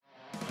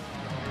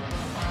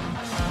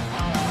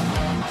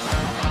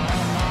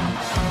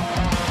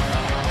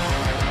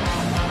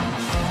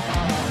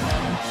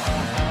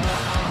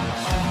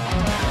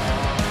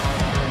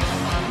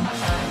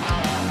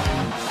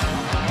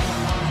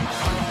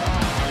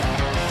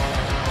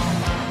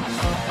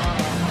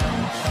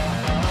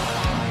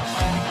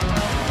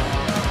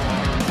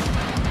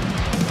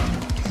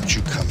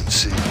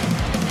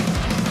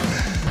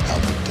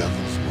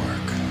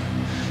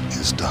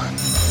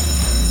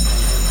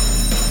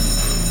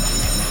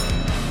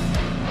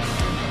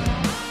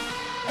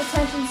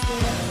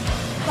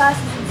class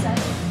is in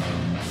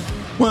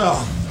session.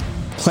 Well,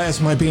 class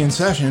might be in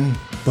session,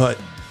 but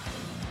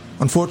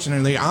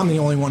unfortunately, I'm the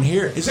only one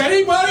here. Is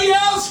anybody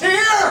else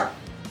here?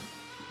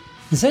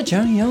 Is that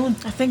Johnny yelling?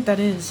 I think that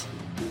is.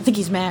 I think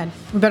he's mad.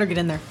 We better get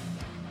in there.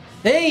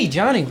 Hey,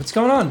 Johnny, what's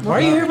going on? Why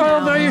are you here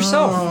by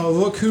yourself? Oh,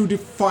 look who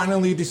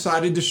finally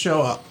decided to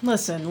show up.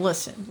 Listen.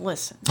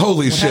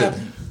 Holy shit.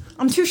 happened?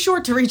 I'm too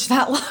short to reach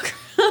that locker.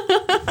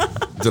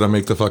 Did I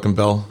make the fucking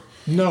bell?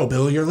 No,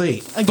 Bill, you're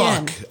late.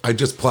 Again. Fuck. I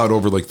just plowed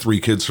over like 3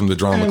 kids from the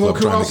drama And club look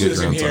who trying else to get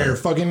isn't here on here.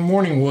 time. Fucking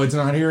Morningwood's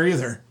not here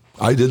either.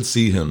 I did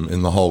see him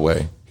in the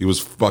hallway. He was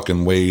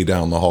fucking way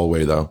down the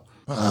hallway, though.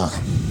 I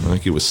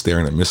think he was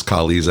staring at Miss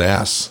Kali's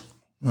ass.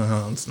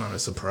 Well, it's not a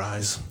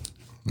surprise.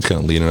 He's kind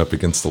of leaning up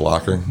against the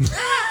locker.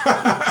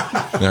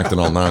 Acting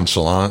all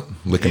nonchalant,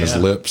 licking his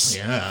lips.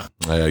 Yeah.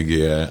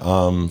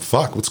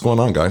 Fuck, what's going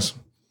on, guys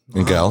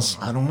and gals?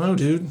 I don't know,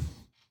 dude.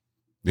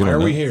 You Why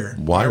don't are we know? here?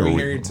 Why are we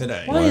here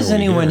today? Why is are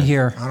we anyone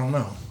here? I don't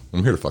know.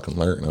 I'm here to fucking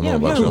learn. I don't Yeah, know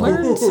I'm about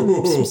gonna you.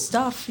 learn some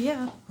stuff.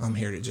 Yeah. I'm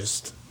here to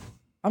just...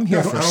 I'm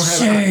here for I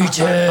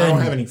Satan.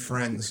 don't have any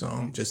friends, so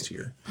I'm just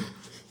here.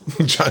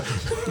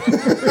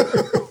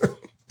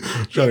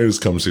 Johnny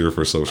just comes here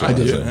for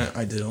socializing.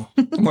 I do.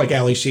 I'm like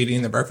Ali Sheedy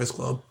in The Breakfast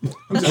Club.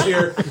 I'm just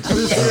here. I'm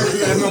just here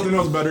because I have nothing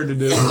else better to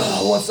do.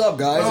 Oh, what's up,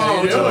 guys? How Oh,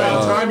 you it's doing?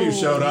 about time you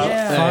showed up.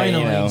 Yeah.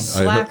 Finally. You know,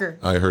 Slacker.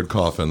 I heard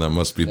coughing. That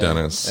must be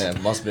Dennis. yeah,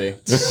 must be.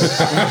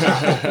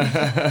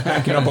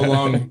 Packing up a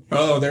lung.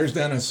 Oh, there's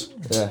Dennis.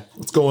 Yeah.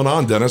 What's going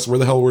on, Dennis? Where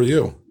the hell were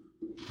you?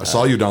 I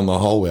saw you down the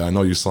hallway. I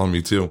know you saw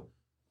me too.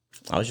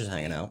 I was just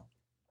hanging out.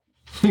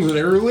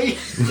 Literally.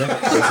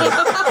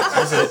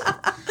 That's it.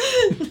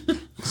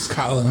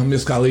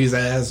 Miss Kali's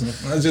ass.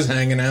 I was just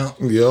hanging out.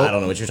 I Yep.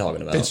 don't know what you're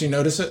talking about. Did she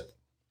notice it?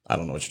 I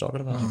don't know what you're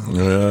talking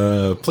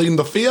about. Pleading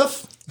the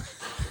fifth.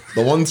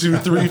 The 1, 2,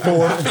 3,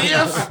 4,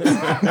 fifth.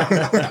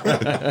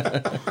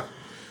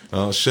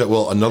 Oh shit!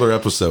 Well, another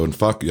episode.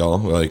 Fuck y'all.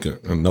 Like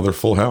another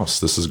full house.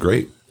 This is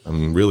great.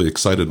 I'm really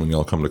excited when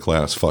y'all come to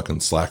class.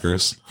 Fucking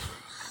slackers.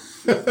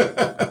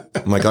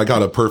 I'm like, I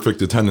got a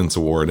perfect attendance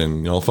award,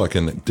 and y'all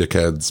fucking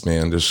dickheads,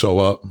 man, just show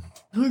up.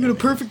 I got a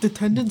perfect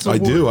attendance I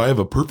do. I have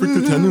a perfect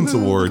attendance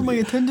award. My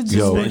attendance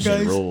Yo, is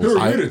guys. Who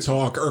are you to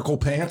talk, Urkel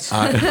Pants?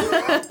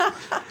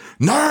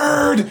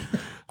 Nerd.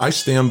 I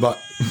stand by.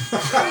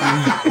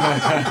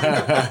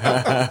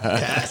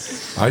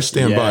 I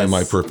stand by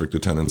my perfect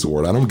attendance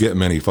award. I don't get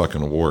many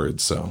fucking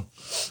awards, so.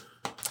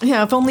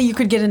 Yeah, if only you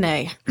could get an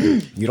A.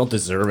 You don't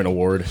deserve an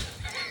award.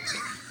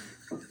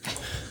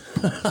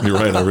 You're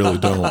right, I really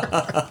don't.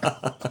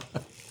 I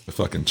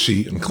fucking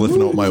cheat and cliff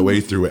note my way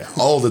through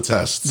all the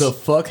tests. The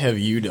fuck have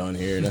you done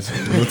here?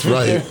 That's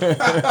right.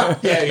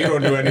 Yeah, you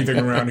don't do anything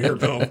around here,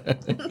 Bill.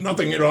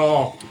 Nothing at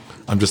all.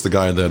 I'm just the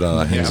guy that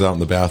hangs out in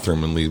the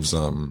bathroom and leaves,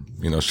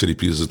 shitty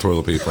pieces of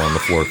toilet paper on the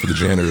floor for the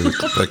janitor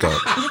to pick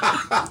up.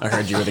 I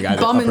heard you were the guy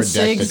that Bumming upper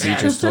decked the cigs.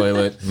 teacher's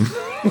toilet.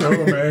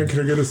 Oh, man,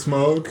 can I get a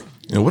smoke?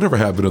 You know, whatever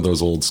happened to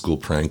those old school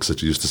pranks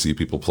that you used to see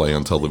people play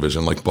on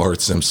television, like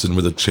Bart Simpson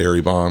with the cherry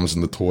bombs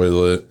in the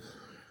toilet?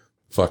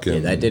 Fucking. Yeah,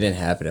 that didn't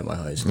happen at my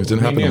high school. It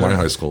didn't happen in my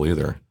neither. high school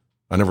either.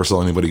 I never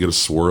saw anybody get a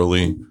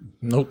swirly.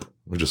 Nope.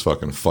 We just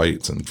fucking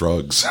fights and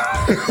drugs.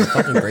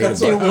 Fucking great.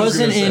 It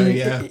wasn't say, in.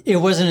 yeah. It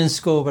wasn't in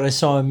school, but I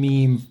saw a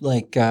meme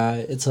like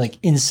it's like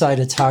inside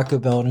a Taco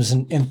Bell, and there's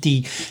an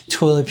empty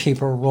toilet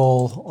paper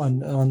roll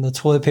on the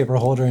toilet paper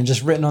holder, and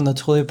just written on the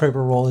toilet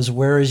paper roll is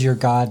 "Where is your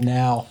God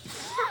now?"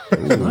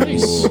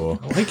 Nice. I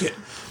like it.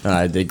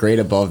 The grade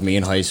above me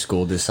in high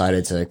school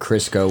decided to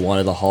Crisco one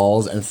of the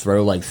halls and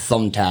throw like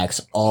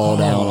thumbtacks all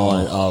down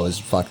on it. Oh, it was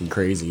fucking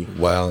crazy.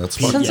 Wow, that's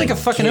fucking. Sounds like a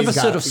fucking Kids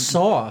episode got- of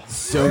Saw.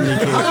 So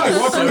many kids.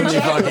 So many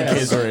fucking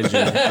kids were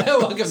injured.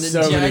 Welcome to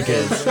So many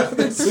kids.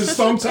 This is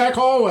Thumbtack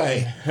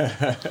Hallway.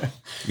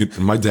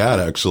 My dad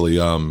actually,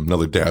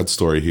 another dad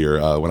story here.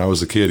 When I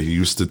was a kid, he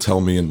used to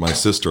tell me and my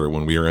sister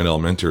when we were in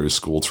elementary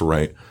school to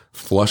write,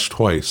 "Flush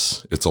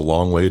twice. It's a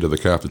long way to the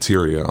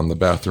cafeteria" on the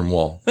bathroom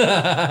wall.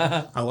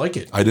 I like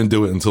it. I didn't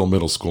do it until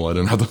middle school. I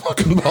didn't have the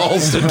fucking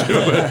balls to do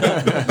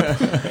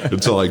it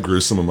until I grew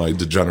some of my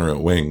degenerate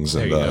wings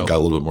and you go. got a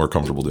little bit more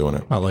comfortable doing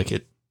it. I like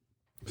it.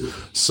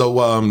 So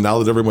now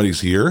that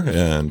everybody's here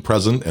and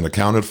present and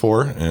accounted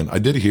for, and I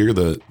did hear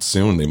that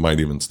soon they might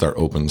even start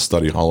open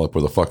study hall up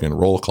with a fucking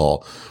roll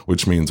call,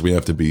 which means we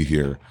have to be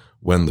here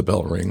when the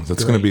bell rings.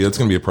 It's gonna be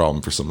a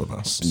problem for some of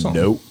us.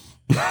 Nope.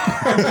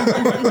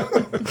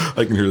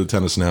 I can hear the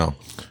tennis now.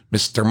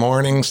 Mr.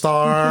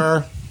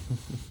 Morningstar.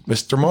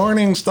 Mr.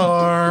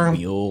 Morningstar.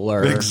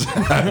 Bueller.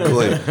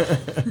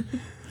 Exactly.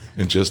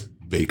 And just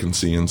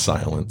vacancy and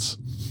silence.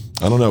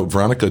 I don't know.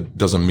 Veronica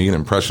does a mean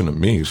impression of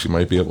me. She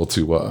might be able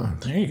to,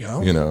 There you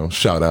go.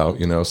 shout out,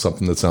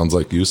 something that sounds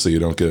like you so you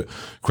don't get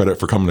credit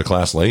for coming to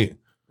class late.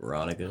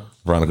 Veronica.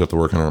 Veronica have to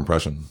work on her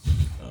impression.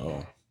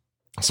 Oh.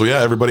 So yeah,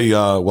 everybody,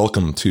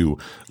 welcome to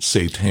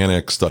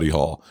Satanic Study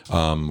Hall.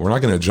 We're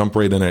not going to jump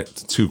right in it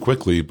too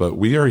quickly, but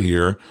we are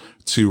here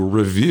to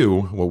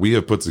review what we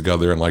have put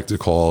together and like to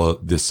call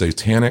the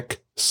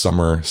Satanic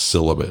Summer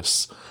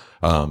Syllabus.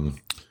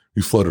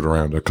 We floated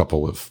around a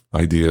couple of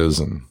ideas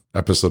and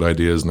episode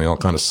ideas and they all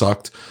kind of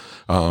sucked.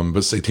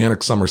 But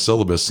Satanic Summer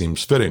Syllabus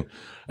seems fitting,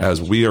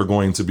 as we are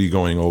going to be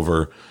going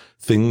over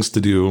things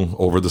to do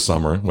over the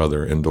summer,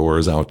 whether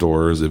indoors,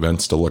 outdoors,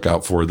 events to look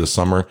out for this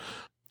summer.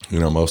 You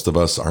know, most of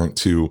us aren't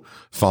too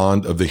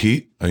fond of the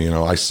heat. You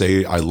know, I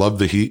say I love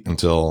the heat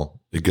until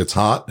it gets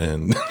hot,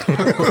 and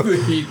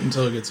The heat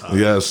until it gets hot.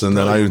 yes, and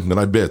then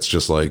I bitch,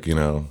 just like, you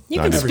know. You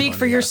can 90 speak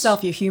for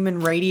yourself, you human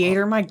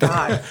radiator. My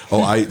God.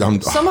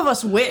 I'm Some of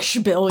us wish,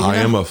 Bill. You I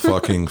know? am a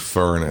fucking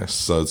furnace.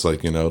 So it's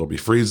like, you know, it'll be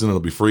freezing.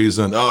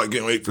 Oh, I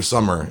can't wait for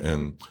summer.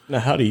 And Now,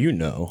 how do you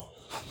know?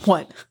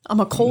 What? I'm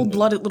a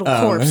cold-blooded little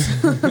corpse.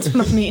 That's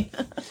what I mean.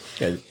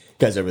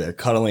 Guys over there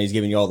cuddling, he's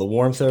giving you all the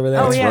warmth over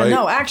there. Oh, yeah, right.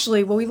 no,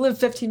 actually, well, we live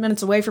 15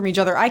 minutes away from each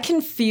other. I can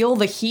feel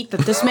the heat that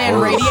this man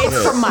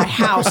radiates from my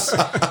house.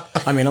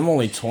 I mean, I'm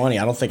only 20.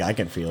 I don't think I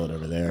can feel it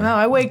over there. No,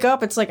 I wake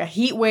up, it's like a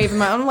heat wave.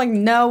 I'm like,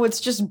 no,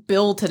 it's just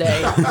Bill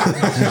today.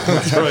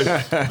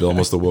 that's right. Bill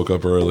must have woke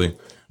up early.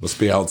 Must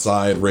be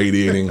outside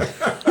radiating.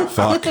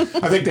 Fuck. I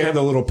think they have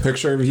the little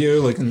picture of you,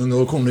 like in the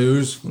local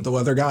news with the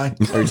weather guy.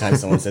 Every time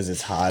someone says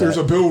it's hot, There's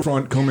a bill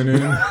front coming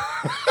in.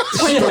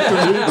 Stuck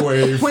the heat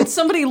wave. When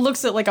somebody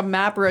looks at like a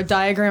map or a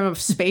diagram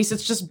of space,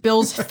 it's just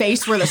Bill's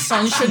face where the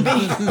sun should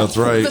be. That's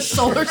right. The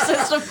solar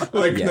system.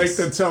 Like Yes.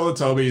 the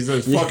Teletubbies,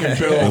 the fucking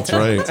bill. That's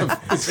right.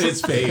 It's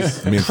his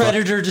face. I mean, fuck,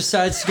 Predator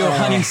decides to go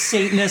hunting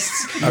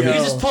Satanists. He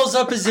just pulls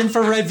up his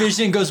infrared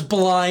vision and goes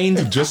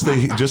blind. just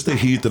the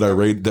heat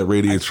that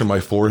radiates from my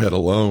forehead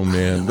alone,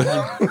 man.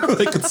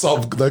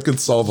 that could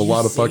solve a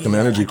lot of fucking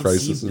energy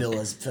crises. Bill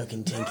is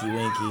fucking Tinky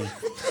Winky.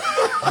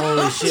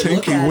 Holy shit!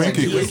 Tinky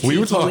Winky. We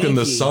were talking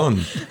the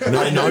sun.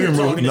 Now you're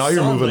moving. Now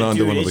you're moving on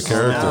to one of the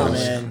characters.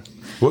 Man.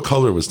 What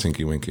color was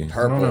Tinky Winky?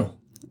 Purple.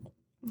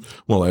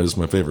 Well, that is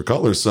my favorite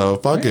color, so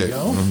fuck it.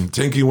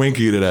 Tinky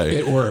Winky today.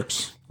 It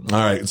works. All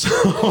right,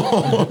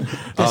 so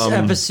This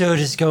episode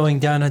is going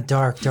down a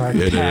dark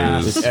it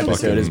path. is This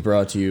episode fucking, is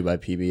brought to you by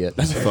PBS.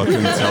 fucking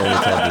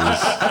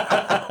Teletubbies.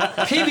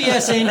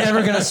 PBS ain't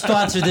ever gonna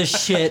sponsor this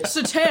shit.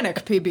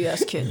 Satanic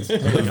PBS kids.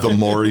 The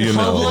more you know.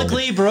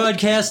 Publicly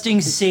broadcasting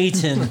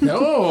Satan.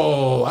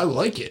 Oh, I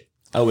like it.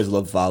 I always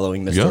love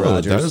following Mr. Yeah,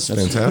 Rogers. that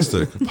is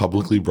fantastic.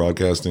 Publicly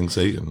broadcasting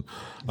Satan.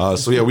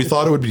 So yeah, we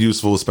thought it would be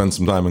useful to spend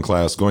some time in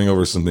class going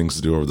over some things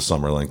to do over the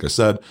summer, like I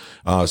said,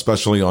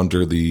 especially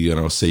under the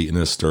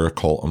Satanist or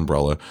occult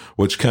umbrella,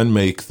 which can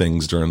make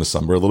things during the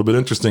summer a little bit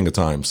interesting at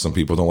times. Some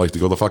people don't like to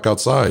go the fuck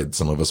outside.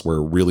 Some of us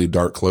wear really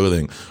dark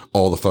clothing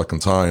all the fucking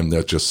time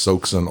that just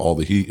soaks in all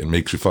the heat and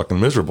makes you fucking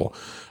miserable.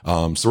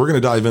 So we're going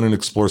to dive in and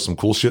explore some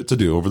cool shit to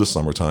do over the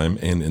summertime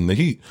and in the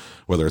heat,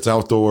 whether it's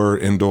outdoor,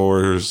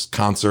 indoors,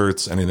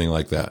 concerts, anything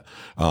like that.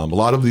 A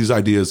lot of these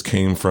ideas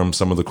came from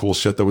some of the cool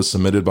shit that was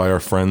submitted by our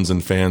friends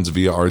and fans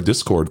via our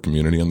Discord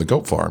community on the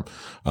Goat Farm.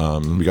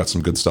 We got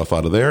some good stuff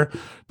out of there.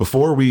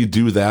 Before we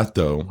do that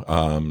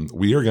though,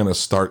 we are going to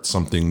start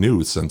something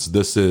new since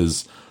this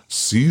is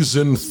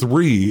season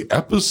 3,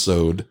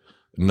 episode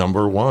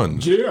number 1.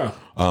 Yeah.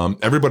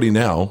 Everybody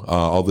now,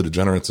 all the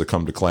degenerates that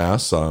come to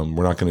class,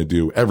 we're not going to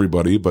do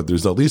everybody, but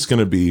there's at least going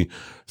to be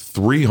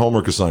 3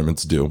 homework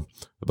assignments due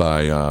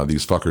by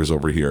these fuckers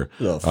over here.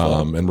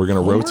 And we're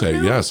going to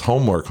rotate. Yes,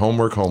 homework.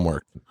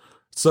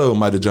 So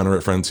my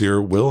degenerate friends here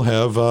will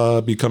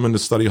have be coming to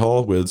study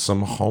hall with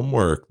some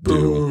homework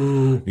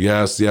due.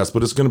 Yes,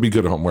 but it's going to be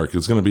good homework.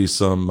 It's going to be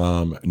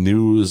some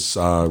news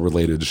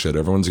related shit.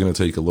 Everyone's going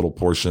to take a little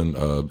portion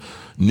of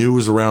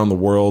news around the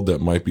world that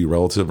might be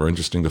relative or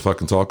interesting to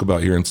fucking talk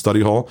about here in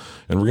study hall,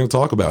 and we're going to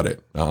talk about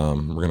it. We're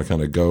going to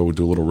kind of go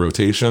do a little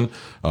rotation.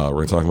 We're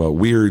going to talk about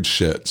weird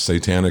shit,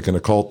 satanic and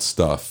occult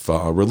stuff,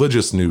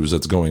 religious news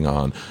that's going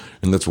on,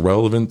 and that's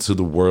relevant to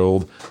the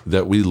world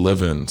that we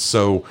live in.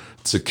 So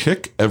to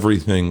kick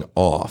everything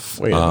off,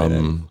 Wait a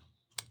minute.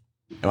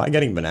 Am I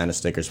getting banana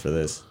stickers for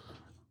this?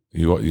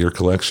 your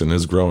collection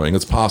is growing.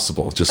 It's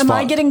possible. Just Am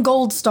I getting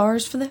gold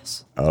stars for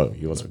this? Oh,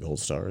 you want some gold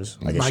stars?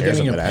 I can Am I share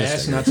getting some a banana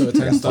pass stickers. not to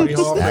attend study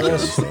hall for Stack of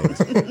this? these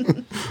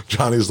things.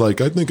 Johnny's like,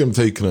 I think I'm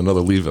taking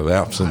another leave of I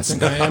absence.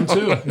 think I am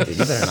too. Dude, you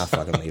better not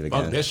fucking leave Fuck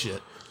again. this shit.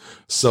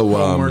 So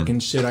Homework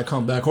and shit. I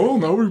come back. Oh,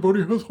 now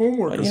everybody has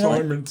homework you know what?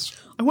 assignments.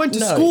 I went to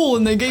No. school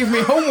and they gave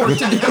me homework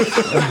to do.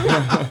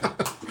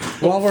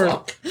 While we're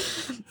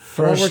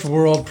First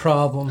world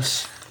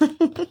problems.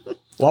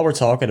 While we're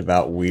talking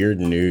about weird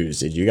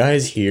news, did you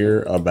guys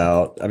hear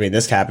about, I mean,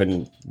 this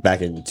happened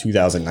back in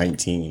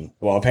 2019.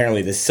 Well,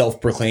 apparently this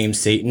self-proclaimed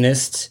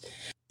Satanist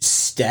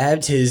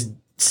stabbed his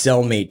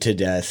cellmate to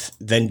death,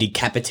 then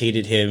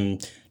decapitated him,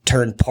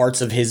 turned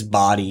parts of his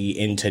body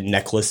into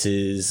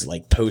necklaces,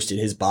 like posted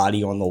his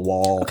body on the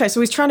wall. Okay, so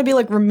he's trying to be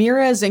like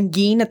Ramirez and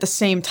Geen at the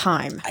same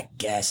time, I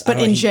guess. but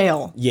in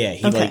jail. Yeah,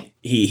 he Okay. like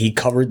he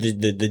covered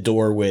the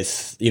door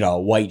with, a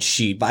white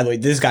sheet. By the way,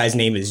 this guy's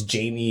name is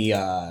Jamie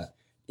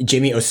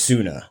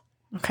Osuna.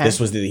 Okay.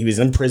 He was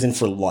in prison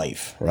for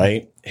life,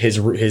 right? His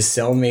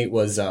cellmate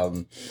was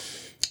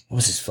what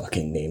was his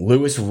fucking name?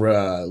 Luis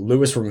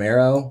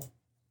Romero.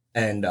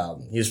 And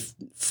he was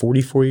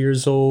 44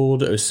 years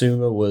old.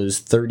 Osuma was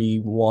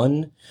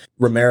 31.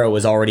 Romero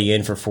was already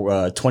in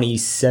for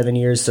 27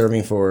 years,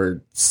 serving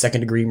for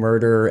second-degree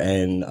murder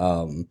and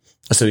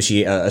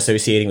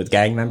associating with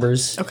gang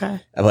members. Okay.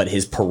 But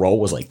his parole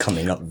was like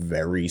coming up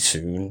very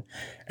soon.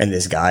 And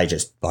this guy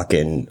just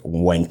fucking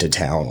went to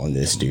town on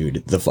this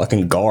dude. The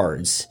fucking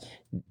guards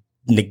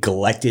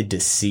neglected to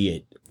see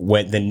it.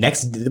 We're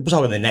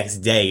talking the next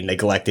day,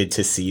 neglected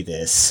to see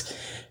this.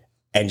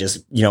 And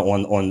just, you know,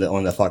 on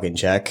the fucking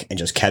check and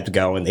just kept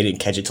going. They didn't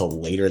catch it till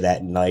later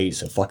that night.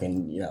 So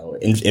fucking, you know,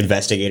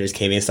 investigators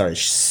came in and started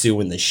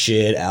suing the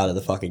shit out of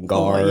the fucking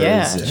guards.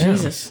 Yeah, And-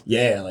 Jesus.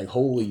 Yeah, like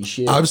holy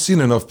shit. I've seen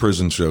enough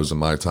prison shows in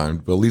my time,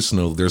 but at least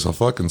know there's a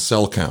fucking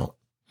cell count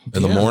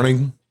in the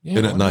morning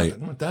and at night.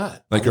 What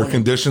that? Like, are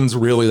conditions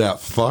really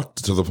that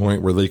fucked to the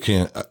point where they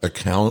can't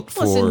account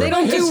for? Listen, they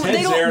don't His do. They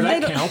head's there, don't. that They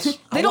don't. counts.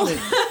 They don't.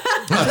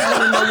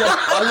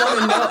 I want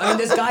to know. I mean,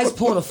 this guy's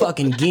pulling a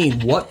fucking game.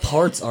 What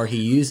parts is he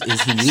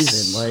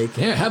using? Like,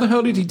 Yeah, how the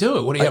hell did he do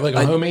it? What do you have, like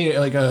a homemade,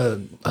 like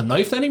a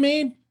knife that he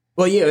made?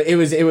 well, yeah, it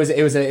was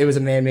a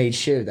man-made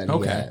shoe that he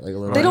Okay. had. Like a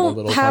little, They a don't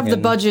little have the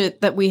fucking-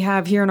 budget that we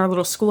have here in our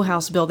little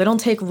schoolhouse bill. They don't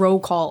take roll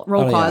call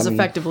yeah, as I mean-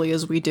 effectively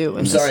as we do.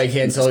 I'm sorry, I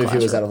can't tell you if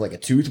it was out of like a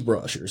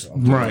toothbrush or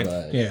something.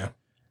 but- Yeah.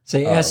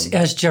 Say,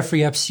 ask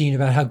Jeffrey Epstein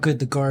about how good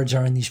the guards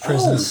are in these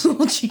prisons.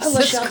 Oh,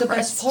 Jesus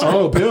Christ.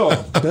 Oh,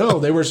 Bill,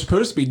 they were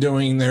supposed to be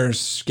doing their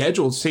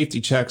scheduled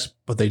safety checks,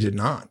 but they did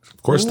not.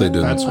 Of course they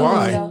didn't. That's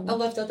why. I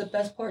left out the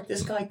best part.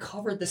 This guy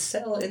covered the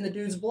cell in the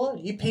dude's blood.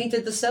 He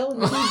painted the cell in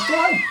the dude's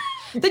blood.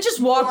 They just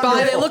walk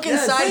by, they look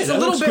inside, it's a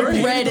little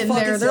bit red in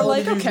there. They're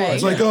like, okay.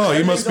 It's like, oh,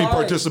 you must be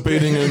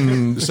participating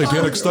in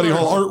Satanic Study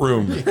Hall art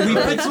room.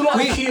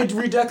 We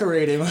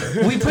redecorate him.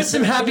 We put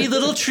some happy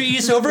little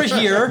trees over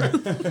here.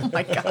 Oh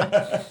my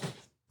God.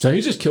 So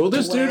he just killed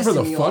this dude for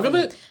the Blasting fuck of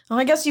it? Well,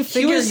 I guess you He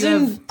figure was you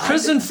in have,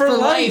 prison for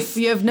life.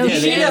 you have no Yeah,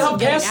 they chance never of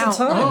getting passed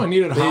the out. time. Oh, I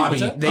needed a hobby.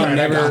 They All right,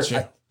 never. I got you.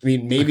 I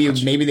mean,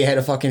 maybe they had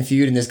a fucking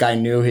feud, and this guy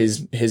knew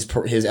his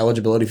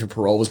eligibility for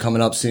parole was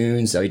coming up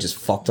soon, so he just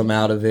fucked him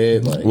out of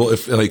it. Like, Well,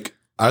 if like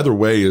either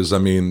way is, I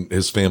mean,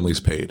 his family's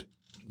paid.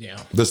 Yeah.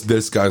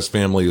 This guy's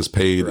family is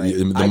paid. Right.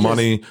 The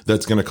money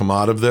that's going to come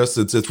out of this,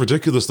 it's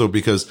ridiculous though,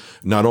 because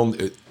not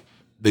only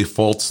they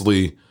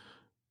falsely,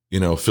 you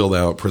know, filled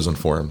out prison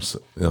forms,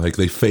 you know, like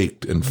they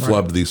faked and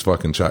flubbed these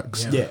fucking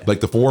checks. Yeah. Like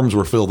the forms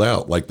were filled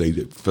out like they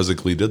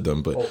physically did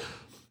them, but.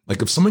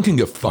 Like if someone can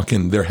get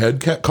fucking their head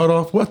cut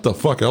off, what the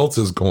fuck else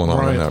is going on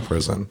Right. in that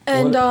prison?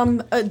 And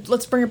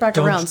let's bring it back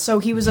around. So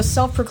he was a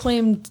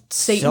self-proclaimed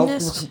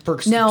Satanist.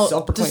 Now,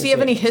 does he have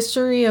any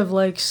history of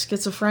like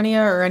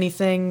schizophrenia or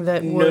anything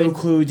that would? no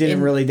clue. They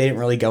didn't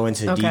really go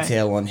into Okay.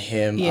 detail on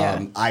him.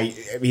 Yeah. I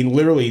mean,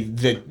 literally,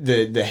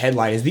 the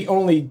headline is the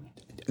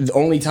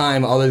only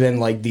time other than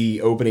like the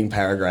opening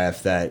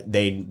paragraph that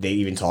they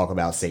even talk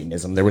about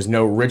Satanism. There was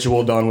no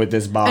ritual done with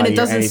this body, And it or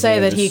doesn't anything say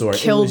of that the he sort. It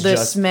killed was this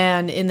just-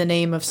 man in the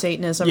name of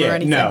Satanism or Yeah,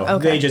 anything. no,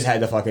 Okay. they just had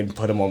to fucking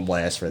put him on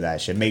blast for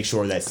that shit. Make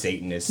sure that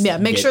Satanists, Yeah,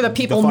 make get sure that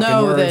people the fucking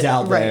know words that.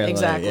 out Right, there, like,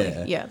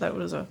 exactly. yeah. That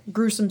was a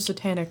gruesome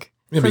satanic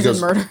Yeah, prison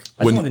because murder.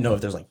 I just want to know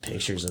if there's like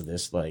pictures of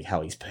this, like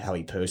how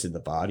he posted the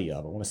body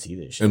up. I want to see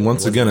this shit. And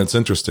once again, it's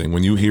interesting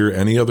when you hear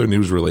any other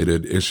news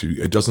related issue,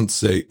 it doesn't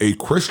say a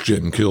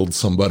Christian killed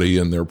somebody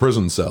in their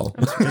prison cell.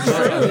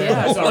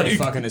 that's already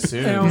fucking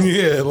assumed.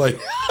 Yeah, like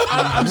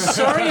I'm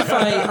sorry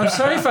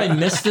if I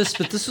missed this,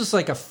 but this was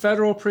like a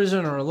federal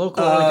prison or a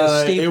local, like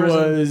a state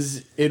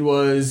prison. It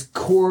was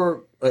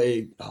core.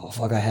 Oh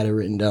fuck! I had it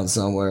written down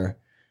somewhere.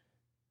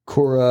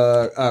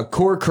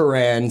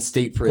 Corcoran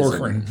State Prison.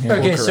 Corcoran, yeah.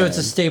 Okay, so Corcoran. it's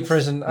a state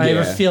prison. I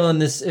have Yeah. a feeling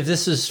this. If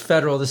this was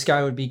federal, this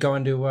guy would be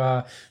going to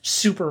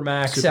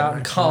Supermax out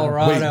in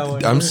Colorado.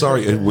 wait, I'm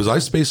sorry. Was I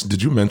spaced?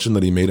 Did you mention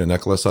that he made a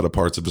necklace out of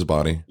parts of his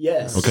body?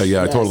 Yes. Okay,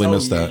 yeah, I Yes. totally Oh,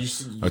 missed that.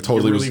 I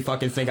totally you really was-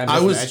 fucking think I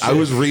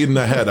was reading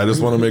ahead. I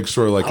just want to make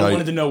sure. Like I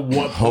wanted to know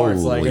what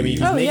parts. Like, I mean,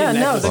 he's Oh making yeah, no.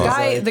 necklaces,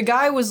 like, The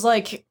guy was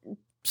like,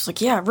 just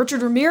like, yeah,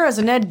 Richard Ramirez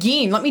and Ed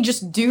Gein. Let me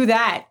just do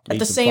that at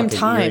made the some same fucking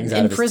time earrings out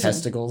in of his prison.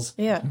 testicles.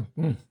 Yeah.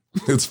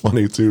 it's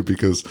funny too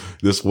because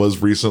this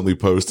was recently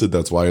posted.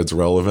 That's why it's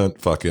relevant.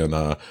 Fucking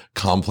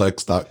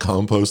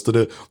complex.com posted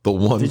it. The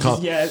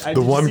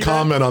one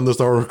comment on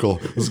this article,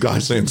 this guy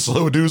saying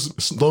slow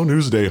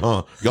news day,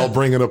 huh? Y'all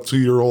bringing up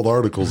 2-year-old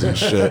articles and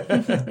shit.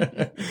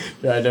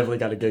 Yeah, I definitely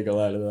got a giggle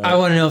out of that. I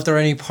want to know if there are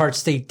any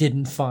parts they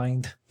didn't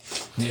find.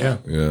 Yeah.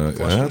 Yeah,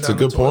 that's a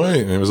good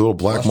point. It was a little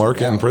black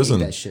market in Eat prison.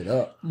 that shit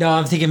up. No,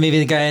 I'm thinking maybe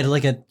the guy had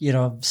like a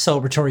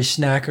celebratory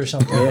snack or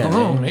something. Yeah,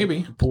 Oh, man.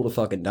 maybe. Pulled a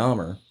fucking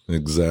Dahmer.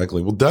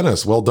 Exactly. Well,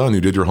 Dennis, well done.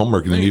 You did your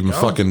homework. You didn't even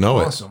fucking know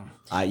Awesome.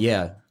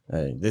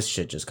 This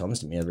shit just comes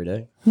to me every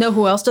day. Know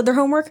who else did their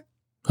homework?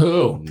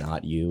 Who?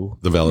 Not you.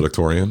 it. The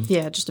valedictorian.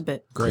 Yeah, just a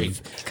bit.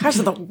 Great. Guys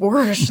are the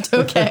worst.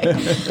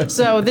 Okay.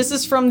 So this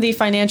is from the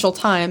Financial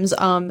Times,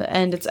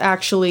 and it's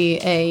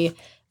actually a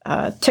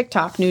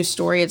TikTok news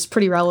story. It's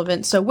pretty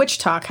relevant. So Witch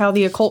Talk, how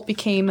the occult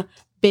became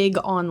big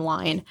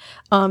online.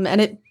 And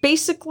it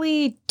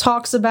basically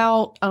talks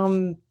about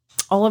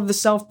all of the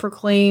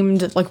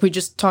self-proclaimed, like we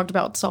just talked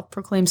about,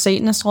 self-proclaimed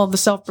Satanists, all of the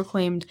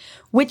self-proclaimed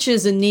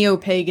witches and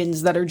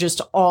neo-pagans that are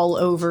just all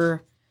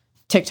over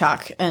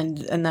TikTok and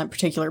that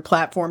particular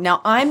platform.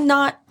 Now, I'm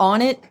not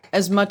on it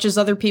as much as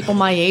other people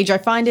my age. I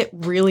find it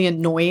really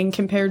annoying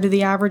compared to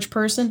the average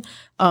person.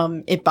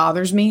 It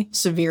bothers me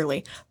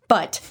severely.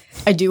 But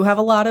I do have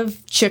a lot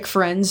of chick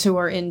friends who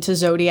are into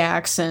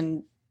zodiacs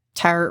and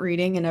tarot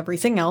reading and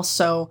everything else.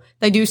 So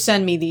they do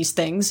send me these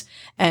things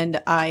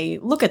and I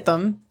look at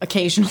them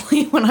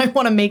occasionally when I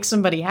want to make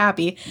somebody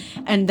happy.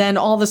 And then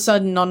all of a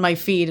sudden on my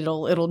feed,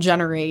 it'll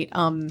generate,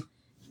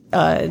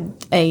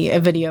 a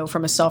video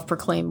from a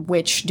self-proclaimed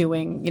witch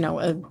doing,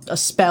 a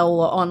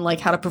spell on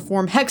like how to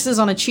perform hexes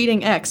on a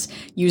cheating ex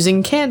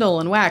using candle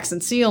and wax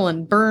and seal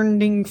and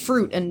burning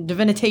fruit and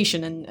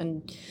divination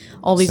and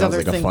all these Sounds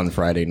other like things. a fun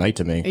Friday night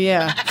to me.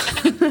 Yeah.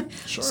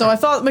 So I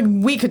thought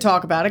we could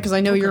talk about it because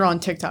I know you're on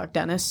TikTok,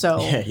 Dennis. So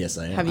Yeah, yes,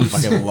 I am. Have I you-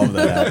 fucking love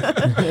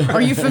that.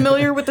 are you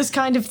familiar with this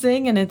kind of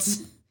thing? And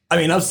it's I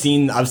mean, I've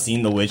seen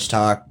the witch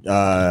talk,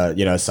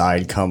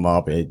 side come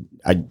up.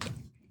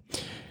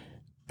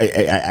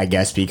 I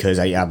guess because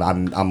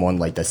I'm on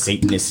like the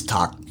Satanist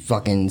talk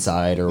fucking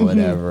side or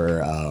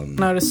whatever. I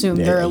would assume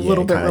they're a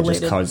little bit kinda related.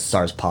 Just kinda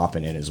starts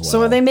popping in as well.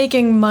 So are they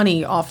making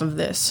money off of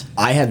this?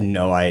 I have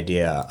no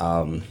idea.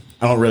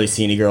 I don't really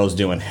see any girls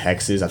doing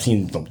hexes. I've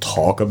seen them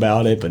talk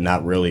about it, but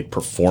not really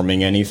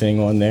performing anything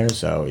on there.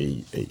 So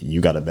you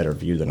got a better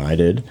view than I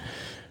did.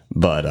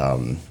 But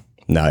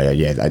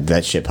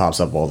that shit pops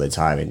up all the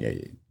time,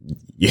 and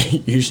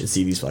you should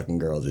see these fucking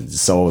girls.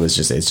 It's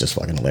just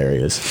fucking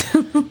hilarious.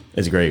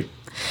 It's great.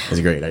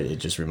 It's great. It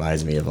just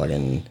reminds me of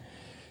fucking.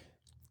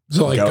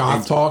 So like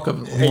goth talk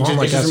of It just,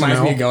 like it just reminds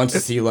me SNL? of going to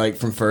see like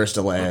From First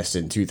to Last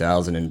in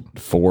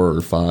 2004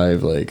 or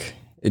 5. Like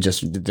it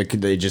just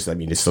I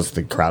mean it's just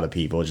the crowd of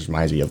people. It just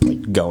reminds me of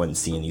like going and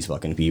seeing these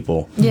fucking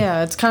people.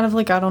 Yeah, it's kind of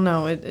like, I don't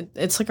know,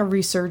 it's like a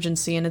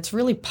resurgency and it's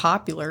really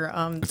popular.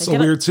 It's so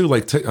weird too.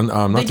 Like, I'm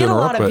not They to get a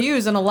lot interrupt, of but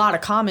views and a lot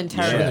of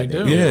commentary. They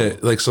do. yeah,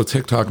 like so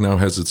TikTok now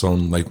has its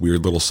own like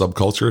weird little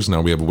subcultures.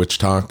 Now we have witch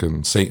talk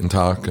and Satan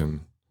talk and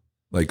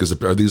like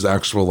are these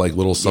actual like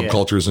little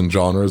subcultures and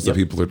genres that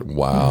people are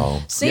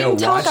wow. Satan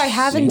talk I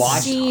haven't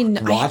seen.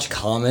 Watch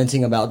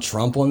commenting about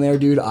Trump on there,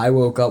 dude. I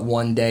woke up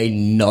one day,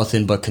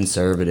 nothing but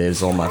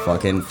conservatives on my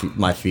fucking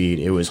my feed.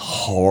 It was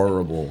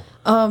horrible.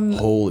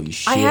 Holy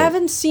shit! I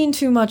haven't seen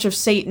too much of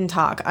Satan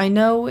talk. I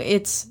know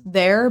it's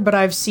there, but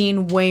I've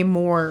seen way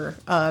more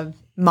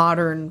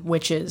modern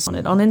witches on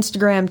it. On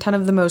Instagram, 10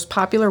 of the most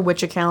popular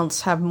witch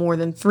accounts have more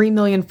than 3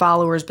 million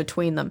followers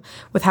between them,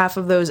 with half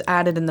of those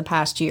added in the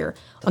past year.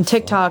 On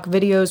TikTok,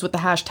 videos with the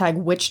hashtag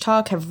witch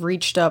talk have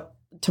reached up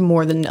to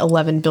more than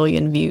 11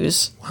 billion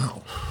views.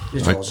 Wow.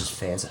 These are all just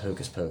fans of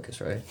Hocus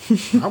Pocus, right?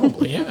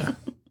 Probably, yeah.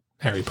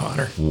 Harry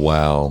Potter.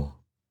 Wow.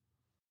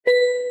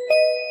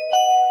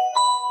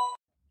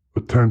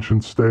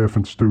 Attention staff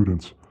and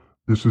students.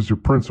 This is your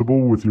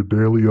principal with your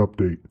daily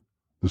update.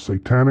 The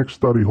Satanic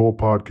Study Hall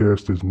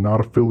podcast is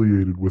not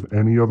affiliated with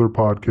any other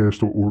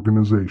podcast or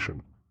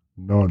organization.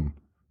 None.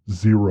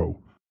 Zero.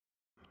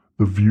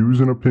 The views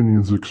and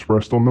opinions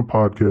expressed on the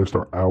podcast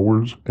are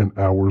ours and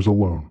ours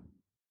alone.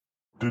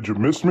 Did you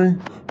miss me?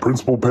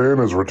 Principal Pan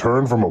has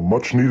returned from a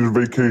much-needed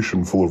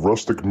vacation full of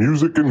rustic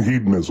music and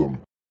hedonism.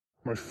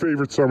 My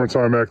favorite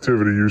summertime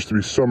activity used to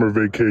be summer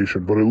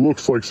vacation, but it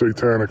looks like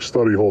Satanic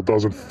Study Hall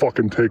doesn't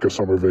fucking take a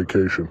summer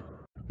vacation.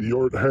 The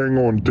Art Hang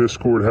On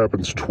Discord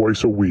happens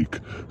twice a week,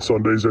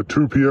 Sundays at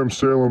 2 p.m.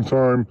 Salem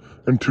time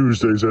and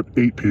Tuesdays at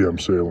 8 p.m.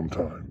 Salem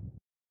time.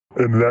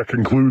 And that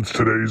concludes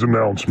today's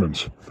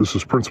announcements. This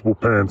is Principal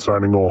Pan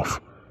signing off.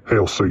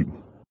 Hail Satan.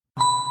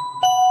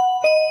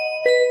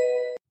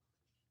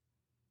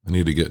 I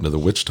need to get into the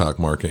witch talk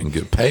market and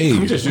get paid.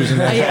 I'm just using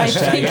that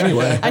hashtag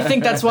anyway. I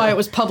think that's why it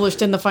was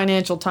published in the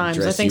Financial Times.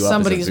 Dress I think you up as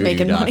a somebody's voodoo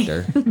making money.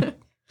 doctor.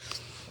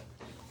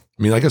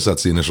 I mean, I guess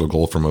that's the initial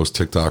goal for most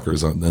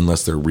TikTokers,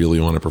 unless they really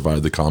want to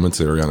provide the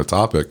commentary on a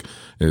topic,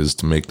 is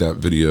to make that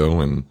video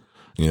and,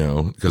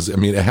 because, I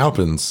mean, it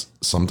happens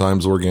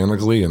sometimes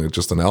organically and it's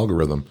just an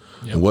algorithm.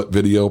 Yep. And what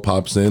video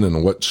pops in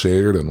and what's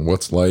shared and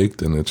what's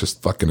liked and it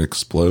just fucking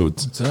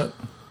explodes. That's it.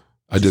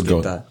 I did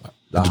go.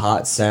 The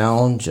hot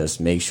sound, just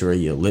make sure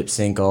you lip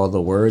sync all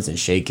the words and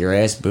shake your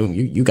ass. Boom,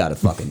 you got it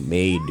fucking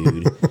made,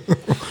 dude.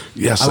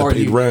 Yes, I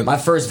paid rent. My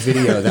first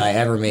video that I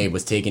ever made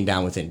was taken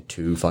down within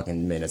 2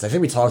 fucking minutes. I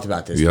think we talked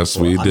about this. Yes,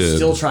 before. we I'm did.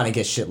 still trying to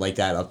get shit like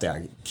that up there.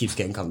 It keeps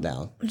getting come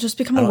down. Just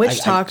become a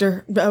witch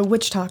talker.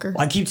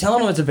 I keep telling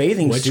them it's a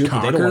bathing Witch suit,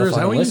 but they don't cocker, want is to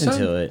that what fucking you listen said?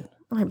 to it.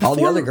 Right, All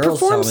the other girls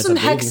tell perform them it's some a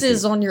bathing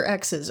hexes suit. on your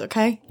exes,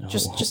 okay?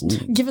 Just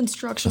give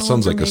instructional. That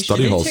sounds like a information.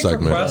 study hall Take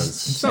segment.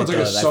 requests. Sounds like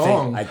a Does.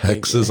 song. I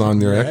think Hexes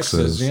on your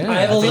exes. Yeah. I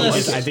have a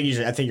list. I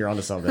think you're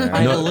onto something.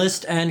 I have a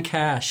list and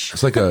cash.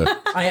 It's like a.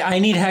 I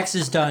need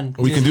hexes done.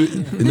 We can do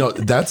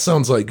that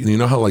sounds like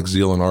how like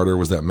Zeal and Ardor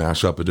was that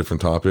mashup of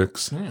different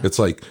topics. It's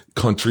like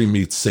country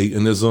meets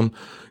Satanism.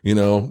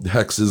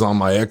 hexes on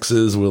my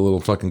X's with a little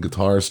fucking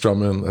guitar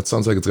strumming. That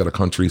sounds like it's got a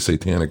country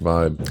satanic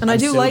vibe. And I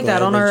do so like that.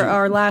 glad On that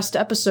our last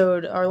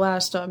episode, our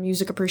last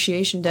Music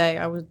Appreciation Day,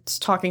 I was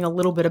talking a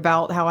little bit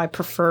about how I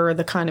prefer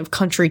the kind of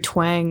country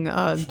twang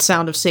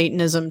sound of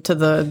Satanism to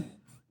the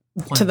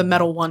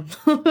metal one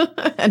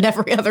and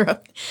every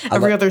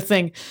other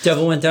thing.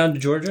 Devil Went Down to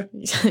Georgia.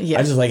 Yeah.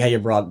 I just like how you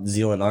brought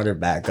Zeal and Ardor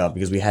back up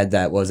because we had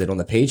that, was it on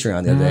the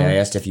Patreon the other day? I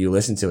asked if you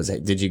listened to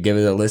it. Did you give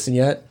it a listen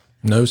yet?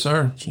 No,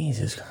 sir.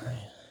 Jesus Christ.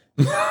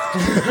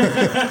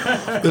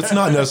 It's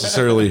not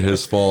necessarily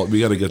his fault.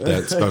 We got to get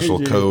that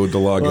special code to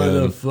log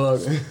in.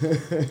 Fuck?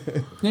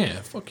 Yeah,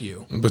 fuck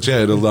you. But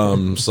yeah,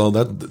 so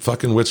that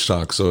fucking witch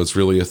talk. So it's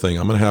really a thing.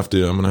 I'm gonna have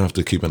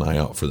to keep an eye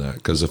out for that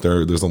because if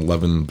there's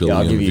 11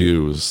 billion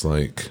views,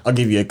 like I'll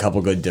give you a couple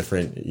good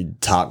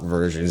different talk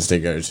versions to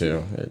go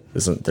to.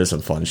 There's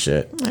some fun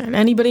shit. And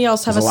anybody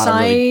else have There's a lot of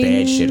really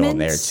bad shit on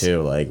there assignments?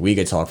 too. Like we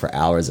could talk for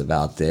hours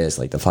about this,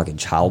 like the fucking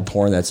child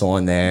porn that's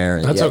on there.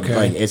 And That's okay.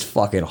 Like it's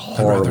fucking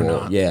horrible.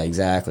 not. Yeah,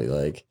 exactly.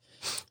 Like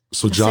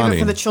so Save Johnny. it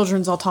for the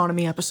children's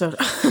autonomy episode.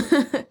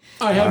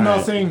 I have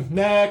nothing.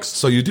 Next.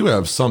 So you do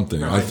have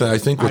something. I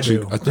think what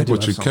you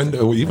can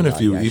do, even if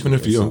you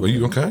are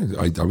you okay?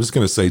 I was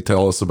going to say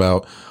tell us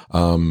about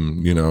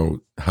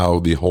how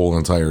the whole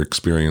entire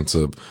experience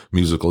of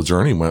Musical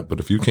Journey went, but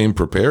if you came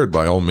prepared,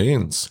 by all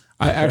means.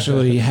 I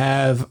actually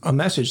have a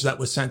message that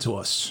was sent to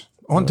us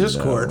on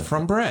Discord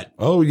from Brett.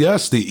 Oh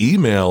yes, the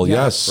email.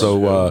 Yes.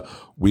 So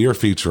we are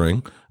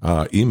featuring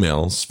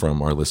emails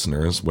from our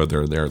listeners,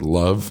 whether they're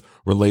love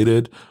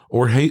related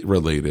or hate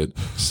related.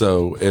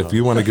 So if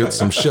you want to get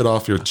some shit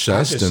off your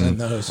chest just and send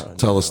those.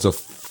 tell us to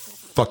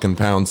fucking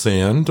pound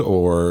sand,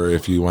 or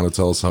if you want to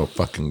tell us how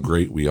fucking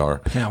great we are.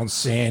 Pound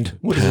sand.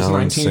 What is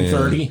Pound this,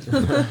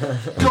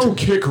 1930? Go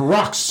kick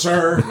rocks,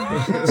 sir.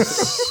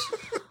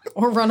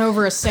 Or run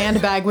over a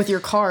sandbag with your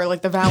car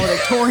like the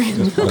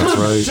valedictorian. That's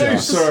right. Day,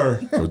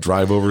 sir. Or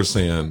drive over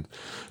sand.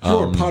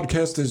 Your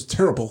podcast is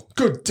terrible.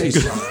 Good day,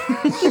 sir.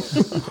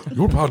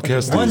 Your podcast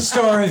is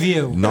 1-star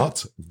review.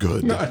 not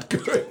good. Not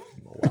good.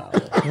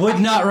 Would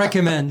not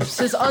recommend.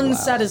 This is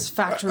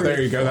unsatisfactory.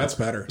 There you go. That's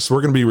better. So we're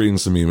going to be reading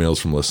some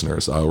emails from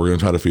listeners. We're going to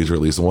try to feature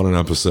at least one an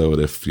episode.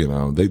 If they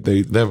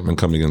haven't been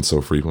coming in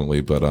so frequently,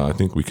 but I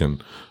think we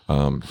can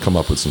come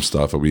up with some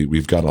stuff.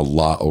 We've got a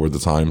lot over the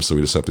time, so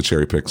we just have to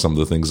cherry pick some of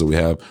the things that we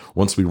have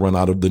once we run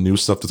out of the new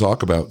stuff to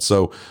talk about.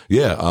 So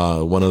yeah,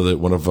 one of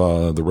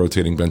the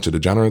rotating bench of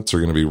degenerates are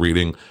going to be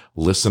reading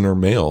listener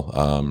mail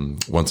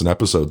once an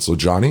episode. So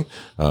Johnny,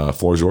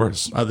 floor's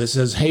yours. This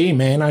says, hey,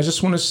 man, I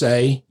just want to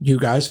say you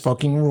guys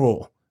fucking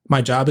rule.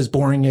 My job is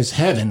boring as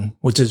heaven,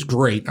 which is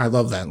great. I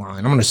love that line.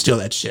 I'm going to steal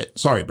that shit.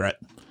 Sorry, Brett.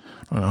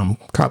 I'm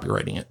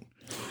copywriting it.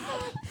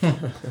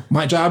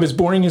 My job is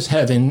boring as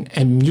heaven,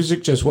 and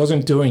music just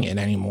wasn't doing it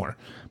anymore.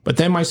 But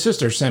then my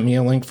sister sent me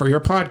a link for your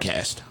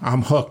podcast.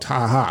 I'm hooked,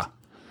 haha.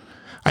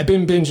 I've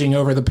been binging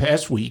over the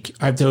past week.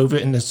 I've dove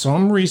into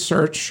some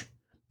research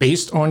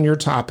based on your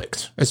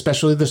topics,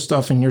 especially the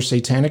stuff in your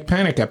Satanic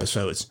Panic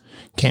episodes.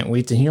 Can't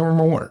wait to hear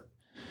more.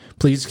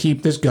 Please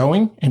keep this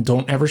going and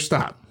don't ever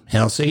stop.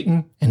 Hail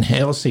Satan and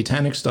hail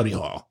Satanic Study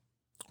Hall.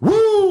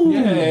 Woo!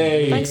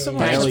 Yay! Thanks so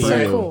much. Hell That's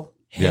very yeah. cool.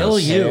 Hell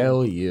you.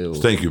 hell you.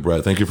 Thank you,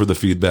 Brett. Thank you for the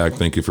feedback.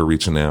 Thank you for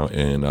reaching out.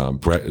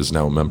 And Brett is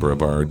now a member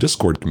of our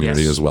Discord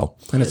community as well.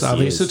 And it's Yes, he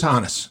obvious is.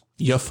 Satanas.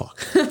 You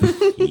fuck.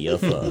 Yeah,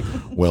 fuck.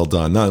 Well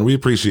done. No, and we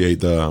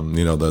appreciate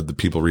the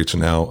people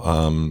reaching out.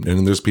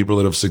 And there's people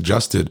that have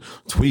suggested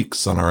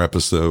tweaks on our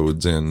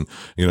episodes. And,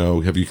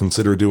 have you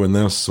considered doing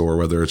this, or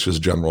whether it's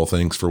just general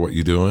thanks for what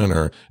you're doing,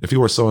 or if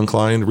you are so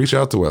inclined, reach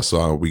out to us.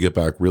 We get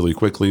back really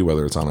quickly,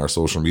 whether it's on our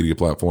social media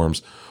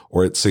platforms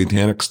or at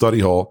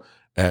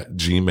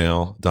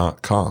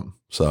satanicstudyhall@gmail.com.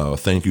 So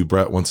thank you,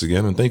 Brett, once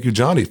again. And thank you,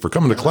 Johnny, for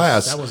coming to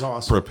class. That was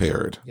awesome.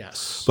 Prepared.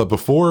 Yes. But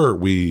before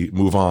we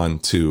move on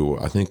to,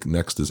 I think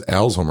next is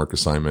Al's homework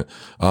assignment,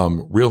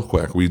 real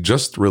quick, we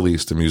just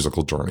released a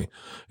musical journey,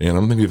 and I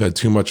don't think we've had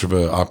too much of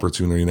an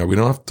opportunity. We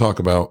don't have to talk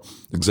about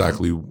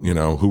exactly,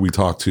 who we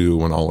talked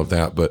to and all of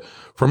that, but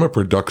from a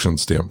production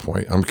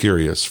standpoint, I'm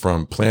curious,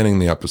 from planning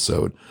the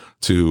episode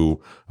to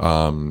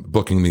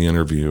booking the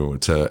interview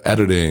to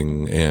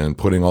editing and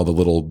putting all the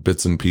little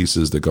bits and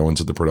pieces that go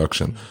into the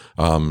production.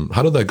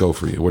 How did that go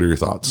for you? What are your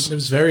thoughts? It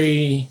was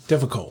very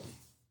difficult,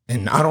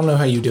 and I don't know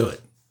how you do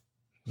it.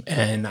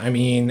 And I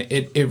mean,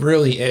 it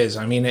really is.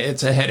 I mean,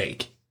 it's a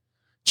headache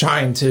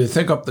trying to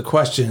think up the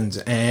questions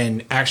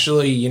and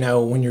actually,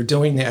 when you're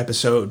doing the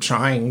episode,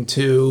 trying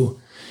to,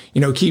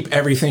 keep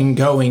everything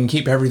going,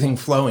 keep everything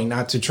flowing,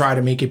 not to try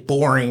to make it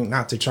boring,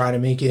 not to try to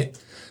make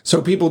it so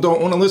people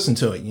don't want to listen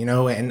to it,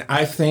 And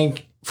I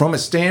think from a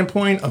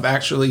standpoint of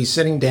actually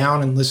sitting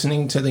down and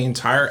listening to the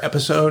entire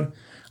episode,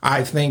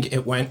 I think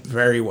it went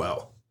very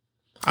well.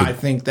 I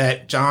think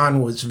that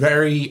John was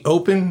very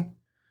open.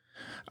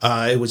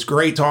 It was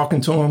great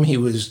talking to him. He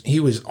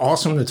was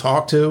awesome to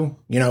talk to.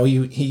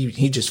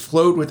 He just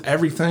flowed with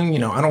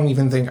everything. I don't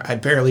even think I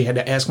barely had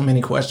to ask him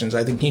any questions.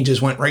 I think he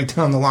just went right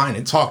down the line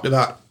and talked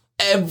about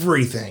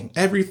everything,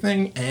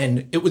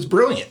 and it was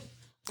brilliant.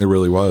 It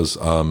really was.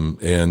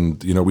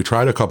 And, you know, we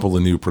tried a couple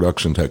of new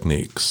production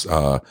techniques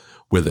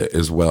with it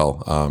as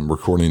well.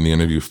 Recording the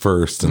interview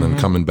first and then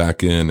coming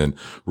back in and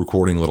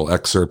recording little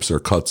excerpts or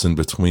cuts in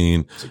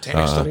between.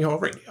 Satanic Study Hall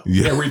Radio.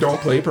 yeah. Yeah, we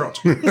don't play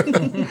project.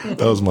 That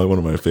was one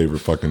of my favorite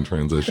fucking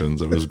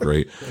transitions. It was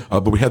great.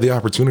 But we had the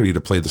opportunity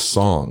to play the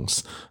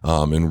songs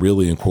and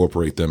really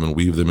incorporate them and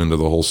weave them into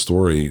the whole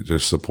story to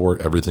support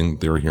everything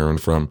they were hearing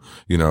from,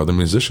 you know, the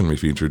musician we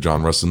featured,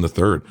 John Rustin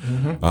III.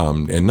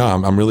 And no,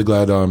 I'm really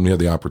glad we had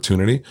the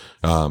opportunity.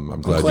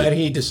 I'm Glad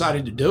he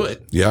decided to do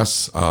it.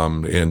 Yes.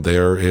 And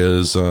there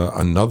is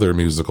another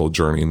musical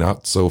journey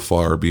not so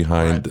far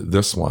behind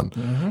this one.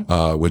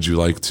 Would you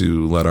like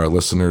to let our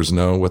listeners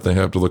know what they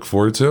have to look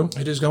forward to?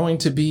 It is going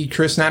to be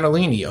Chris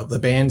Natalini of the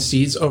band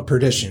Seeds of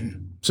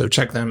Perdition. So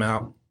check them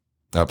out.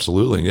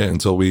 Absolutely. Yeah.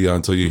 Until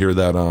you hear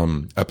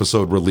that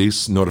episode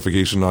release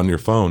notification on your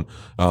phone,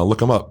 look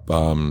them up.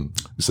 You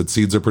said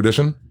Seeds of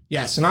Perdition?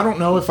 Yes, and I don't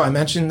know if I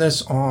mentioned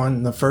this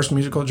on the first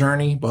musical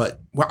journey, but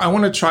I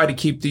want to try to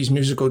keep these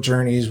musical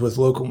journeys with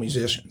local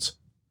musicians.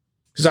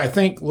 Because I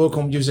think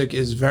local music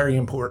is very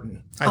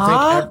important.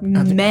 I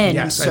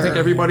think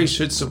everybody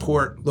should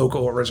support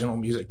local original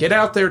music. Get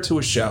out there to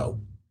a show.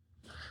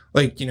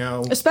 Like, you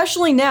know.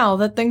 Especially now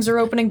that things are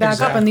opening back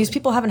up and Exactly. these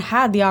people haven't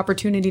had the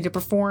opportunity to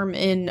perform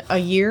in a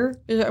year.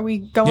 Are we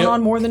going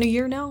on more than a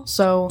year now?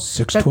 So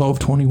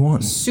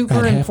 6/12/21.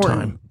 super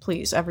important.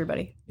 Please,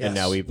 everybody. Yes. And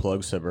now we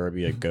plug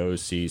Suburbia. Go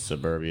see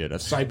Suburbia.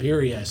 That's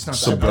Siberia. It's not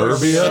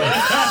Suburbia?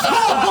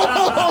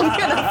 I'm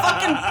gonna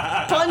fucking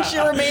punch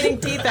your remaining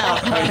teeth out.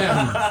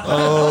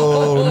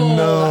 Oh,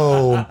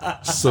 no.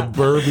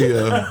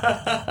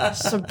 Suburbia.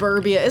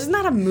 Suburbia. Isn't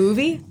that a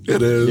movie?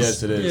 It is.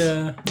 yes, it is.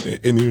 Yeah.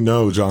 And you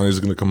know Johnny's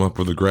going to come up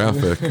with a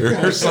graphic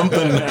or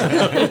something.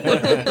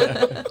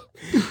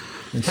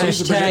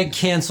 Hashtag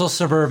cancel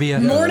Suburbia.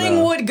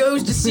 Morningwood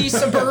goes to see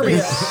Suburbia.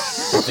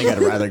 I think I'd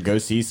rather go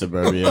see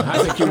Suburbia.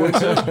 I think you would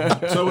too.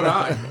 So would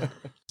I.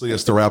 So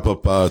yes, to wrap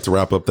up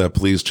that,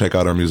 please check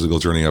out our musical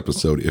journey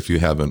episode if you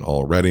haven't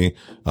already.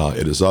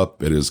 It is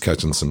up. It is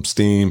catching some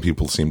steam.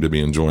 People seem to be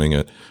enjoying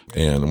it.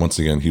 And once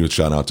again, huge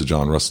shout out to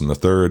John Rustin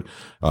III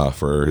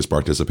for his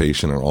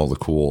participation and all the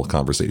cool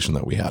conversation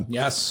that we had.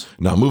 Yes.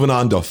 Now moving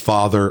on to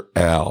Father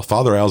Al.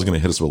 Father Al is going to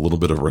hit us with a little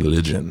bit of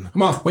religion.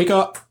 Come on, wake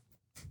up.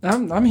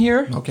 I'm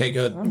here. Okay,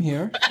 good. I'm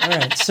here. All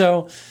right.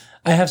 So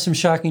I have some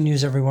shocking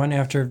news, everyone.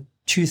 After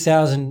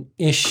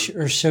 2,000-ish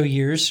or so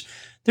years,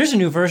 there's a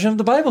new version of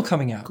the Bible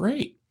coming out.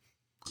 Great.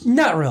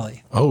 Not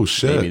really. Oh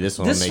shit! Maybe this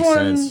one makes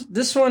sense.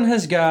 This one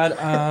has got.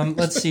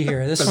 Let's see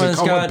here. This Does one it has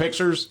come got with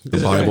pictures? The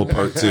Bible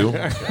part 2.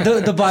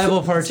 the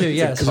Bible part 2.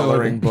 Yes.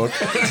 Coloring book.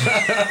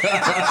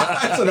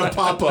 That's in a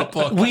pop-up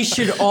book. We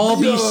should all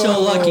be so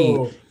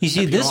lucky. You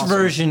see, this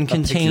version Picture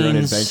an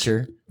contains.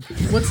 adventure.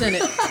 What's in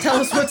it? Tell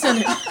us what's in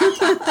it.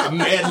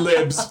 Mad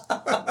Libs.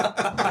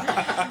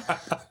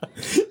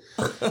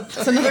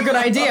 It's another good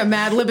idea,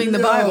 Mad Libbing the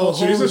Bible.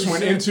 Jesus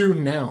went into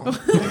now.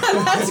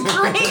 That's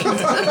great.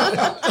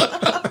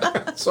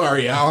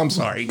 Sorry, Al. I'm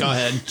sorry. Go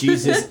ahead.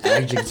 Jesus,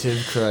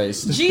 adjective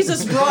Christ.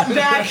 Jesus brought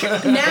back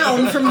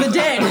noun from the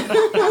dead.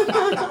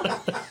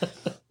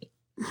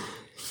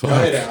 Go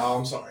ahead, Al.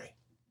 I'm sorry.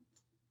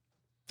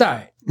 All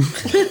right.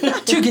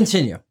 To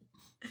continue.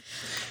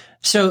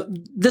 So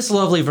this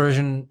lovely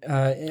version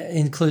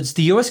includes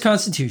the U.S.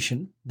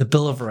 Constitution, the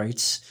Bill of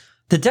Rights,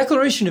 the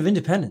Declaration of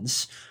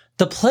Independence,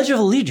 the Pledge of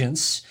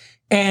Allegiance,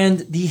 and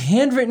the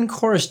handwritten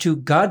chorus to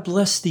God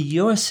Bless the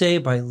USA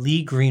by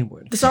Lee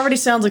Greenwood. This already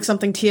sounds like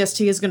something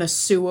TST is going to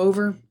sue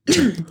over.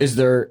 Is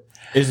there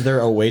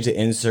a way to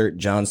insert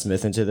John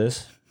Smith into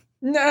this?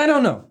 No, I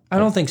don't know. I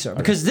don't think so.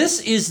 Because this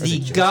is the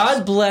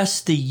God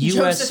Bless the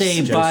USA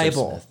Joseph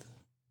Bible. Smith.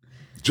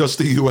 Just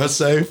the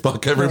USA?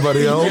 Fuck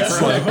everybody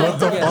else? Like, what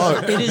the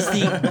fuck? It is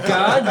the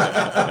God.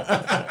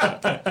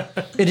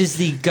 It is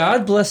the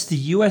God Bless the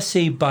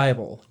USA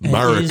Bible. And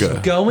it is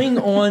America. going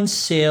on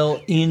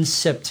sale in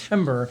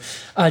September,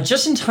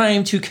 just in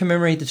time to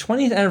commemorate the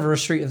 20th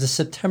anniversary of the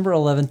September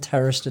 11th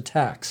terrorist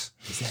attacks.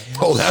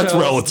 Oh, that's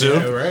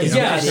relative. Right.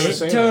 Yeah,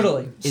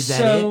 totally. Is that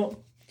so,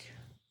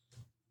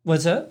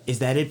 what's that? Is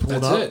that it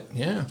pulled That's up? it.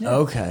 Yeah.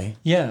 Okay.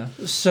 Yeah.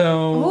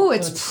 So. Oh,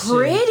 it's let's see.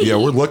 pretty. Yeah,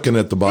 we're looking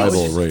at the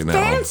Bible right now.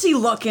 Fancy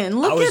looking.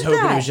 Look I was at hoping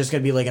that. it was just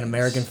going to be like an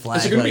American flag.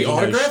 Is it gonna like, be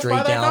autographed straight by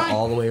that down guy?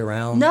 all the way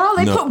around. No,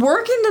 they No. put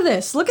work into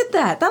this. Look at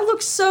that. That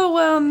looks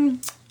so,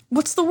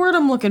 what's the word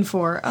I'm looking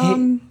for?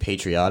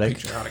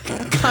 Patriotic.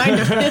 Kind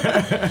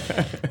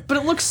of. But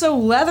it looks so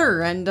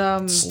leather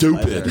and,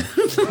 Stupid.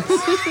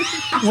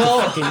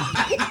 Well,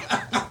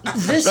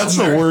 this That's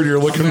the word you're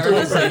looking for.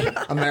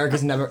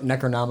 America's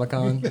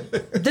Necronomicon.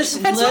 this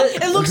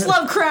it looks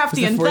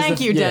Lovecraftian. Where's Thank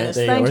the- you, yeah, Dennis.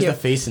 there you go. Thank Where's you. the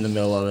face in the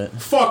middle of it?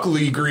 Fuck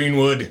Lee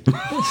Greenwood.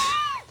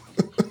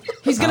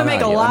 He's going to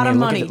make a Yeah, lot I of mean,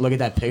 money. Look at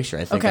that picture.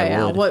 I think Okay, I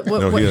Al, would.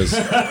 No, what he is.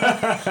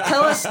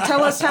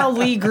 tell us how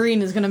Lee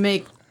Green is going to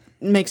make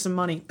some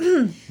money.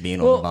 Being on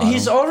the Well, bottom.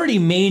 he's already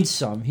made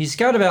some. He's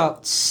got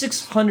about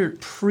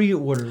 600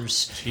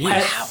 pre-orders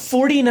at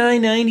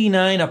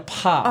 $49.99 a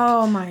pop.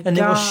 Oh my And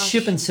they will gosh.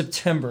 ship in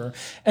September.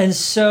 And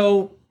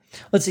so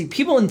let's see,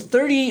 people in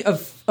 30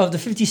 of the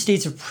 50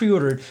 states have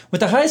pre-ordered,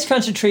 with the highest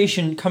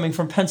concentration coming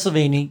from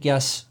Pennsylvania.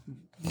 Yes.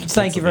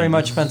 Thank you very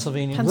much,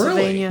 Pennsylvania.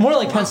 Pennsylvania. More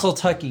like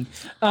Pennsylvania.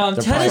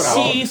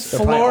 Tennessee, They're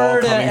probably all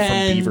Florida, coming from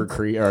and Beaver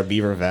Creek or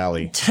Beaver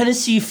Valley.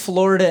 Tennessee,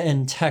 Florida,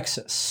 and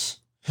Texas.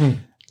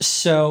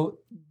 So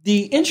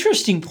the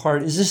interesting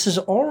part is this is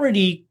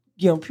already,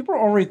 people are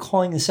already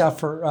calling this out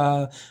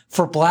for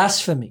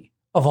blasphemy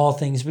of all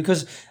things,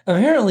 because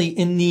apparently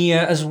in the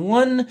as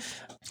one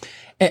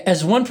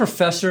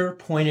professor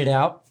pointed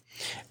out,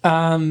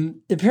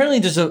 apparently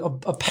there's a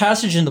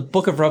passage in the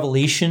book of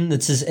Revelation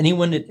that says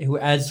anyone who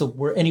adds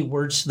any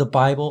words to the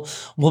Bible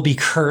will be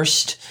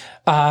cursed,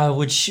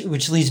 which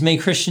leads many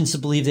Christians to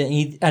believe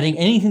that adding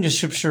anything to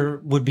Scripture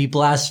would be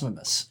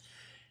blasphemous.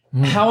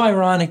 How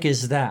ironic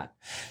is that?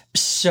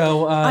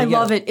 So I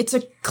love it. It's a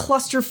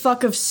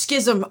clusterfuck of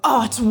schism.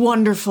 Oh, it's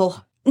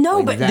wonderful.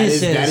 No, but that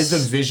is a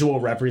visual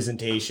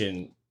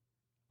representation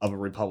of a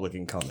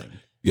Republican coming.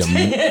 Yeah,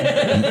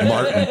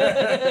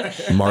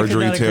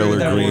 Marjorie Taylor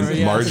Greene.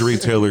 Yes. Marjorie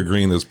Taylor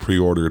Greene has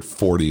pre-ordered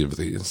 40 of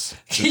these.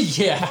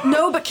 Yeah.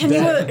 no, but can you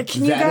That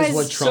guys? is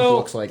what Trump so,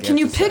 looks like. can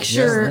you after sex.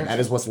 picture- That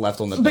is what's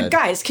left on the But bed.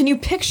 guys, can you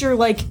picture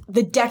like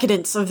the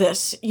decadence of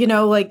this?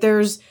 Like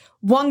there's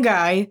one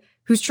guy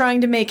who's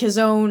trying to make his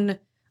own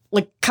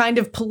like kind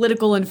of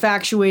political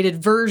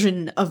infatuated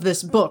version of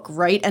this book,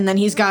 right? And then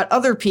he's got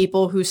other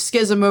people who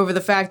schism over the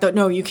fact that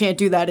no, you can't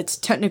do that. It's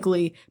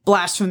technically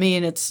blasphemy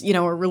and it's,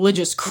 a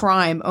religious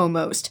crime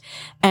almost.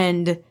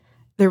 And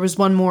there was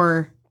one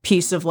more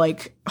piece of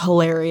like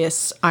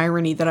hilarious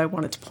irony that I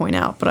wanted to point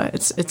out, but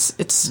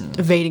it's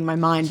evading my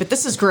mind. But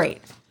this is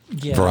great.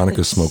 Yeah,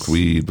 Veronica it's- smoked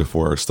weed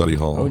before our study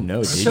hall. Oh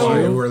no, did So-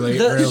 you? Were they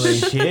the- really?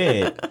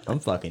 Shit. I'm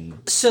fucking.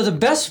 So the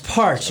best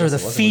parts are the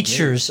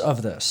features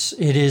of this.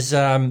 It is,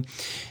 and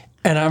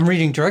I'm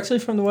reading directly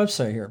from the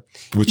website here.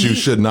 Which you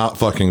should not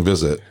fucking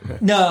visit.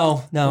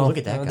 No. look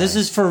at that no, guy. This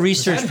is for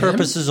research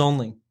purposes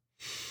only.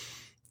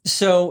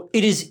 So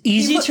it is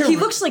easy He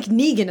looks like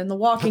Negan in The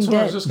Walking That's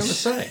what I Dead. was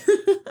just going to say.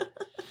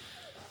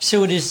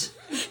 So it is.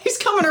 He's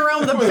coming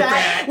around with a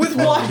bat with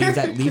water.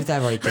 Leave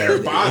that right there.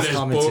 buy It's this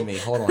coming to book. me.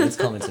 Hold on, it's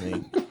coming to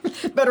me.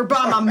 Better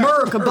buy my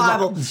America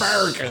Bible.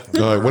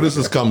 All right, what does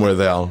this come with,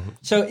 Al?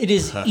 So it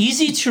is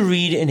easy to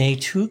read in a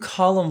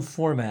 2-column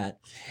format,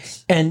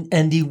 and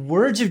the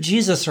words of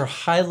Jesus are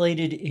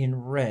highlighted in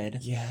red.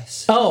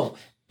 Yes. Oh,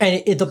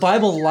 and the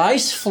Bible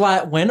lies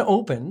flat when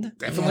opened.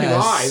 Definitely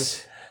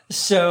lies.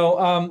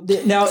 So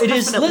now it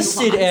is Definitely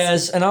listed lies.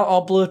 as, and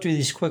I'll blow through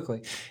these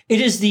quickly. It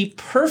is the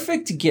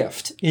perfect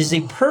gift. It is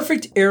a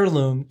perfect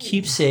heirloom,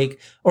 keepsake,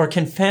 or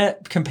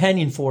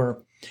companion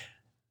for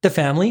the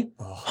family,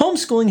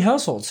 homeschooling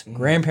households,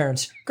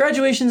 grandparents,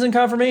 graduations and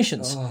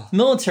confirmations,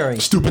 military,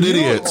 Stupid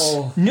idiots.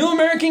 new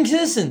American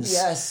citizens,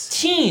 Yes.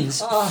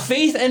 teens,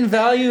 faith and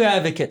value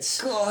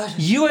advocates,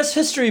 U.S.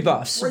 history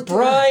buffs,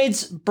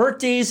 brides,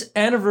 birthdays,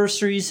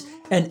 anniversaries,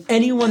 and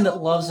anyone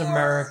that loves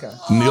America.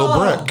 Neil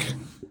Brick.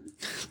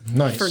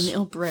 Nice. For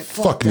Neil Brick.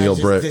 Fuck Neil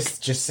Brick. This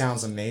just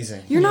sounds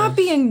amazing. You're not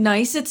being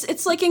nice.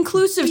 It's like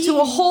inclusive to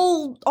a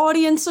whole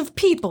audience of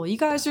people. You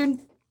guys are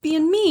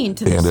being mean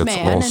to this And it's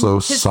man. also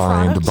and his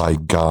signed product. by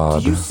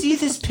God. You see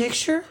this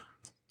picture?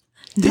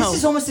 No. This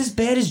is almost as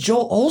bad as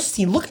Joel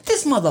Osteen. Look at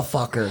this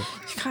motherfucker.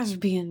 You guys are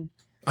being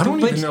I don't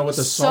even know what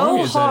the song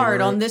so is. hard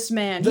anymore. on this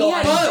man. No, He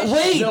had But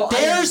wait, No,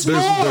 there's more.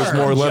 There's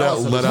more. Let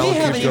jealous of out. We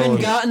Keep haven't even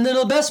going. gotten to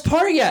the best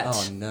part yet.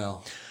 Oh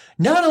no.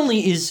 Not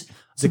only is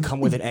Does it come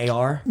with an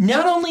AR? it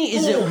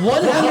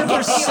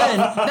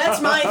 100%. That's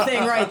my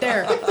thing right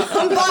there.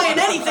 I'm buying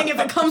anything if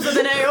it comes with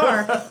an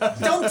AR.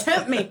 Don't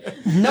tempt me.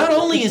 Not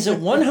only is it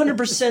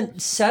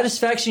 100%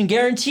 satisfaction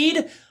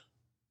guaranteed,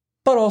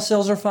 but all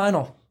sales are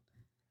final.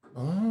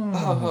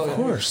 Of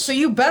course. So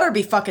you better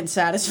be fucking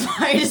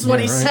satisfied, is what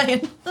he's right.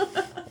 saying.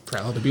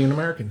 Proud to be an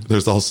American.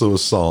 There's also a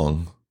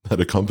song that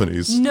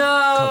accompanies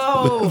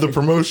No. the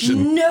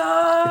promotion.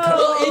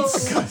 No.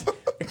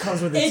 It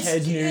comes with a It's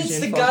Ted Nugent the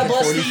fucking God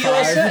bless the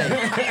 45.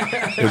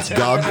 USA.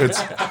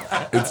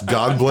 It's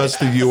God Bless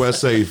the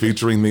USA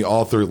featuring the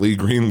author Lee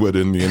Greenwood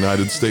in the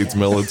United States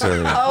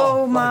military.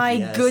 Oh my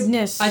yes.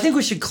 goodness. I think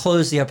we should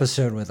close the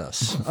episode with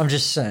us. I'm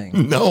just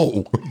saying.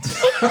 No.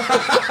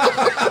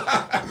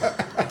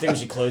 I think we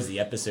should close the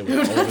episode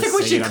with all I of think us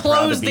we saying should I'm proud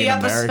to close be the an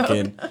episode.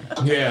 American.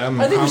 Yeah,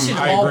 I think we should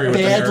I all agree with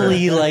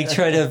badly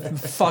try to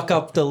fuck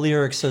up the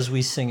lyrics as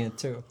we sing it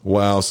too.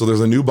 Wow. So there's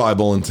a new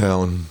Bible in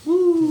town.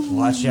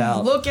 Watch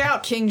out. Look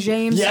out, King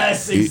James.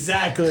 Yes,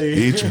 exactly.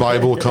 Each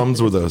Bible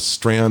comes with a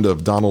strand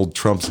of Donald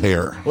Trump's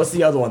hair. What's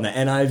the other one? The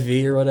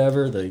NIV or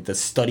whatever? The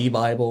study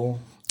Bible?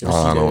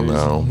 I don't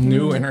know.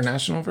 New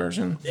international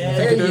version.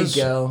 There you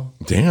go.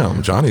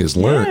 Damn, Johnny has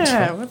learned.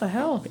 Yeah, what the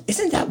hell?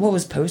 Isn't that what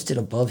was posted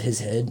above his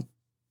head?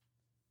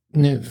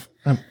 New.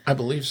 I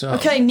believe so.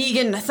 Okay,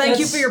 Negan, thank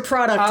you for your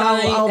product.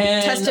 I'll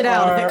test it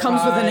out if it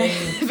comes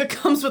with if it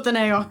comes with an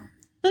AR.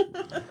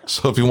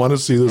 So if you want to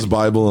see this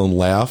Bible and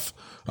laugh,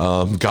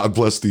 God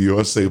bless the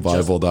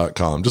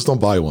USABible.com. Just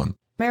don't buy one.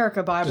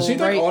 America Bible. Does he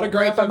right,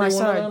 autograph right by my every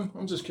one of side. them?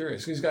 I'm just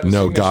curious. He's got a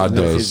No, signature. God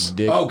His does.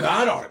 dick. Oh,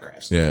 God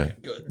autographs. Yeah, Okay,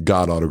 good.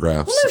 God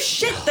autographs. No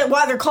shit. That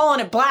why they're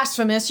calling it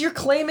blasphemous. You're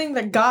claiming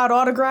that God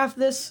autographed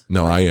this?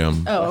 No, I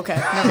am. Oh, okay.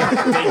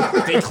 Never.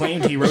 They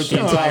claimed he wrote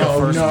the entire Oh,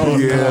 first no, book.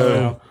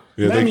 Yeah,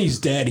 yeah. Lemmy's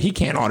dead. He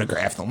can't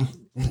autograph them.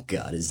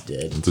 God is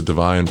dead. It's a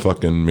divine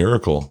fucking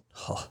miracle.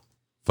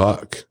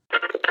 Fuck.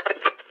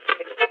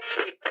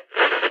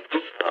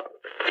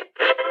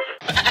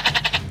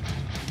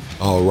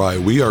 All right,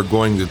 we are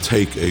going to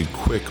take a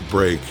quick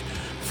break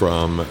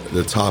from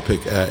the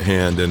topic at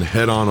hand and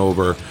head on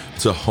over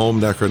to Home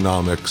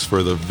Necronomics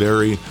for the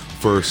very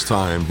first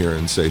time here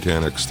in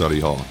Satanic Study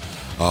Hall.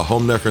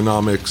 Home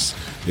Necronomics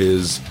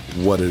is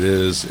what it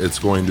is. It's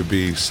going to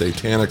be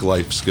satanic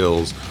life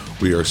skills.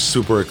 We are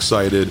super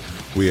excited.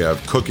 We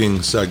have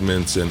cooking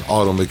segments and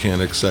auto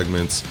mechanic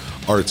segments,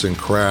 arts and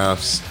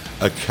crafts,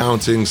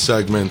 accounting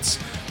segments.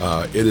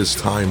 It is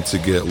time to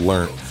get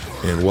learnt.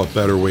 And what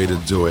better way to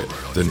do it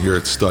than here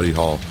at Study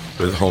Hall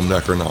with Home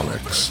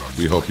Necronomics.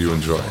 We hope you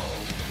enjoy.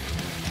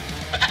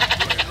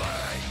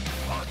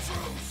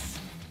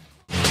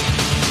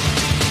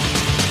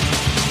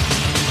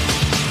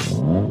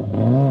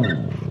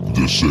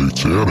 The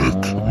Satanic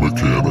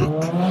Mechanic.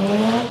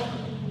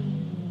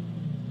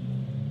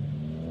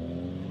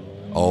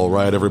 All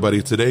right,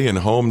 everybody. Today in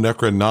Home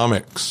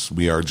Necronomics,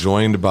 we are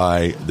joined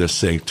by the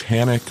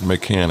Satanic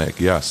Mechanic.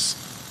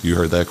 Yes, you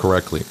heard that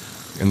correctly.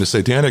 And the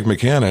Satanic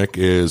Mechanic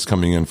is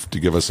coming in to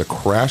give us a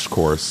crash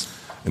course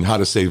in how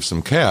to save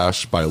some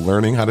cash by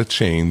learning how to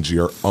change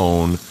your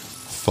own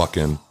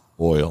fucking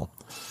oil.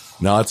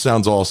 Now, that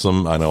sounds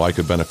awesome. I know I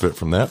could benefit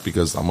from that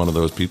because I'm one of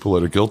those people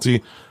that are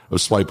guilty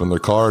of swiping their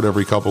card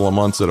every couple of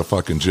months at a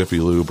fucking Jiffy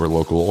Lube or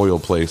local oil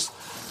place.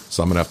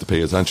 So I'm going to have to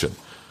pay attention.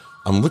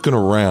 I'm looking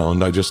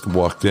around. I just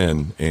walked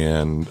in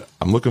and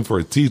I'm looking for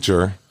a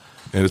teacher.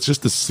 And it's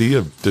just a sea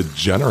of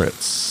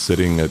degenerates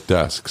sitting at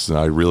desks, and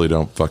I really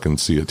don't fucking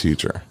see a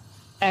teacher.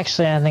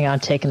 Actually, I think I'm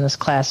taking this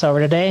class over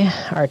today.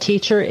 Our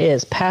teacher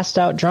is passed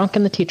out drunk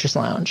in the teacher's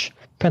lounge.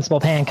 Principal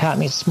Pan caught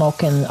me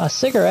smoking a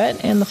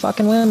cigarette in the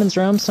fucking women's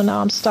room, so now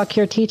I'm stuck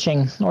here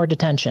teaching or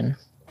detention.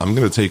 I'm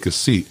going to take a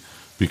seat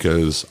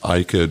because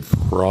I could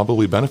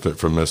probably benefit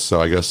from this.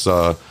 So I guess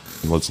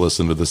let's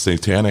listen to the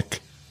Satanic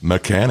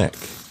Mechanic.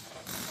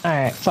 All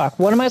right, fuck.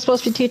 What am I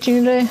supposed to be teaching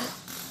today?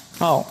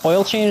 Oh,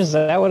 oil change? Is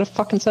that what it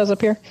fucking says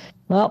up here?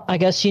 Well, I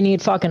guess you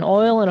need fucking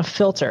oil and a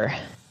filter.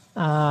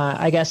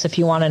 I guess if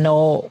you want to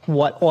know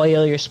what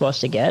oil you're supposed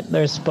to get,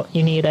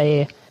 you need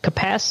a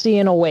capacity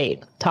and a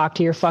weight. Talk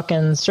to your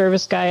fucking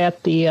service guy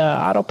at the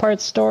auto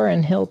parts store,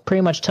 and he'll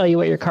pretty much tell you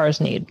what your cars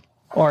need.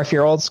 Or if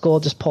you're old school,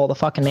 just pull the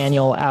fucking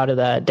manual out of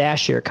the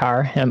dash of your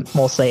car, and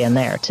we'll say in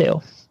there,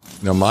 too.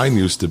 Now, mine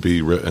used to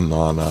be written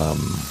on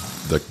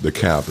the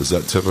cap. Is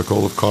that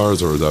typical of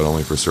cars, or is that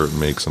only for certain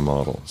makes and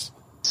models?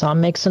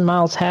 Some makes and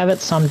models have it,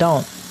 some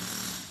don't.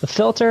 The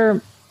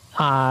filter,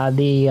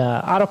 the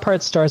auto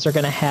parts stores are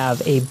going to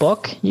have a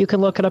book you can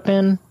look it up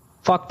in.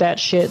 Fuck that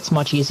shit. It's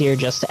much easier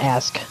just to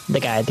ask the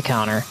guy at the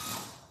counter.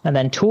 And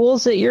then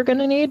tools that you're going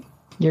to need.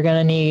 You're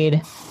going to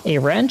need a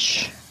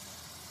wrench,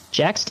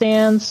 jack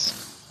stands,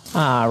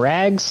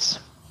 rags.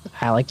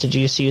 I like to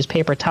just use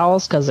paper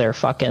towels because they're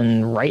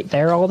fucking right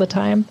there all the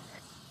time.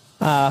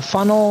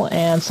 Funnel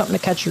and something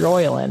to catch your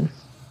oil in.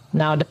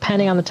 Now,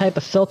 depending on the type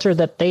of filter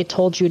that they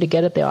told you to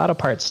get at the auto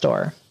parts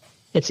store,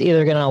 it's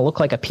either going to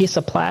look like a piece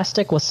of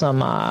plastic with some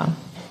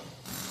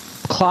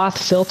cloth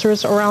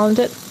filters around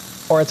it,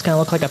 or it's going to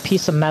look like a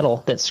piece of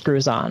metal that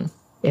screws on.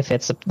 If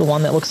it's the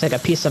one that looks like a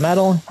piece of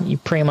metal, you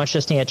pretty much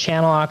just need a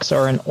channel locks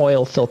or an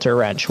oil filter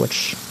wrench,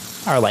 which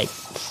are like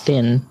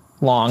thin,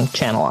 long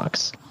channel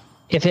locks.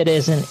 If it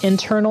is an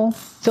internal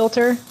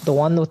filter, the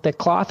one with the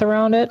cloth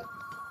around it,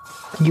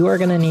 you are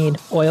going to need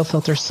oil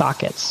filter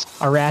sockets,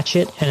 a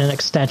ratchet, and an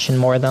extension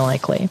more than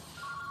likely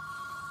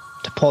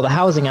to pull the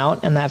housing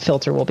out, and that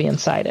filter will be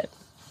inside it.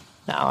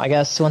 Now, I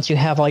guess once you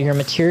have all your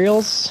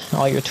materials,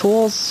 all your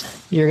tools,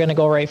 you're going to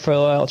go right for the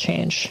oil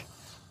change.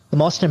 The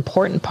most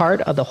important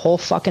part of the whole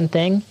fucking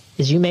thing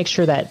is you make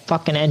sure that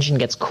fucking engine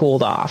gets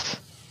cooled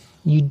off.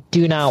 You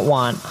do not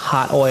want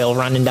hot oil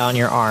running down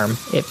your arm.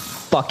 It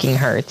fucking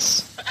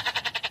hurts.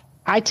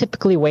 I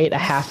typically wait a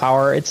half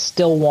hour. It's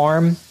still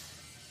warm,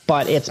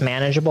 but it's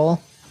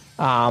manageable.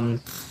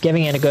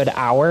 Giving it a good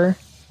hour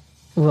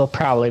will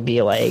probably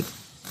be like,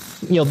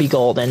 you'll be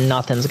golden.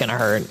 Nothing's going to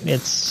hurt.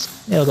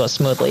 It'll go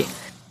smoothly.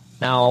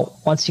 Now,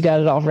 once you got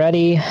it all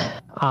ready,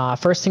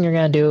 first thing you're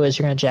going to do is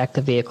you're going to jack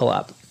the vehicle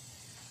up.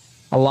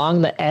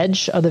 Along the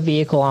edge of the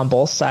vehicle on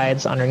both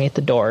sides underneath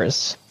the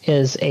doors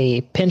is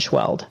a pinch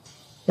weld.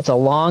 It's a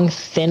long,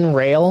 thin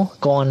rail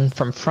going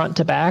from front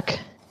to back.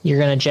 You're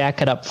going to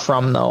jack it up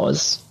from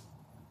those.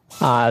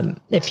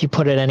 If you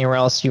put it anywhere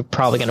else, you're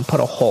probably going to put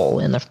a hole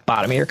in the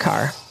bottom of your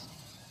car.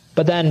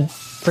 But then,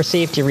 for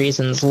safety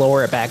reasons,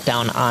 lower it back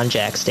down on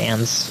jack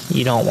stands.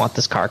 You don't want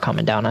this car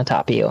coming down on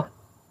top of you.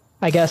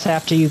 I guess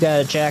after you got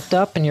it jacked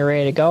up and you're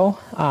ready to go,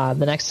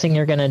 the next thing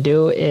you're going to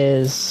do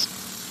is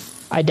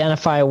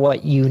identify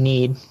what you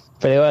need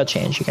for the oil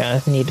change. You're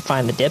going to need to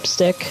find the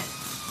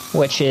dipstick,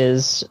 which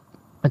is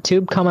a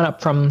tube coming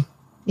up from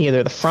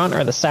either the front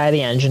or the side of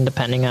the engine,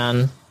 depending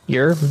on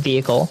your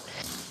vehicle.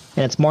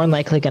 And it's more than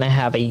likely going to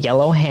have a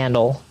yellow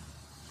handle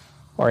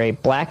or a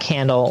black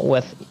handle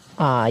with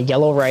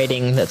yellow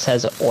writing that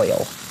says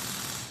oil.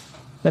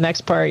 The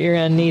next part you're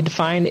going to need to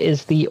find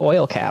is the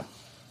oil cap.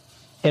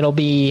 It'll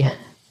be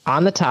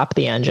on the top of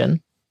the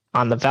engine,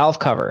 on the valve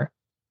cover,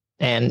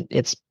 and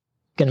it's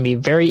going to be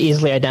very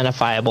easily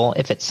identifiable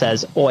if it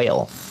says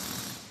oil.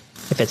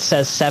 If it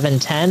says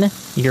 710,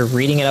 you're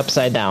reading it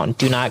upside down.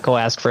 Do not go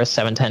ask for a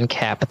 710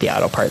 cap at the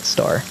auto parts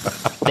store.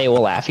 They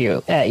will laugh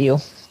at you.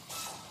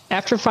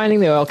 After finding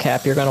the oil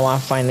cap, you're going to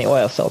want to find the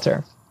oil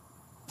filter.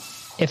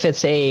 If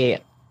it's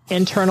a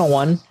internal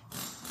one,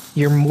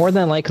 you're more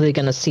than likely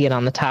going to see it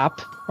on the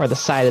top or the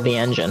side of the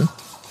engine.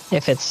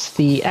 If it's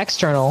the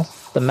external,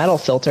 the metal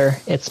filter,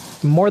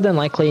 it's more than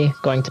likely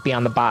going to be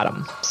on the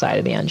bottom side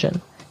of the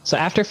engine. So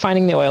after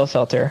finding the oil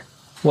filter,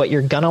 what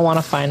you're going to want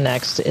to find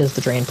next is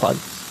the drain plug.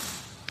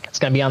 It's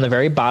going to be on the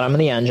very bottom of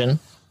the engine.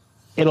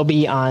 It'll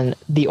be on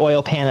the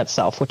oil pan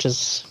itself, which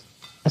is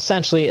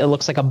essentially, it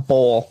looks like a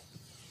bowl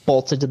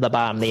bolted to the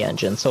bottom of the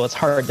engine, so it's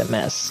hard to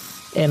miss.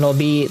 And it'll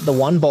be the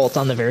one bolt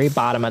on the very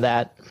bottom of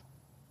that.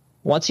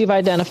 Once you've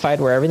identified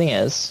where everything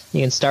is,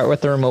 you can start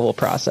with the removal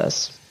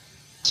process.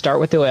 Start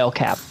with the oil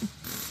cap.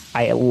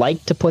 I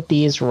like to put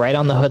these right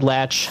on the hood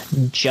latch,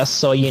 just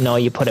so you know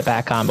you put it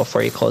back on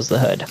before you close the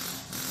hood.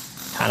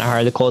 Kind of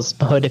hard to close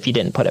the hood if you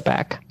didn't put it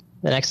back.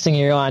 The next thing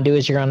you're going to do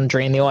is you're going to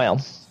drain the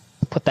oil.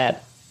 Put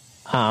that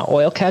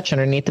oil catch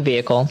underneath the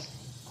vehicle.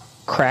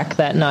 Crack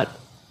that nut.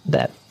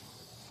 That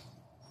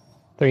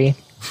 3,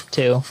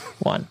 2,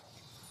 1.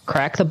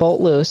 Crack the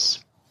bolt loose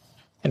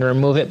and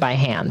remove it by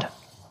hand.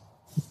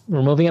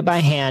 Removing it by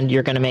hand,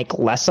 you're going to make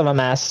less of a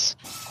mess,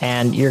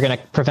 and you're going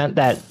to prevent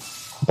that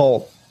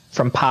bolt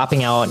from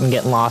popping out and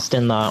getting lost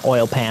in the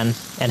oil pan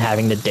and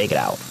having to dig it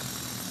out.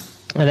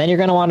 And then you're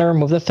going to want to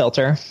remove the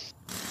filter.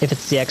 If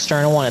it's the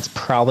external one, it's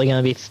probably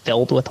going to be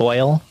filled with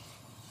oil.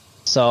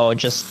 So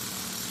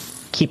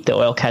just keep the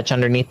oil catch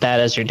underneath that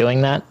as you're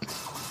doing that.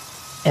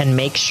 And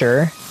make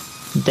sure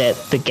that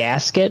the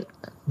gasket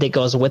that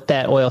goes with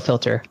that oil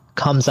filter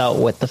comes out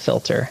with the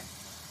filter.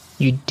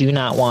 You do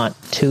not want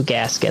 2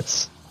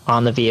 gaskets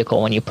on the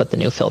vehicle when you put the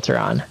new filter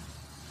on.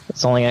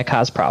 It's only going to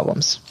cause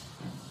problems.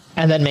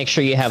 And then make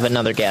sure you have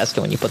another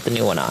gasket when you put the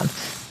new one on.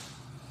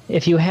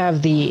 If you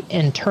have the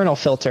internal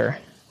filter,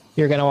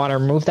 you're going to want to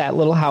remove that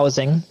little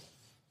housing,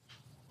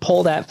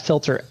 pull that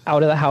filter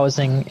out of the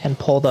housing, and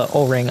pull the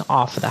O-ring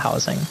off of the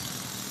housing.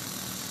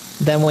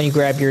 Then when you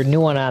grab your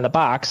new one out of the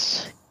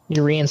box,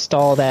 you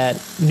reinstall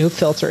that new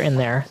filter in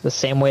there the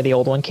same way the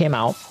old one came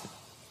out.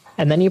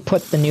 And then you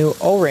put the new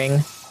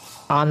O-ring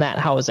on that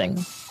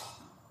housing.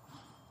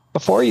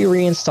 Before you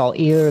reinstall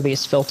either of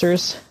these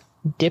filters,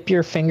 dip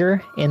your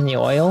finger in the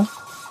oil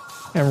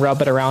and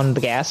rub it around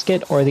the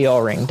gasket or the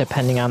O-ring,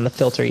 depending on the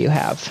filter you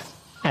have,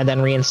 and then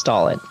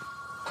reinstall it.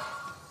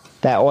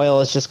 That oil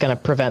is just going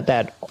to prevent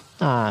that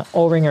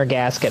O-ring or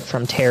gasket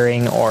from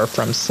tearing or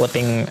from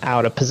slipping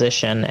out of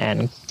position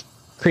and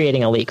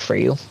creating a leak for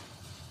you.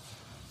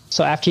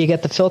 So after you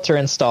get the filter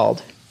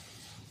installed,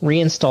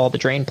 reinstall the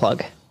drain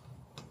plug.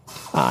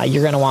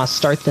 You're going to want to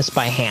start this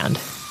by hand.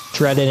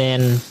 Thread it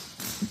in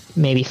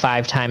maybe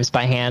 5 times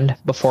by hand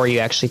before you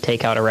actually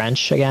take out a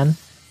wrench again.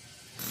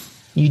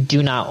 You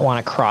do not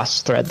want to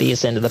cross thread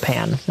these into the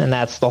pan, and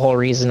that's the whole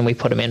reason we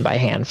put them in by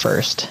hand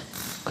first.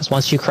 Because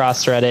once you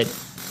cross thread it,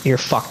 you're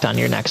fucked on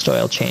your next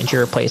oil change.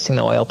 You're replacing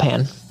the oil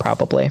pan,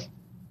 probably.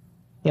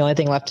 The only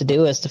thing left to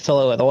do is to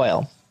fill it with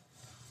oil.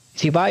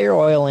 If you buy your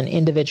oil in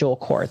individual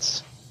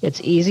quarts, it's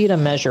easy to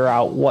measure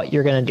out what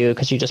you're going to do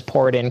because you just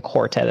pour it in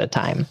quart at a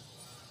time.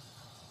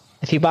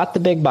 If you bought the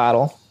big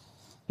bottle,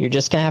 you're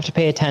just going to have to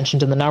pay attention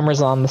to the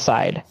numbers on the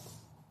side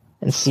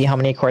and see how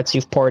many quarts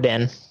you've poured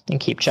in and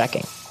keep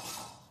checking.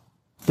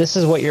 This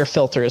is what your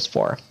filter is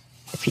for.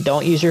 If you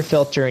don't use your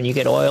filter and you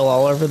get oil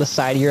all over the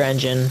side of your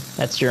engine,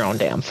 that's your own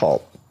damn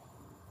fault.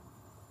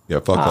 Yeah,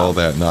 fuck all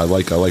that. No, I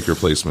like your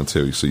placement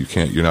too. So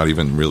you're not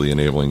even really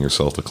enabling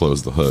yourself to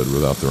close the hood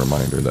without the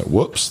reminder that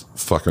whoops,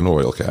 fucking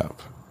oil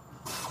cap.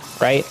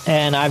 Right?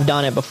 And I've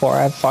done it before.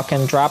 I've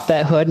fucking dropped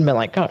that hood and been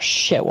like, oh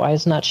shit, why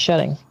is it not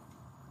shedding?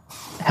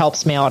 It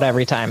helps me out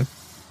every time.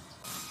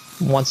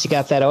 Once you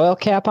got that oil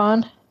cap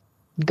on,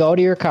 go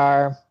to your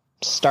car,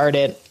 start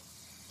it,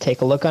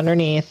 take a look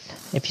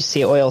underneath. If you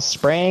see oil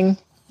spraying,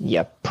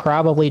 you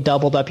probably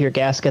doubled up your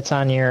gaskets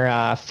on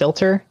your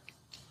filter.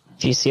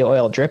 If you see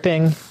oil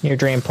dripping, your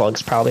drain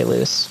plug's probably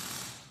loose.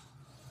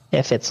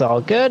 If it's all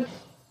good,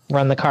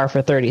 run the car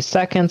for 30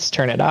 seconds,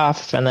 turn it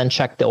off, and then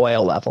check the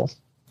oil level.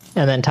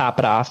 And then top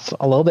it off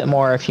a little bit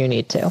more if you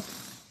need to.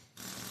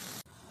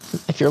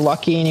 If you're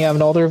lucky and you have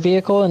an older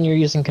vehicle and you're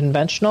using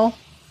conventional,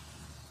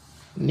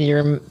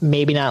 you're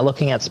maybe not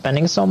looking at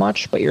spending so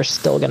much, but you're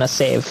still going to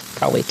save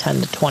probably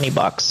 $10 to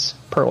 $20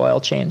 per oil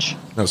change.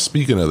 Now,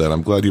 speaking of that,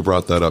 I'm glad you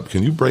brought that up.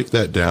 Can you break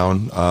that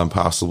down,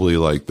 possibly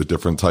like the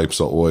different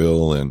types of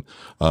oil? And,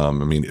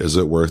 is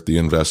it worth the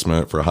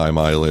investment for high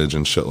mileage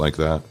and shit like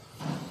that?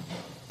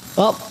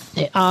 Well,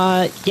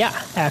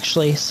 yeah,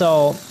 actually.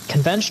 So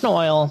conventional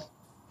oil,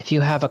 if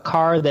you have a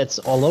car that's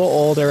a little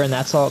older and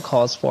that's all it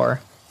calls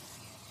for,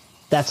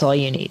 that's all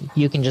you need.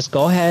 You can just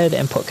go ahead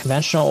and put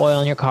conventional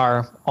oil in your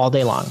car all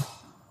day long.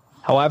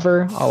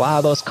 However, a lot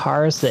of those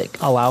cars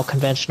that allow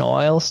conventional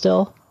oil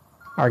still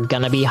are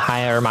going to be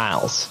higher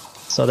miles.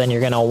 So then you're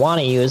going to want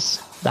to use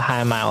the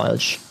high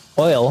mileage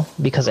oil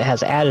because it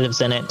has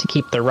additives in it to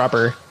keep the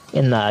rubber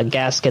in the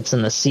gaskets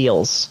and the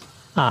seals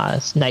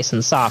nice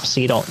and soft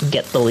so you don't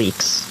get the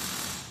leaks.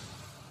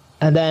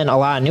 And then a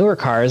lot of newer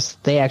cars,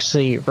 they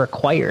actually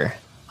require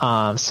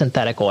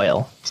synthetic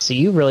oil. So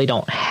you really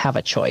don't have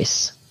a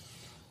choice.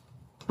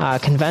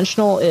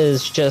 Conventional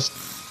is just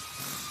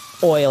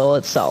oil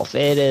itself.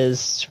 It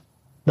is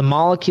the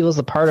molecules,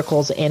 the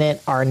particles in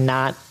it are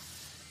not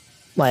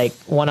like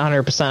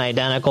 100%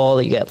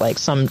 identical. You get like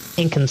some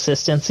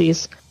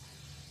inconsistencies.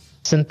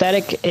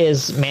 Synthetic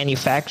is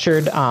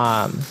manufactured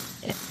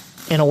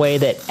in a way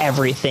that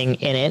everything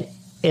in it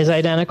is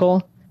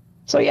identical.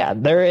 So yeah,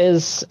 there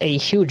is a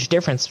huge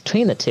difference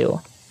between the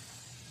two.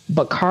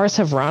 But cars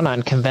have run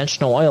on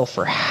conventional oil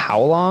for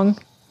how long?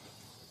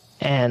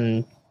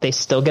 And they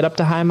still get up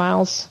to high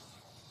miles?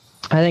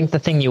 I think the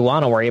thing you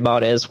want to worry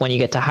about is when you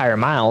get to higher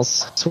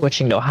miles,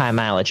 switching to high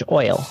mileage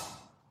oil.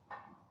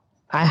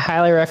 I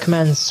highly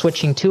recommend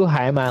switching to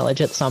high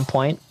mileage at some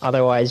point.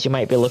 Otherwise, you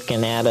might be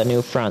looking at a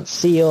new front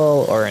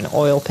seal or an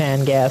oil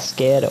pan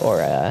gasket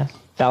or a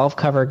valve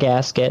cover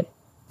gasket.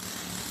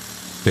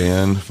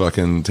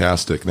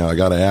 Fan-fucking-tastic. Now, I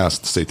got to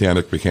ask,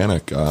 Satanic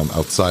Mechanic,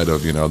 outside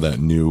of, that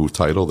new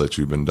title that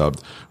you've been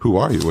dubbed, who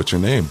are you? What's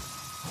your name?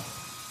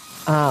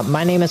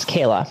 My name is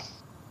Kayla.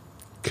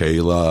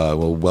 Kayla,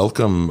 well,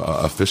 welcome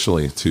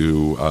officially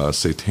to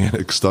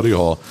Satanic Study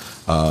Hall.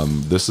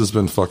 This has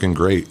been fucking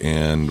great,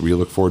 and we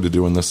look forward to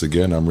doing this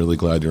again. I'm really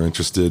glad you're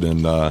interested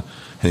in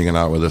hanging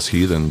out with us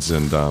heathens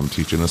and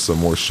teaching us some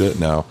more shit.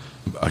 Now,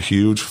 a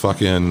huge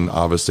fucking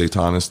Avis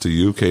Satanis to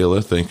you,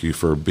 Kayla. Thank you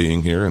for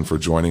being here and for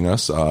joining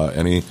us.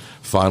 Any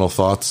final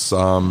thoughts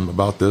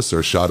about this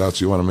or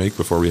shout-outs you want to make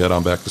before we head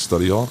on back to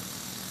Study Hall?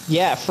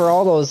 Yeah, for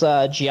all those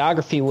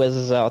geography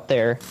whizzes out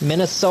there,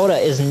 Minnesota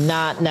is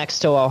not next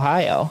to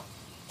Ohio.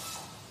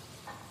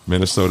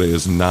 Minnesota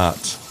is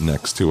not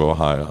next to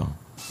Ohio.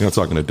 You're not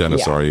talking to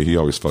Dennis, Yeah. are you? He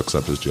always fucks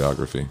up his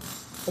geography.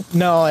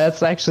 No,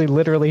 that's actually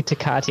literally to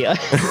Katya.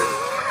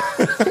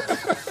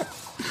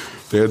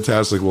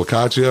 Fantastic. Well,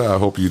 Katya, I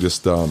hope you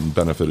just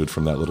benefited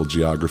from that little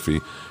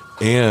geography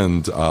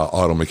and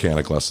auto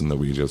mechanic lesson that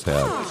we just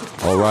had.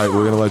 All right,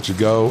 we're going to let you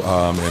go,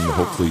 and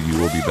hopefully you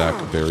will be back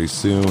very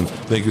soon.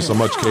 Thank you so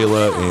much,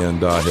 Kayla, and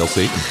hail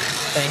Satan.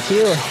 Thank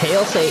you.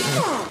 Hail Satan.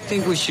 I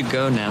think we should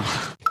go now.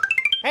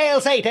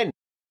 Hail Satan!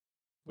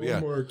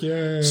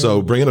 Yeah.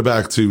 So bringing it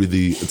back to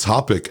the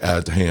topic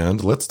at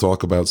hand, let's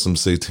talk about some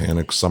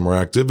satanic summer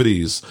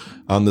activities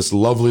on this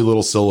lovely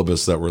little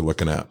syllabus that we're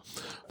looking at.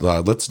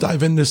 Let's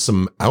dive into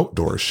some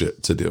outdoor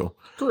shit to do.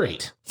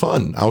 Great.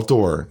 Fun,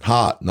 outdoor,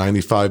 hot,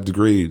 95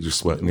 degrees, you're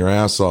sweating your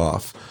ass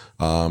off.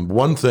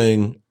 One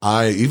thing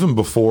even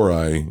before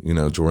I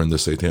joined the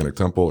Satanic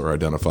Temple or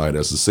identified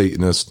as a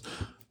Satanist,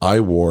 I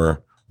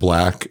wore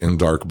black and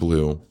dark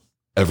blue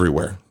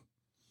everywhere.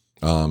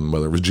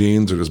 Whether it was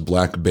jeans or just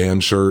black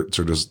band shirts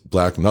or just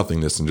black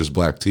nothingness and just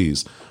black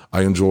tees.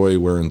 I enjoy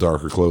wearing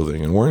darker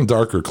clothing, and wearing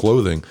darker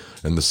clothing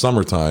in the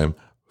summertime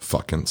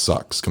fucking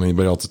sucks. Can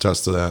anybody else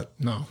attest to that?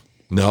 No.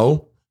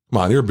 No?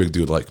 Come on, you're a big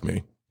dude like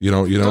me. You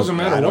don't. Doesn't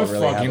matter I don't what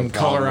really have fucking a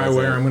problem color I with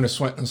wear, it. I'm going to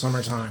sweat in the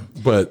summertime.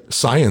 But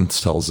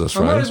science tells us,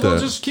 I right? might as well that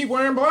just keep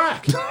wearing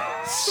black.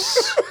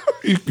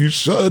 you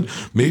should.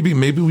 Maybe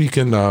we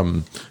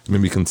can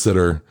maybe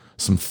consider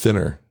some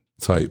thinner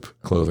type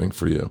clothing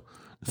for you.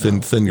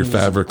 Thin your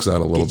fabrics out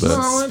a little bit.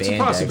 Well, it's a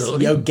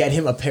possibility. Yo, get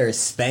him a pair of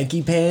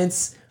spanky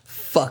pants.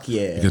 Fuck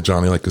yeah. Get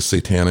Johnny like a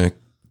satanic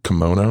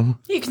kimono.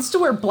 You can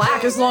still wear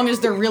black as long as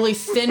they're really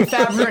thin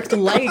fabric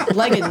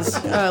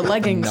leggings.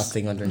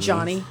 Nothing underneath.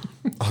 Johnny.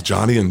 Oh,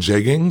 Johnny and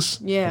jeggings.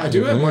 Yeah. I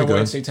do have Oh my my God.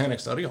 white Satanic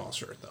Study Hall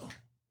shirt, though.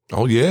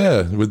 Oh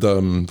yeah, with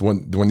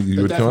when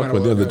you would death come up metal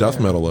with the logo, death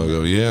yeah. metal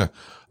logo. Yeah,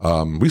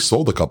 we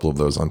sold a couple of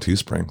those on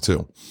Teespring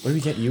too. Where do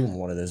we get you in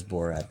one of those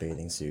Borat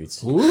bathing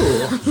suits? Ooh.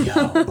 Yo,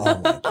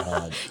 oh my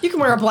god. You can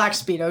wear a black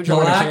Speedo,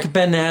 Johnny. Black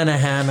banana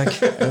hammock.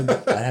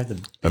 I have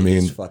the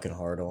biggest fucking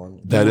hard on.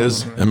 That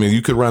is, I mean,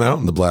 you could run out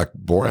in the black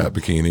Borat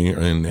bikini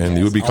and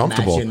you would be I'll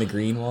comfortable. match you in the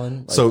green one.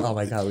 Like, So- oh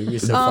my god, we'd be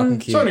so fucking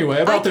cute. So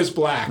anyway, about this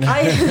black.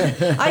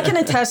 I can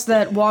attest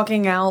that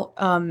walking out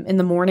in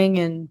the morning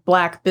in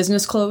black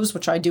business clothes,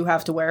 which I do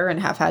have to wear and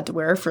have had to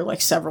wear for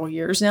like several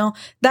years now,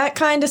 that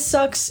kind of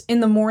sucks in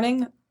the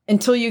morning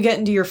until you get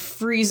into your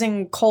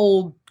freezing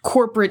cold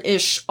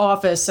corporate-ish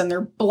office and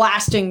they're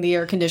blasting the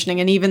air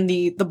conditioning, and even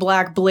the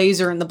black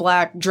blazer and the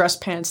black dress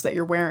pants that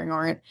you're wearing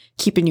aren't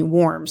keeping you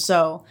warm.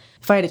 So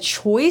if I had a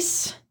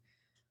choice,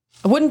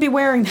 I wouldn't be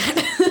wearing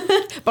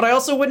that. But I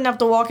also wouldn't have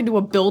to walk into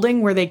a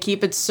building where they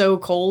keep it so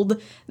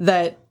cold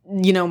that,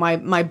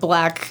 my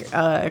black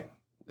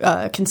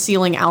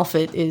concealing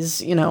outfit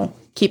is,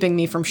 keeping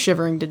me from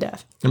shivering to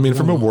death. I mean,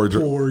 from a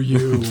wardrobe, Or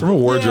you. from a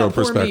wardrobe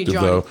poor me, perspective,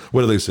 Johnny. though,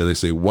 what do they say? They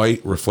say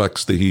white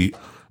reflects the heat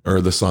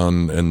or the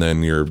sun, and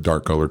then your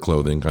dark color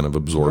clothing kind of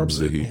absorbs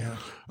the heat.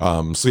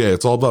 So yeah,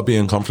 it's all about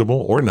being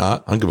comfortable or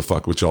not. I don't give a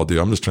fuck what y'all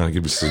do. I'm just trying to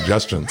give you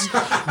suggestions.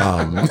 Fuck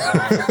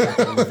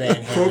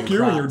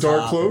you and your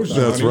dark clothes.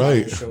 That's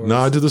right. No,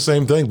 I do the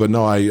same thing, but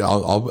no,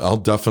 I'll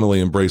definitely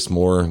embrace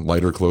more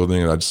lighter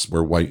clothing. I just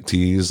wear white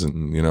tees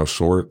and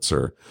shorts,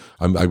 or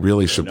I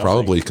really should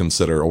probably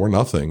consider or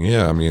nothing.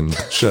 Yeah, I mean,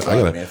 shit,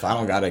 I gotta If I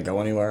don't gotta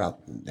go anywhere, I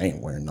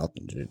ain't wearing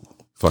nothing, dude.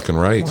 fucking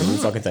right.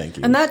 Fucking thank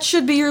you. And that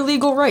should be your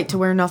legal right to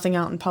wear nothing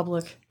out in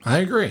public. I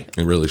agree.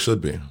 It really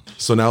should be.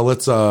 So now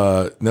let's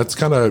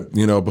kind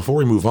of, before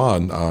we move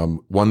on,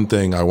 one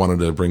thing I wanted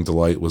to bring to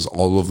light was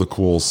all of the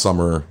cool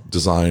summer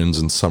designs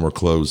and summer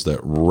clothes that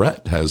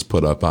Rhett has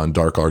put up on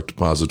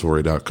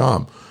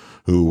darkartdepository.com,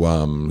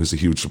 who's a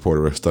huge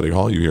supporter of Study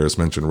Hall. You hear us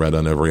mention Rhett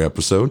on every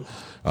episode.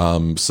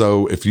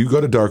 So if you go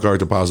to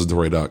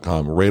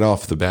darkartdepository.com, right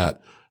off the bat,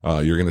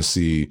 you're going to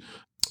see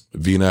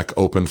V-neck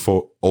open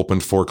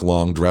fork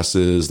long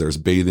dresses. There's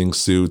bathing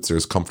suits.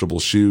 There's comfortable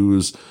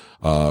shoes.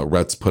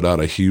 Rhett's put out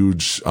a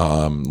huge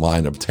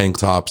line of tank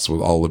tops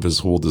with all of his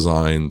Hool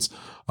designs,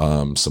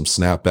 some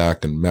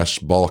snapback and mesh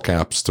ball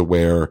caps to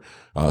wear.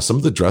 Some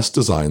of the dress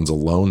designs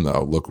alone,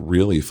 though, look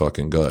really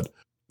fucking good.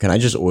 Can I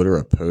just order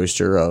a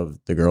poster of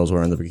the girls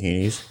wearing the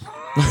bikinis?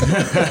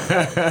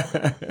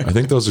 I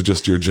think those are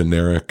just your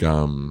generic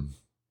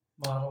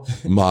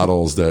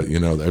models that,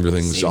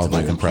 everything's all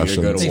the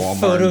impressions. They Walmart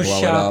and blow it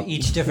Photoshop up.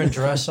 each different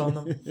dress on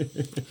them.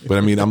 But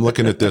I mean, I'm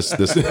looking at this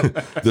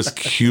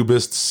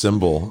cubist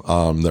symbol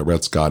that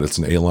Rhett's got. It's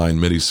an A-line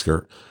midi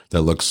skirt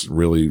that looks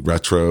really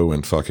retro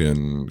and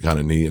fucking kind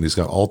of neat. And he's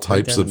got all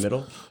types down of the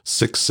middle?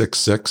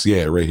 666.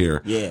 Yeah, right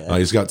here. Yeah.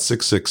 He's got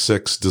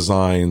 666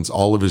 designs,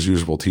 all of his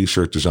usual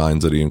t-shirt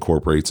designs that he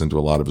incorporates into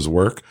a lot of his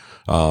work.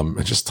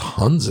 And just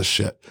tons of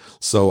shit.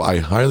 So I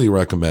highly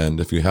recommend,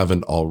 if you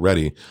haven't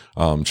already,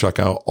 check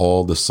out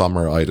all the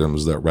summer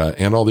items that Rhett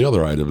and all the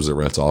other items that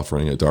Rhett's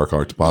offering at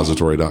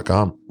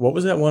darkartdepository.com. What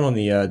was that one on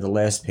the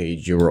last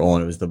page you were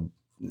on? It was the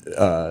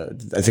I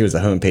think it was the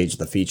homepage,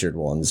 the featured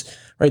ones,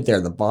 right there,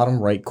 the bottom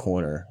right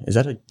corner. Is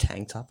that a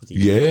tank top with a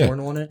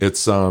unicorn on it?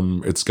 It's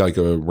like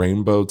a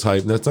rainbow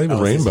type. That's not even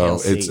rainbow.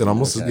 It's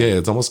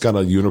almost got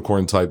a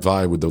unicorn type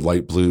vibe with the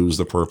light blues,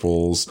 the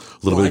purples, a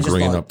little bit of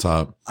green up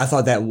top. I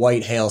thought that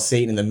white Hail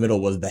Satan in the middle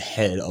was the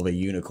head of a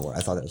unicorn. I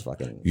thought that was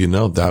fucking.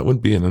 That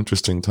would be an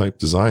interesting type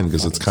design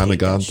because it's kind of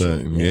got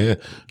the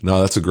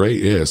No, that's a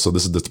great So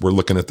this is we're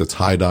looking at the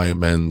tie-dye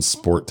men's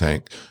sport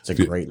tank. It's a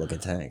great looking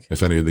tank.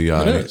 If any of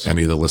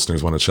the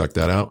listeners want to check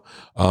that out.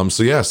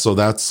 So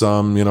that's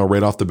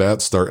right off the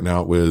bat, starting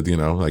out with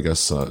I guess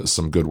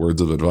some good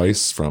words of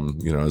advice from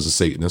as a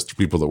Satanist,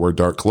 people that wear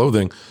dark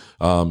clothing.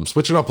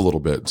 Switch it up a little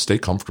bit. Stay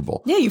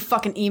comfortable. Yeah, you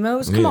fucking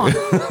emos. Come on.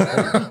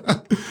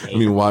 I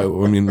mean, why?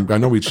 I mean, I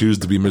know we choose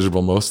to be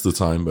miserable most of the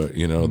time, but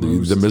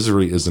the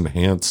misery is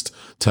enhanced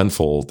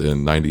tenfold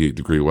in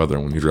 98-degree weather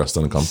when you're dressed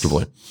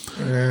uncomfortably.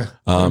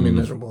 I'm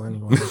miserable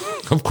anyway.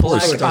 Of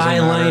course. Black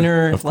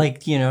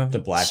eyeliner, The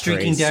black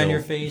streaking parade down still-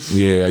 your face.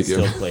 Yeah. It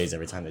still plays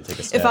every time they take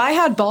a step. If I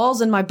had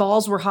balls and my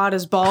balls were hot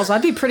as balls,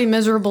 I'd be pretty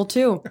miserable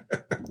too.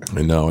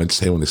 I know. I just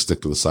hate when they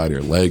stick to the side of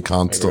your leg Maybe we're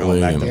constantly.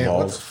 going back to and-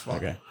 balls.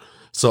 Okay.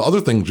 So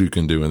other things you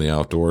can do in the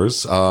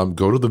outdoors,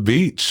 go to the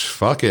beach.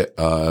 Fuck it.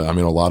 I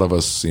mean, a lot of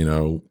us,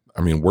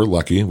 we're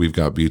lucky. We've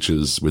got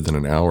beaches within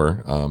an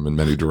hour in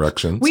many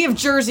directions. We have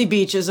Jersey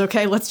beaches,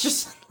 okay? Let's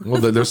just. Well,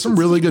 there's some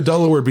really good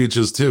Delaware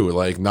beaches too,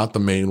 like not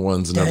the main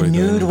ones and The everything.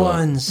 nude but-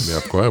 ones. Yeah,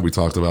 of course. We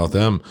talked about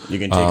them. You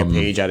can take a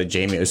page out of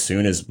Jamie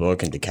Osuna's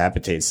book and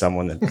decapitate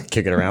someone and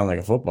kick it around like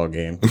a football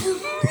game.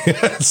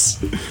 Yes.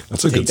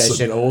 That's a Take good that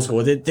shit old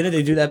school. Didn't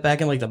they do that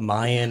back in like the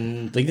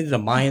Mayan? Like, didn't the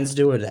Mayans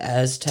do it? The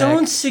Aztec?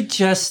 Don't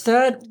suggest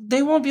that.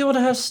 They won't be able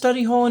to have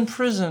study hall in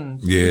prison.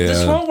 Yeah.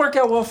 This won't work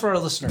out well for our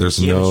listeners. There's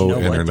Yeah, but no you know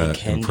what? They internet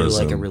can in do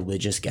prison. like a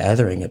religious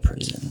gathering at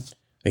prison.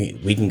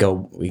 We can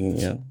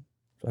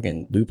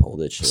fucking loophole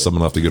that shit. Someone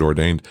will have to get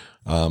ordained.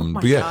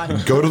 But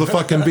yeah, go to the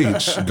fucking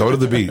beach. Go to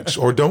the beach.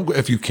 Or don't,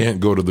 if you can't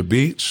go to the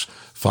beach,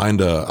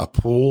 find a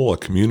pool, a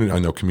community. I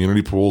know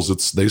community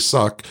pools, they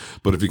suck,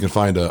 but if you can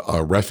find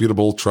a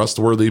reputable,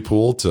 trustworthy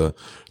pool to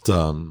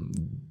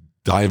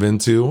dive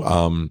into,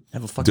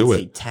 Have a fucking do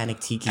it. satanic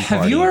tiki Have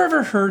party. you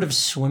ever heard of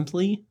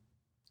Swimply?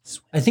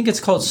 I think it's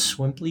called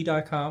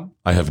swimply.com.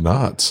 I have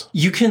not.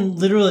 You can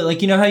literally,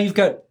 how you've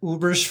got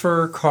Ubers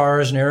for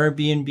cars and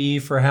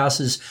Airbnb for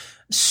houses.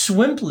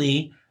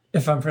 Swimply,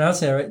 if I'm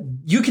pronouncing that right,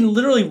 you can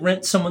literally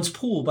rent someone's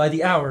pool by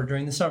the hour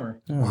during the summer.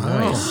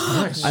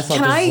 Nice. I thought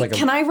Can this I was like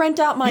can I rent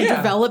out my Yeah.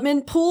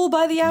 development pool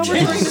by the hour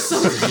during the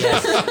summer?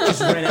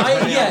 Just rent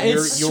out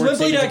it's your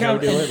ticket to go swimply.com.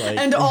 do it, like-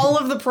 And all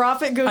of the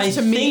profit goes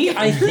to me.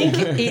 I think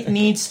it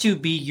needs to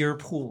be your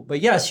pool.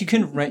 But yes, you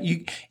can rent.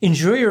 You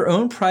enjoy your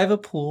own private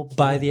pool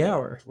by the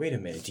hour. Wait a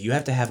minute. Do you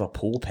have to have a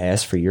pool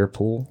pass for your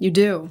pool? You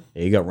do.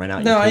 There you go. Rent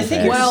out No, your pool I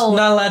think pass. you're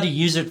not allowed to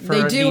use it for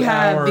They do the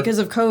have hour. because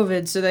of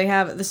COVID. So they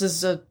have. This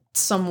is a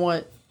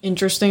somewhat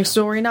Interesting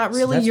story. Not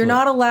really. that's You're what-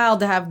 not allowed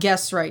to have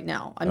guests right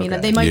now. I mean,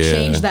 Okay. they might Yeah.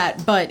 change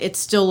that, but it's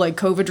still like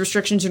COVID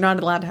restrictions. You're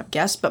not allowed to have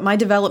guests. But my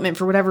development,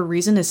 for whatever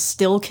reason, is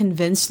still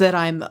convinced that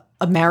I'm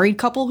a married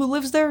couple who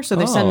lives there. So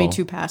they send me Oh.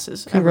 2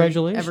 passes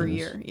Congratulations. every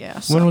year.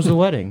 Yeah. So. When was the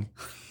wedding?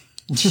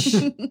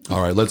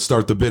 All right, let's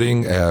start the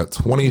bidding at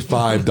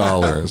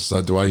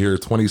 $25. Do I hear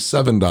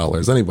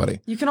 $27? Anybody?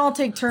 You can all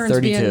take turns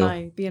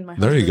 32. being my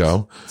There you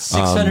husbands. go.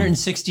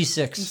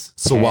 666.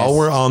 So while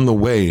we're on the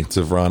way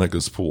to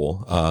Veronica's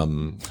pool,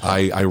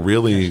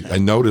 I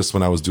noticed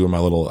when I was doing my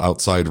little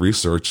outside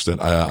research that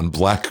on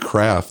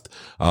Blackcraft,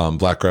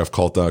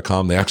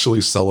 blackcraftcult.com, they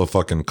actually sell a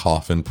fucking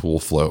coffin pool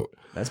float.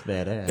 That's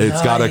badass.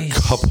 It's got a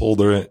Nice. cup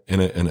holder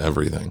in it and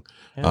everything.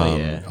 Hell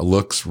yeah. It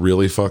looks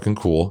really fucking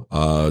cool.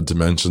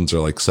 Dimensions are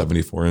like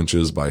 74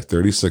 inches by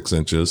 36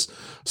 inches.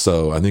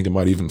 So I think it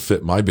might even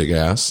fit my big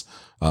ass.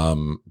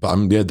 But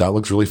that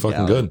looks really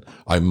fucking good.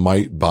 I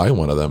might buy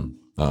one of them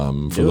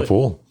for the it.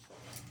 pool.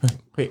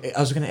 Wait, I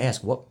was gonna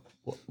ask what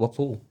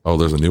pool? Oh,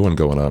 there's a new one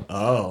going up.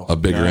 Oh, A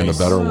bigger and a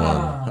better one.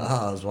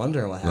 Oh, I was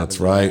wondering what happened. That's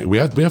right. We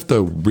had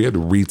to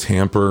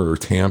retamper or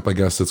tamp, I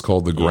guess it's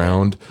called, the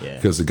ground yeah.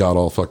 because it got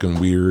all fucking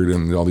weird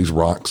and all these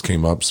rocks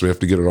came up. So we have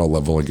to get it all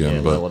level again.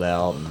 Yeah, but leveled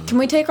out. And Can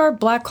we take our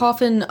Black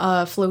Coffin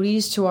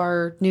floaties to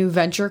our new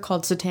venture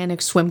called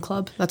Satanic Swim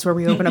Club? That's where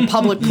we open a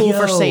public pool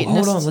for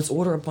Satanists. Hold on, let's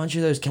order a bunch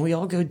of those. Can we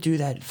all go do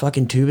that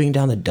fucking tubing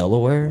down the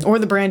Delaware? Or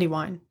the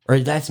Brandywine. Or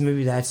that's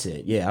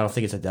it. Yeah, I don't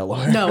think it's a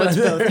Delaware. No, it's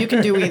both. You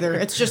can do either.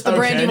 It's just the Okay,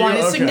 Brandywine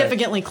is okay.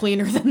 significantly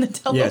cleaner than the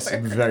Delaware. Yes,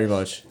 very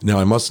much. now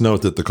I must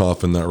note that the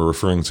coffin that we're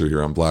referring to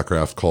here on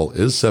Blackcraft Cult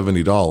is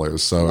 $70.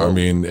 So, I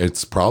mean,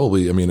 it's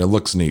probably, it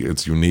looks neat.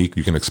 It's unique.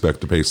 You can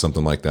expect to pay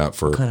something like that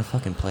for, What kind of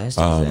fucking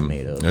plastic is that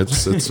made of?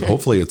 it's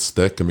hopefully it's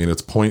thick. I mean,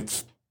 it's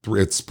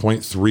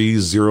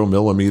 0.30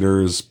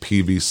 millimeters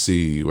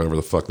PVC, whatever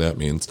the fuck that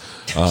means.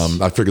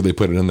 I figured they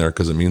put it in there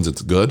because it means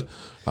it's good.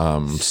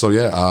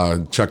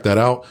 Check that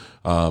out.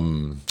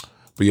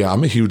 But yeah,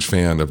 I'm a huge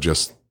fan of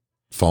just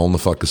falling the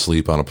fuck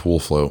asleep on a pool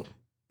float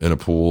in a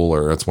pool,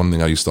 or that's one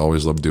thing I used to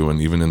always love doing,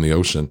 even in the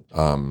ocean.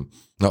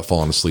 Not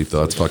falling asleep though.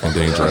 That's fucking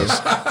dangerous.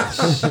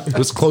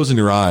 Just closing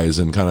your eyes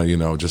and kind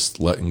of, just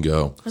letting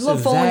go. I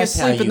love falling That's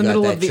how asleep in you the got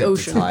middle that of the trip to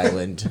ocean.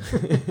 Thailand.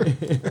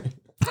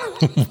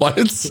 What?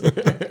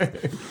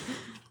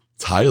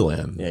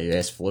 Thailand. Yeah, your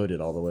ass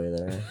floated all the way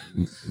there.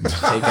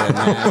 Taking a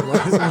nap.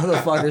 This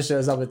motherfucker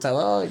shows up in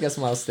Thailand. Oh, I guess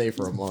I'll stay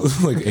for a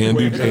month. Like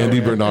Andy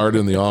Bernard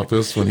in The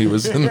Office when he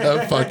was in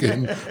that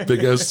fucking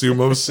big ass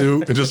sumo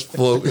suit and just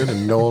floating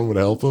and no one would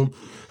help him.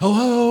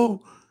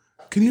 Hello,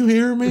 can you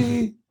hear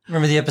me?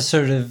 Remember the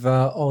episode of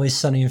Always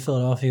Sunny in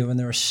Philadelphia when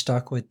they were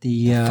stuck with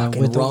the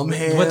rum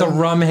ham. with the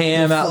rum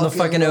ham out in the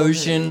fucking fucking rum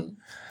ocean? ham.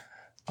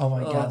 Oh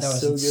my god, that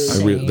was so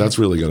good. insane. That's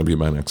really going to be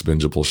my next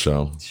bingeable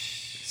show.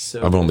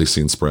 So I've only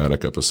seen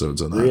sporadic episodes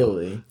of that.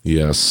 really?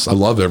 Yes, I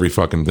love every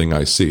fucking thing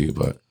I see,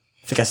 but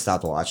I think I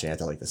stopped watching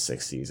after like the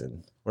 6th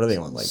season. What are they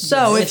on? Like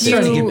So It's if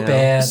starting to you get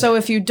bad. so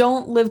if you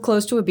don't live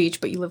close to a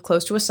beach but you live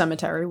close to a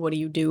cemetery, what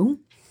do?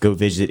 go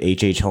visit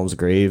H.H. Holmes'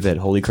 grave at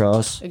Holy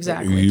Cross.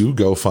 Exactly. you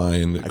go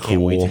find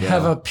can't wait to cool. go.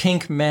 Have a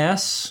pink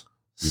mass.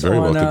 You very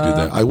well on, could do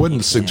that. I wouldn't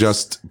pink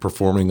suggest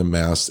performing a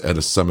mass at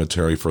a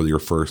cemetery for your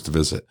first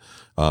visit.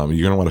 You're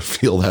going to want to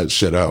feel that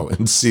shit out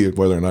and see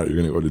whether or not you're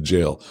going to go to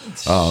jail.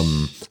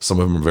 Some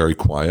of them are very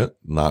quiet,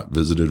 not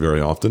visited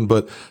very often.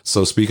 But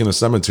so speaking of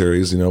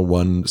cemeteries,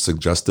 one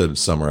suggested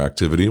summer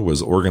activity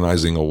was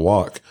organizing a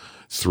walk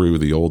through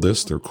the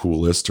oldest or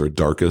coolest or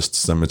darkest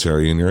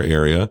cemetery in your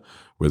area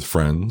with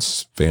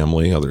friends,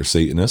 family, other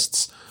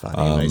Satanists. Find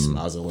a nice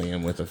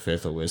mausoleum with a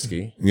fifth of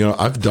whiskey.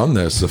 I've done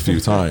this a few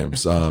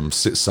times.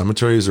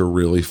 Cemeteries are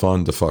really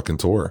fun to fucking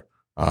tour.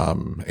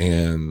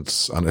 And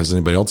has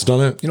anybody else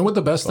done it? You know what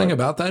the best thing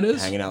about that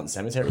is? Hanging out in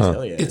cemeteries?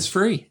 Hell yeah. It's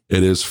free.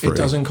 It is free. It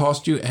doesn't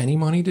cost you any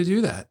money to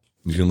do that.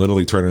 You can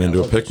literally turn it into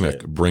a love that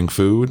picnic. shit. Bring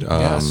food.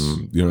 Yes.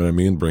 You know what I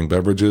mean? Bring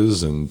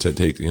beverages and take,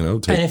 take And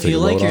if take you a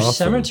like load your off and-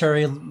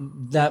 cemetery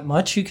that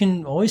much, you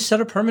can always set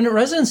a permanent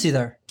residency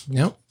there.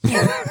 Yep.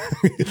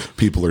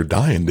 people are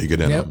dying to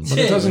get in Yep. them. But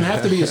it doesn't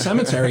have to be a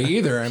cemetery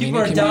either. I People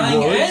mean, are it can dying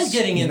be woods, and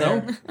getting in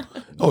there.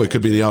 Oh, it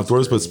could be the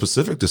outdoors, but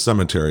specific to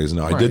cemeteries.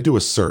 Now, I did Right. do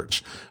a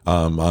search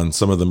on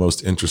some of the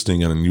most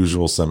interesting and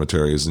unusual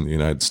cemeteries in the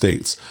United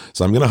States.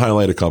 So I'm going to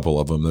highlight a couple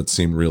of them that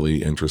seem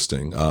really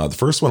interesting. The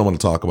first one I want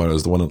to talk about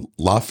is the one at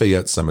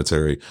Lafayette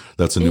Cemetery.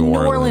 That's in In New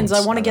Orleans.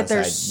 I want to get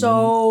there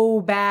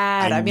so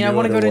bad. I mean, I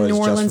want to go to New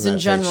Orleans in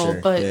general,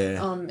 but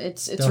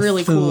it's The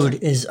really cool. food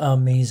is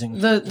amazing.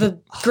 The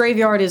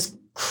graveyard is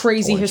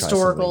crazy I wanna try some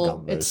historical.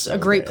 gumbo It's so a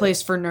great bad.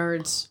 place for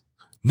nerds.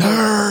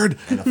 Nerd!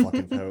 And a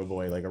fucking po'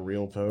 boy, like a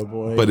real po'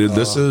 boy. But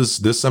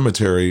this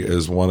cemetery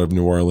is one of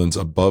New Orleans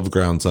above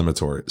ground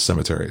cemeteries.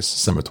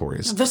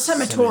 The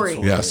cemetery.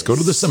 Yes, go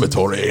to the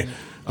cemetery.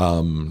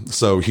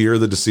 So here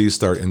the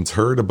deceased are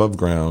interred above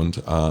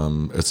ground,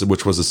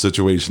 which was a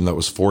situation that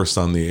was forced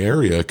on the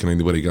area. Can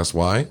anybody guess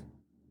why?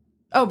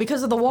 Oh,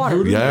 because of the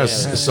water.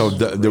 Yes. So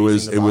it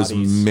was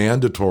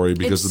mandatory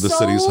because of the It's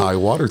city's so high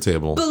water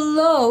table.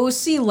 Below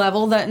sea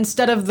level, that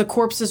instead of the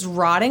corpses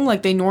rotting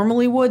like they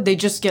normally would, they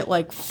just get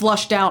like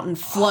flushed out and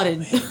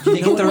flooded.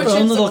 They get their Which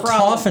own is little a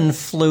problem. coffin,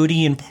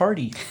 floaty and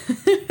party.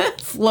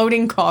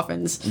 Floating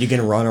coffins. You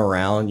can run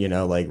around,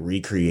 like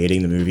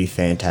recreating the movie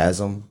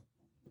Phantasm.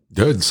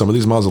 Dude, some of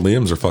these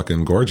mausoleums are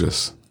fucking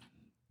gorgeous.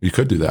 You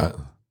could do that.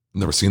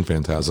 Never seen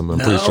Phantasm. I'm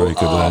pretty sure you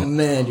could do that. Oh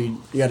man, dude,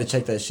 you got to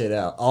check that shit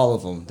out. All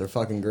of them, they're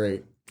fucking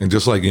great. And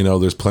just like,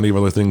 there's plenty of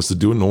other things to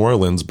do in New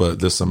Orleans, but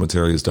this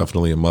cemetery is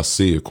definitely a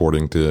must-see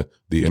according to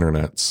the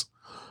internets.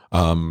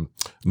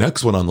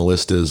 Next one on the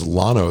list is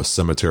Llanos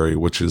Cemetery,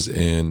 which is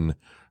in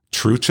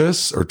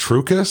Trucas.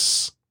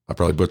 I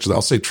probably butchered that.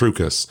 I'll say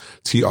Trucas,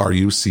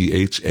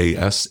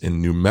 Truchas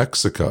in New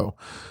Mexico.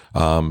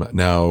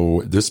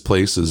 Now, this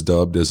place is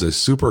dubbed as a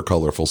super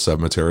colorful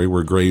cemetery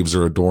where graves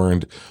are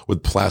adorned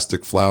with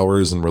plastic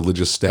flowers and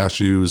religious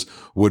statues,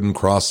 wooden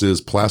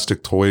crosses,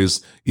 plastic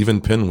toys,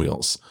 even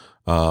pinwheels.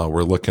 I'm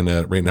looking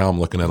at a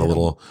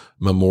little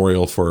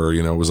memorial for,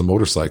 it was a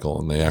motorcycle,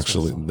 and they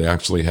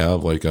actually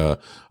have like a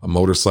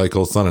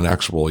motorcycle. It's not an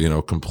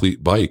actual,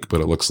 complete bike,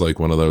 but it looks like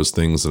one of those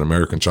things that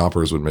American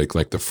Choppers would make,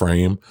 like the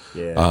frame,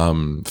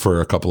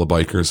 for a couple of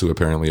bikers who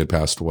apparently had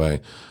passed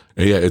away.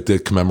 And yeah,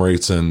 it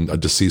commemorates a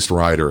deceased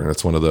rider, and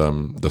it's one of the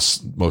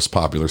most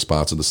popular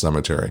spots of the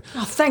cemetery.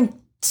 Oh, thank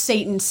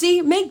Satan.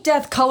 See, make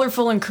death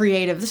colorful and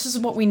creative. This is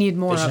what we need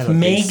more of.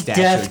 Make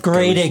death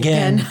great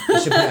again. You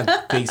should put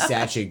a big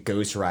statue of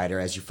Ghost Rider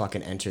as you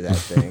fucking enter that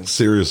thing.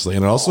 Seriously.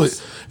 And it also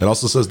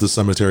says the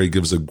cemetery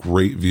gives a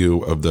great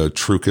view of the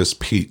Trucas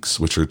Peaks,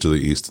 which are to the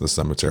east of the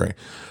cemetery.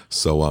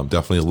 So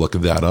definitely look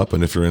that up.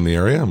 And if you're in the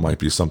area, it might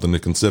be something to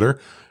consider.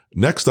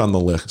 Next on the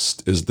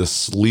list is the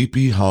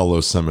Sleepy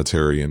Hollow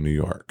Cemetery in New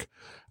York.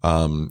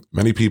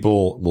 Many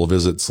people will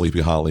visit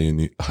Sleepy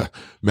Holly,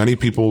 many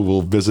people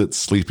will visit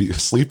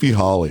Sleepy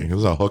Holly.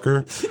 Is that a hooker?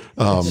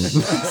 A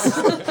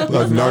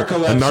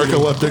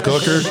narcoleptic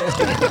hooker.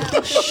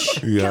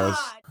 Yes.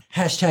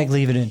 Hashtag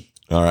leave it in.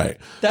 All right.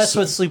 That's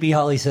what Sleepy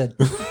Holly said.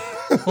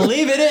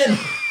 Leave it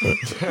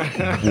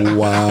in.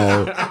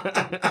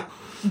 Wow.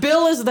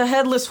 Bill is the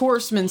headless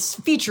horseman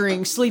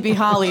featuring Sleepy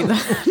Holly, the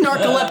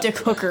narcoleptic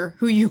hooker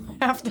who you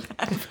have to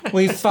have.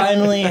 We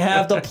finally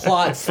have the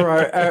plot for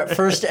our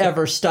first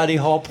ever study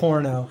hall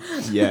porno.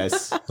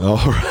 Yes. All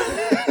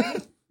right.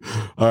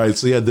 All right.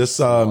 So yeah,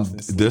 this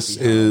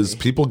is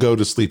people go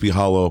to Sleepy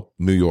Hollow,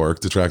 New York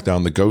to track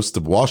down the ghost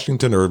of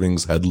Washington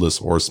Irving's headless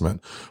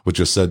horseman, which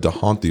is said to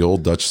haunt the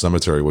old Dutch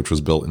cemetery, which was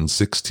built in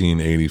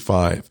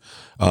 1685.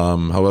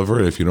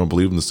 However, if you don't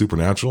believe in the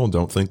supernatural and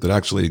don't think that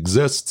actually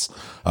exists,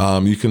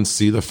 you can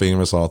see the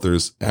famous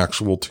author's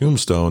actual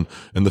tombstone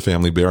in the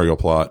family burial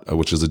plot,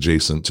 which is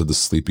adjacent to the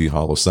Sleepy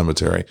Hollow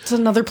Cemetery. It's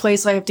another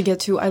place I have to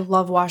get to. I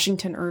love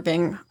Washington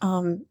Irving.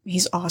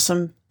 He's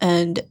awesome,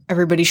 and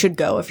everybody should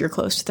go if you're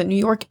close to the New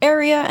York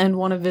area and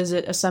want to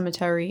visit a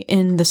cemetery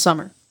in the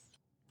summer.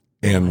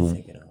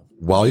 And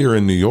while you're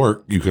in New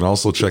York, you can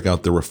also check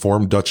out the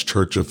Reformed Dutch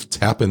Church of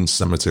Tappan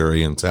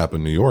Cemetery in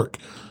Tappan, New York.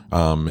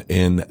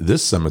 In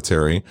this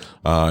cemetery,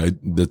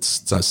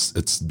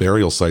 its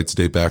burial sites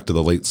date back to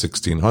the late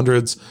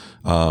 1600s.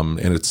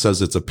 And it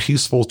says it's a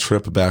peaceful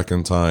trip back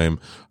in time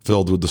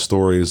filled with the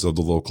stories of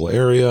the local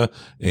area.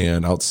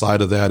 And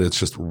outside of that, it's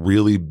just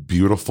really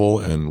beautiful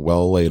and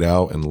well laid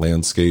out and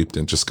landscaped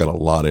and just got a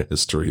lot of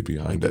history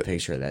behind it.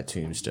 Picture of that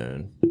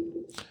tombstone.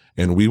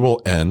 And we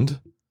will end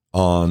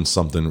on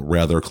something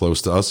rather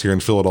close to us here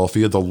in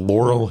Philadelphia, the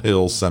Laurel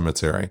Hill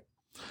Cemetery.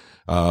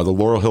 The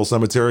Laurel Hill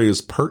Cemetery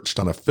is perched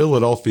on a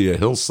Philadelphia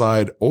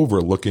hillside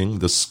overlooking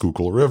the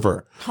Schuylkill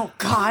River. Oh,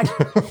 God.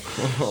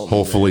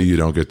 Hopefully you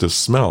don't get to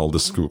smell the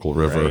Schuylkill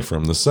River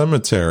from the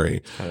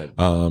cemetery.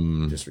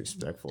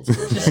 Disrespectful.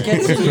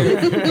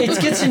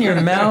 It gets in your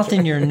mouth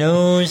and your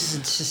nose.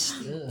 It's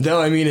just... No,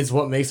 I mean, it's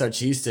what makes our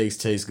cheesesteaks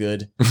taste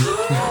good.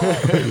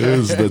 It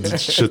is the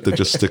shit that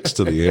just sticks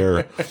to the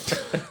air.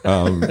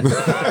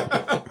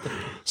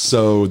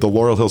 So the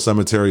Laurel Hill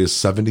Cemetery is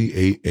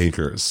 78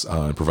 acres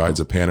and provides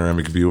a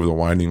panoramic view of the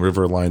winding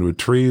river lined with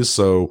trees.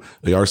 So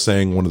they are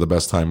saying one of the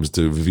best times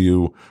to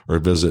view or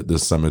visit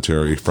this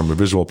cemetery from a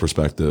visual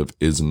perspective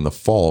is in the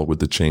fall with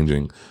the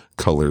changing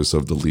colors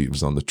of the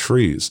leaves on the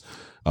trees.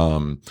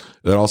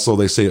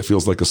 They say it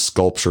feels like a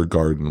sculpture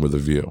garden with a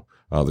view.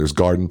 There's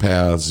garden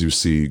paths. You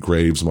see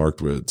graves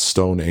marked with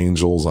stone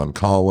angels on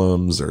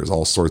columns. There's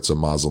all sorts of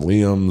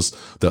mausoleums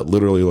that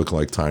literally look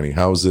like tiny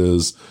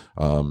houses.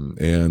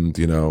 And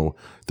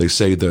they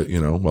say that,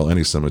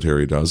 any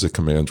cemetery does, it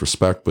commands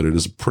respect, but it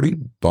is a pretty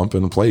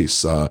bumpin'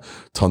 place.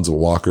 Tons of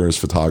walkers,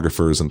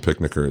 photographers, and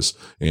picnickers.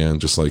 And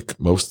just like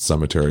most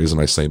cemeteries,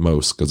 and I say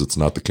most because it's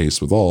not the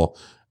case with all,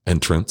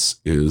 entrance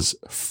is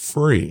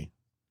free.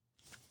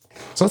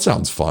 So that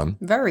sounds fun.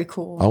 Very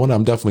cool.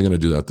 I'm definitely going to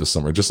do that this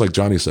summer. Just like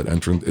Johnny said,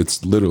 entrance.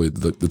 It's literally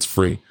it's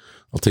free.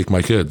 I'll take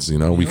my kids. You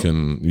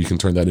can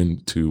turn that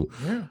into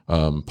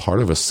part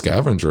of a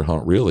scavenger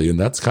hunt, really. And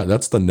that's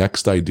the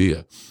next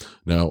idea.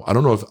 Now, I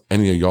don't know if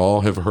any of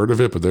y'all have heard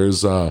of it, but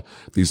there's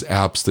these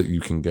apps that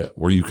you can get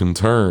where you can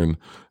turn,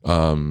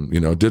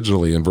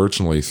 digitally and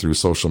virtually through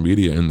social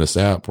media in this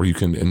app where you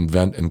can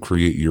invent and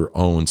create your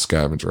own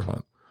scavenger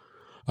hunt.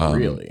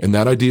 Really? And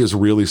that idea is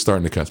really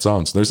starting to catch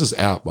on. So there's this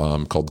app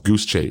called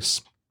Goose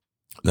Chase.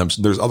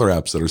 There's other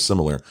apps that are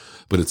similar,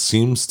 but it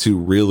seems to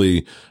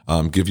really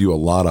give you a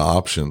lot of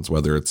options,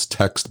 whether it's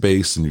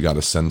text-based and you got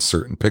to send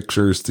certain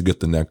pictures to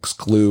get the next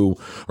clue,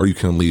 or you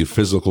can leave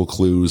physical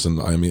clues.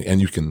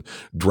 And you can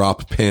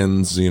drop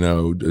pins,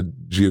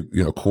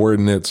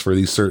 coordinates for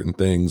these certain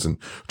things and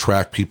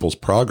track people's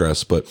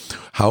progress. But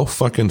how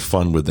fucking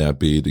fun would that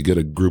be to get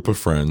a group of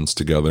friends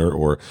together,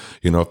 or,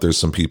 if there's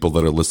some people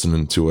that are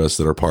listening to us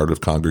that are part of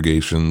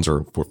congregations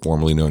or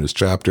formerly known as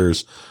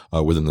chapters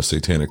within the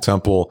Satanic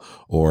Temple,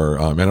 or,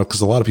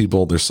 because a lot of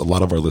people, there's a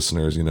lot of our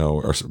listeners,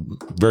 are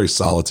very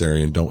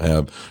solitary and don't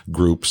have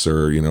groups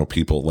or,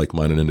 people,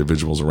 like-minded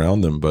individuals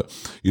around them. But,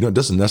 it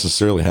doesn't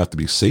necessarily have to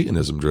be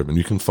Satanism driven.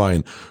 You can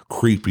find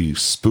creepy,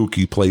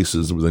 spooky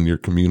places within your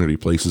community,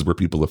 places where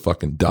people have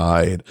fucking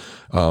died.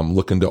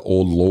 Look into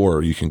old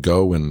lore. You can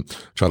go and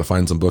try to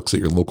find some books at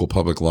your local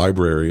public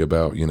library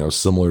about,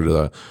 similar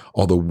to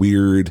all the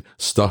weird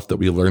stuff that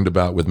we learned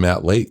about with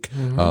Matt Lake,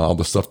 all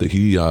the stuff that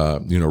he,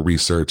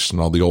 researched, and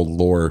all the old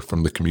lore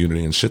from the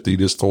community and shit that he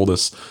just told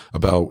us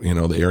about,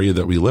 the area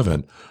that we live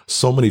in.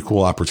 So many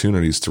cool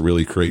opportunities to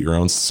really create your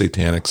own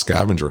satanic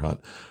scavenger hunt.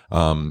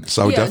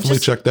 So I would definitely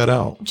check that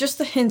out. Just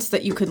the hints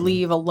that you could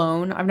leave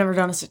alone. I've never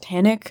done a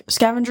satanic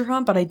scavenger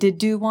hunt, but I did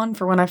do one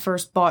for when I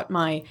first bought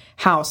my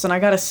house. And I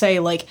gotta say,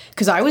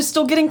 because I was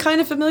still getting kind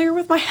of familiar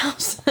with my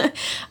house,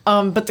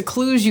 but the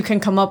clues you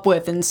can come up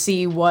with and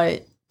see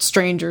what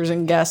strangers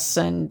and guests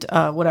and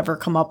whatever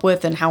come up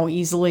with, and how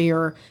easily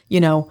or,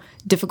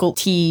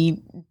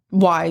 difficulty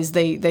wise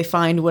they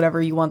find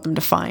whatever you want them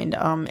to find.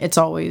 It's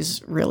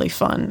always really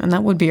fun, and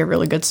that would be a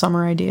really good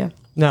summer idea.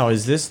 Now,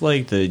 is this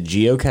like the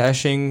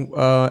geocaching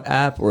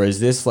app, or is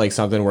this like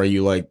something where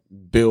you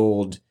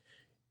build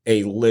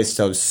a list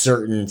of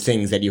certain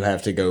things that you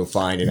have to go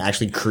find and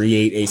actually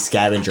create a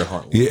scavenger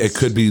hunt list? Yeah, it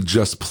could be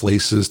just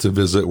places to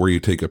visit where you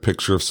take a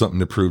picture of something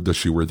to prove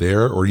that you were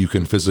there, or you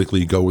can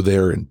physically go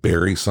there and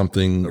bury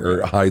something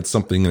or hide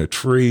something in a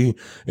tree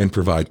and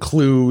provide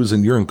clues,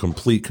 and you're in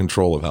complete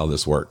control of how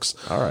this works.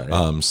 All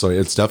right. So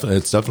it's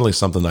definitely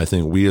something I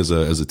think we as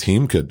a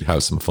team could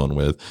have some fun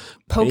with.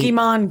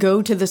 Pokemon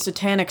go to the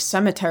satanic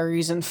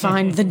cemeteries and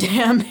find the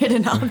damn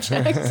hidden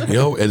objects.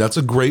 And that's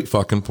a great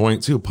fucking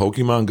point too.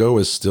 Pokemon Go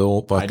is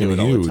still fucking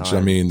huge. I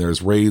mean,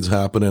 there's raids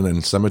happening,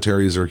 and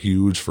cemeteries are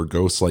huge for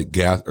ghosts like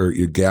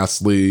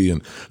Ghastly,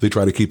 and they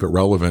try to keep it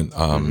relevant.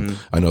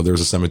 I know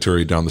there's a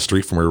cemetery down the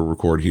street from where we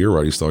record here where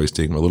I used to always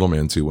take my little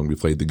man to when we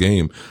played the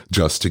game,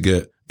 just to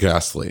get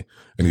Ghastly.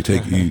 And you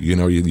take,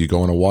 you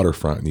go on a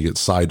waterfront and you get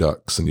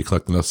Psyducks, and you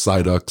collect enough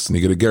Psyducks and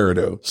you get a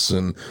Gyarados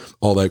and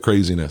all that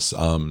craziness.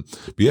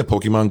 But yeah,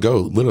 Pokemon Go,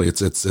 literally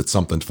it's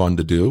something fun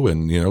to do,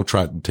 and,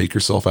 try to take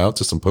yourself out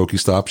to some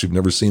Pokestops you've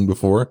never seen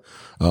before.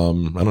 I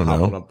don't know.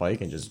 Hop on a bike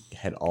and just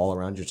head all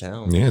around your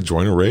town. Yeah.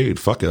 Join a raid.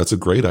 Fuck it. That's a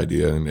great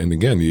idea. And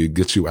again, it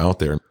gets you out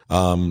there.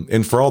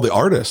 And for all the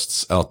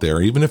artists out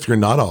there, even if you're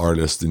not an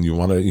artist and you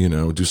want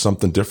to, do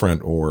something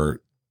different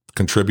or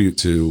contribute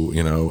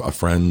to, a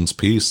friend's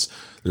piece,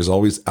 there's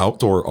always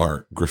outdoor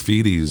art,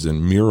 graffitis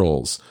and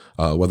murals,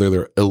 whether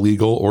they're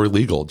illegal or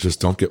legal. Just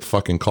don't get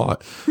fucking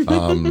caught.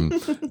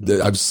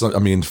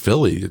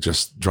 Philly,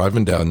 just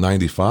driving down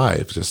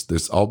 95,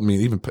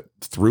 even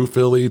through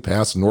Philly,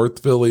 past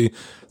North Philly,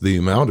 the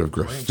amount of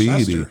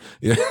graffiti.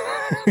 Yeah.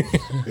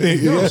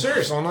 No, I'm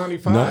serious. On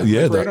 95,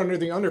 right under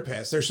the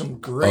underpass, there's some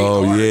great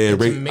art. Yeah,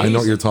 right. I know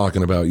what you're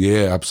talking about.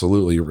 Yeah,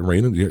 absolutely.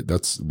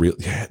 That's real.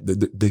 Yeah,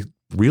 they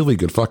really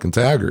good fucking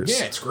taggers.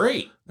 Yeah, it's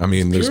great.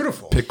 There's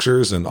beautiful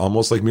pictures and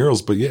almost like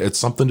murals, but yeah, it's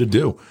something to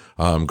do.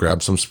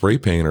 Grab some spray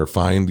paint or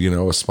find,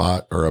 a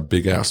spot or a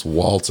big ass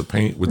wall to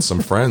paint with some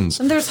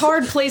friends. And there's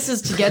hard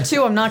places to get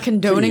to. I'm not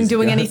condoning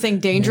doing anything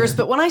dangerous,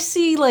 but when I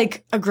see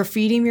a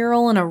graffiti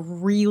mural in a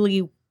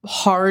really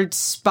hard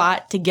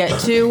spot to get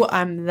to,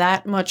 I'm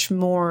that much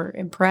more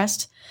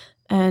impressed.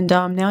 And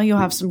now you'll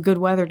have some good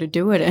weather to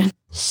do it in.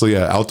 So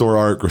yeah, outdoor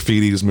art,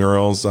 graffitis,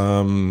 murals,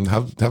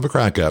 have a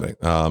crack at it.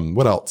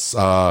 What else?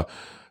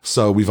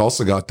 So we've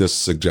also got this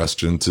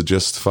suggestion to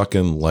just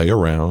fucking lay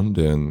around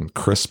and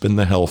crisp in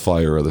the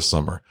hellfire of the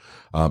summer.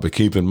 But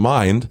keep in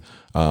mind,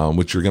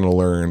 which you're going to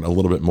learn a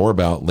little bit more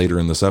about later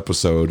in this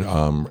episode,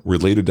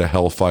 related to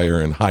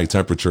hellfire and high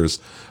temperatures.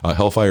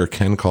 Hellfire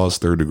can cause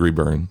 3rd-degree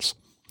burns,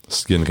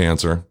 skin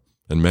cancer,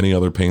 and many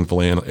other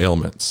painful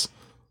ailments.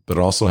 But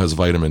it also has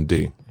vitamin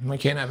D. We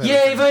can't have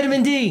Yay,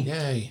 vitamin D!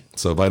 Yay.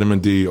 So vitamin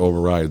D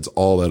overrides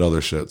all that other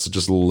shit. So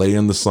just lay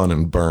in the sun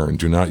and burn.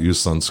 Do not use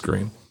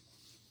sunscreen.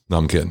 No,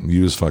 I'm kidding.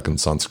 Use fucking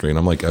sunscreen.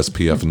 I'm like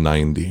SPF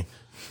 90.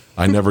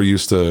 I never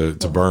used to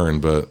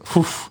burn, but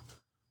whew,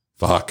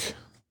 fuck.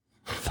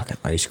 Fucking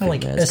ice cream.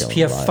 Like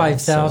SPF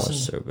 5000.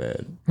 So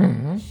bad.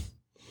 Mm-hmm.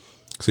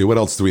 See, what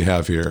else do we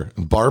have here?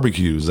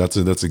 Barbecues. That's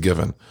a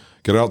given.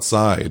 Get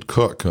outside,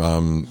 cook,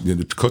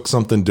 cook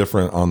something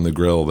different on the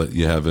grill that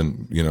you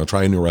haven't,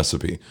 try a new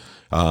recipe.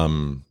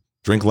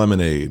 Drink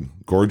lemonade,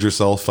 gorge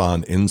yourself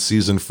on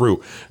in-season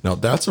fruit. Now,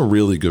 that's a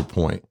really good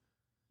point.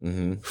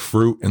 Mm-hmm.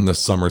 Fruit in the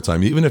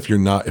summertime, even if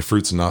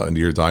fruit's not into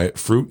your diet,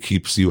 fruit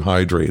keeps you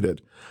hydrated.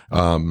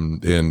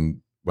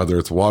 And whether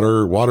it's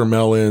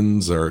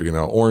watermelons or,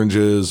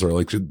 oranges or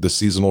like the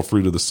seasonal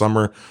fruit of the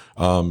summer,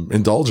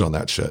 indulge on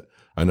that shit.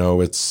 I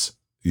know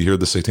you hear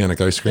the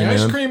satanic ice cream man?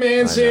 Ice cream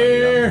man's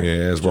here.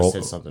 Yeah, I just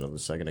said something a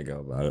second ago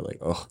about it. Like,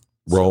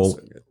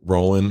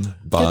 rolling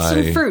by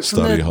Get some fruit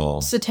study from the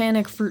hall.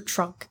 satanic fruit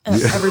truck.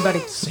 Everybody.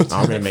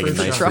 I'm going to make a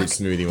nice fruit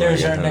smoothie when I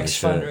There's get our home.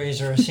 next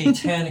fundraiser, a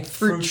satanic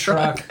fruit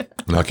truck.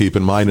 Now, keep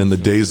in mind, in the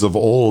days of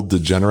old,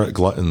 degenerate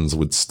gluttons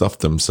would stuff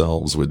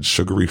themselves with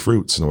sugary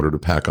fruits in order to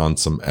pack on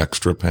some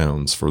extra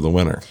pounds for the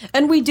winter.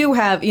 And we do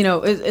have,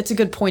 it's a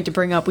good point to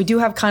bring up. We do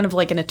have kind of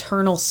like an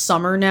eternal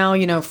summer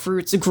now,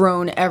 fruits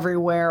grown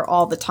everywhere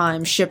all the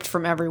time, shipped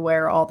from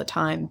everywhere all the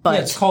time. But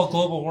Yeah, it's called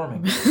global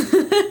warming.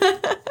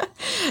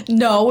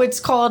 no, it's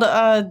called,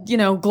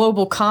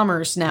 global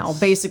commerce now.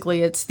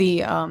 Basically, it's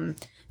the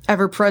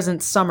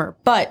ever-present summer.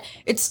 But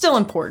it's still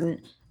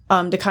important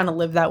to kind of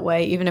live that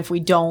way, even if we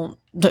don't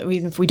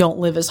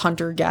live as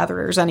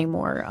hunter-gatherers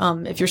anymore.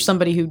 If you're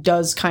somebody who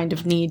does kind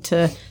of need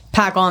to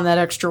pack on that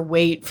extra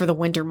weight for the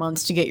winter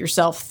months to get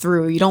yourself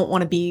through, you don't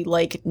want to be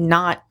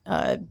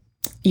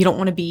you don't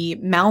want to be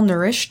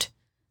malnourished,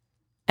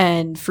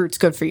 and fruit's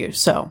good for you.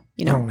 So,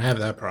 I don't have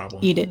that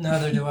problem. eat it.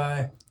 Neither do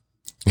I.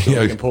 You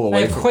can pull I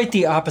away have from quite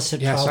the opposite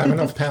Yes, I have problem.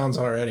 enough pounds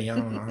already. I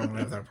don't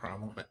have that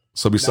problem. But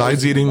So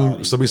besides eating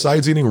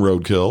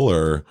roadkill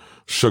or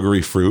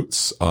sugary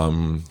fruits,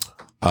 one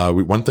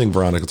thing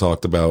Veronica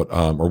talked about,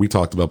 or we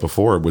talked about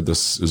before with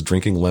this, is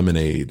drinking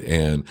lemonade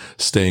and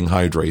staying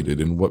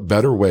hydrated. And what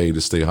better way to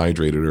stay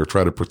hydrated or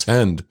try to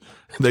pretend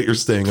that you're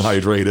staying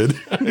hydrated,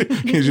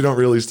 because you don't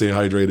really stay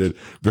hydrated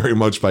very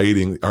much by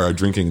eating or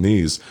drinking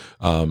these.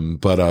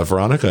 But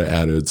Veronica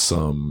added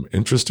some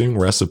interesting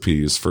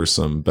recipes for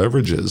some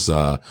beverages.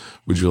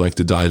 Would you like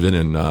to dive in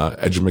and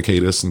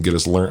educate us and get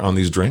us learned on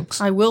these drinks?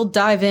 I will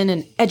dive in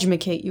and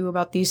educate you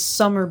about these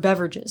summer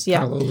beverages. Yeah.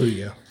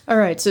 hallelujah. All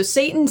right, so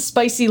Satan's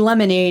Spicy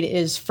Lemonade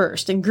is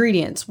first.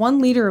 Ingredients: 1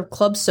 liter of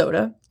club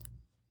soda,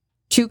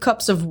 2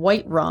 cups of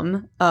white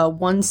rum, 1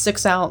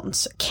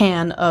 6-ounce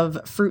can of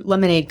fruit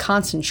lemonade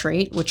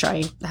concentrate, which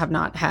I have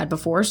not had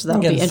before, so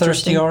that'll be getting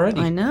interesting. thirsty already.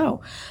 I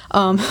know.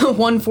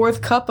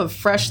 1/4 cup of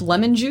fresh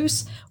lemon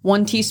juice,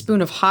 1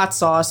 teaspoon of hot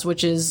sauce,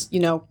 which is,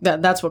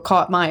 that's what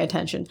caught my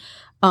attention.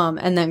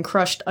 And then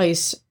crushed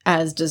ice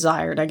as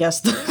desired. I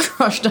guess the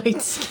crushed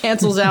ice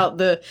cancels out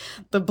the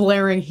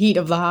blaring heat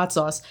of the hot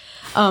sauce.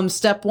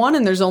 Step 1,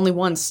 and there's only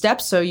one step,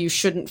 so you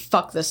shouldn't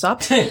fuck this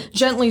up.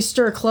 Gently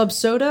stir club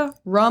soda,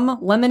 rum,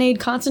 lemonade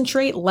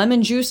concentrate,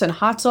 lemon juice, and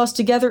hot sauce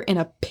together in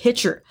a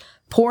pitcher.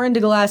 Pour into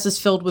glasses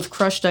filled with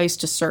crushed ice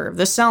to serve.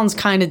 This sounds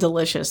kind of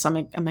delicious.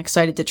 I'm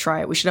excited to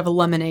try it. We should have a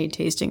lemonade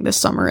tasting this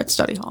summer at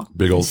Study Hall.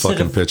 Big old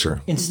fucking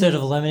pitcher. Instead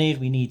of lemonade,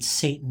 we need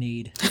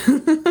Satanade.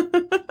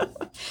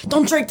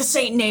 Don't drink the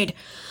Satanade.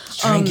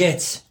 Drink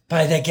it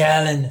by the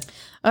gallon.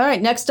 All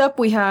right, next up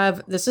we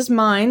have, this is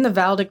mine, the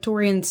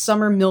valedictorian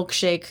summer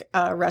milkshake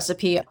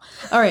recipe.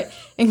 All right,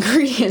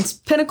 ingredients: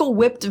 Pinnacle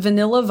whipped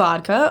vanilla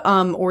vodka,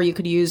 or you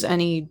could use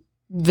any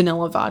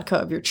vanilla vodka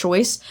of your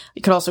choice.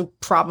 You could also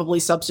probably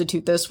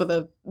substitute this with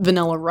a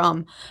vanilla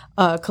rum.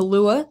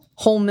 Kahlua,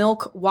 whole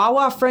milk,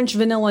 Wawa French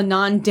vanilla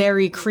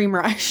non-dairy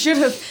creamer. I should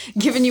have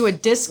given you a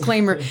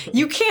disclaimer.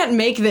 You can't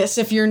make this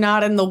if you're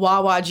not in the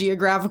Wawa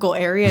geographical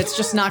area. It's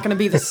just not going to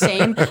be the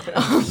same.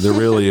 There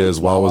really is.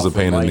 Wawa's a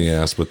pain in the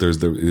ass, but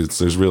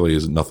there's really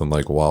is nothing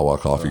like Wawa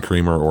coffee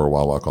creamer or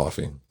Wawa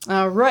coffee.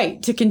 All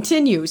right, to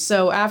continue.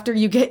 So after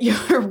you get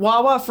your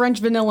Wawa French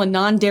vanilla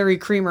non-dairy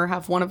creamer,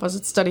 have one of us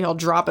at Study Hall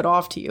drop it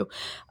off to you.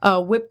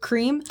 Whipped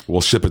cream,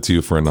 We'll ship it to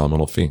you for a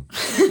nominal fee.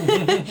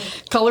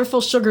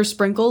 colorful sugar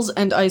sprinkles,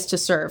 and ice to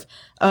serve.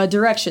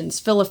 Directions: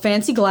 fill a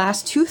fancy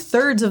glass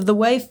 2/3 of the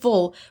way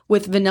full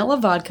with vanilla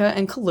vodka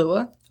and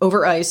Kahlua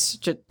over ice.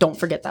 Just don't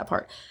forget that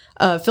part.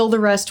 Fill the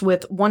rest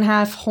with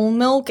 1/2 whole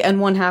milk and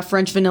 1/2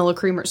 French vanilla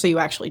creamer. So you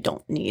actually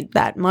don't need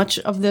that much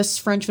of this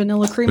French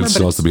vanilla creamer. It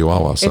still has to be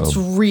Wawa, so It's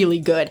really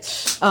good.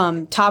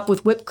 Top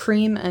with whipped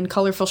cream and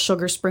colorful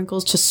sugar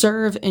sprinkles to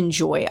serve.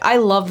 Enjoy. I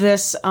love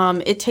this.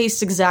 It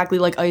tastes exactly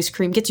like ice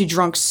cream. Gets you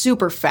drunk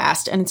super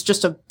fast, and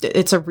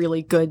it's a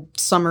really good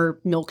summer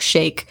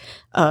milkshake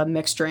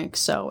mixed drink.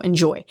 So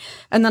enjoy.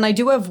 And then I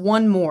do have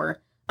one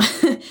more.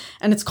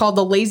 And it's called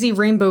the Lazy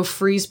Rainbow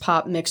Freeze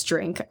Pop mixed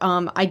drink.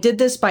 I did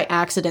this by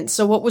accident.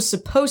 So what was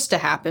supposed to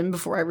happen,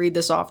 before I read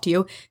this off to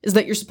you, is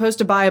that you're supposed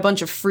to buy a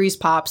bunch of freeze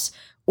pops,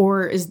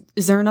 or is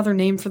there another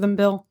name for them,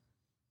 Bill?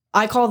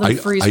 I call them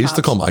freeze pops. I used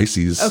to call them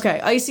ices. Okay,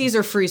 ices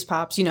or freeze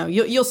pops.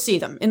 You'll see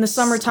them in the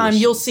summertime.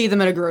 You'll see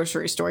them at a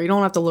grocery store. You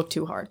don't have to look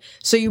too hard.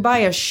 So you buy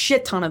a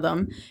shit ton of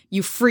them.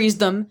 You freeze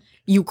them.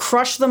 You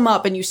crush them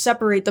up and you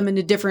separate them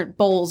into different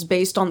bowls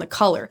based on the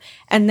color.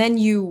 And then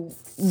you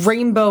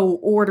rainbow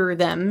order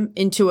them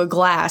into a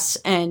glass,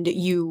 and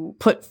you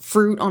put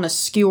fruit on a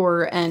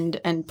skewer and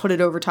put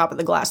it over top of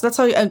the glass. That's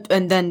how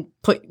and then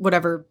put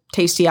whatever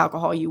tasty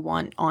alcohol you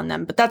want on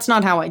them. But that's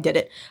not how I did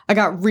it. I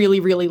got really,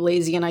 really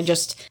lazy, and I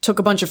just took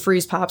a bunch of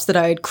freeze pops that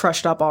I had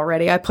crushed up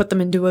already. I put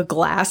them into a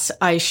glass.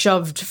 I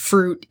shoved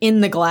fruit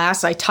in the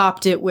glass. I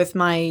topped it with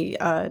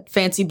my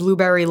fancy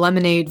blueberry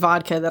lemonade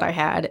vodka that I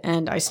had,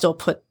 and I still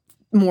put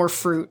more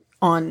fruit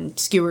on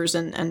skewers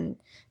and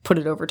put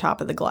it over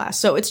top of the glass.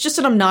 So it's just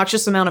an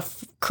obnoxious amount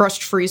of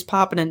crushed freeze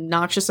pop, an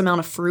obnoxious amount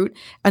of fruit,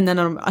 and then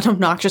an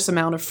obnoxious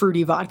amount of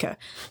fruity vodka.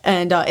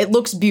 And it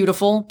looks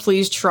beautiful.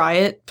 Please try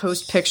it.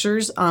 Post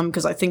pictures,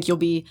 because I think you'll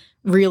be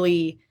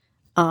really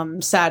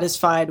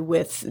satisfied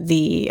with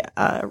the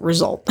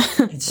result.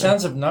 It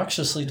sounds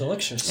obnoxiously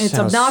delicious. It's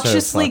Sounds so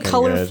obnoxiously fucking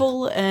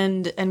colorful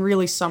and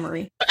really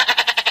summery.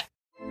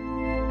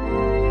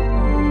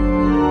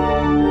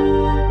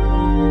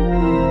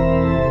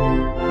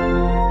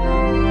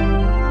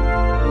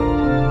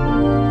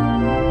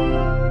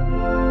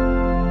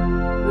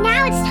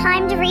 Now it's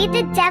time to read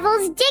the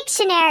Devil's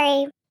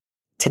Dictionary.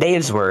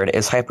 Today's word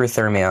is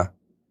hyperthermia.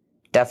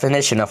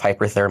 Definition of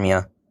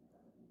hyperthermia: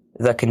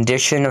 the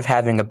condition of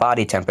having a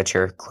body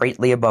temperature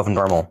greatly above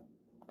normal.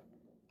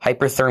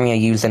 Hyperthermia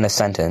used in a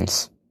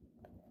sentence.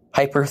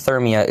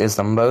 Hyperthermia is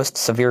the most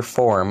severe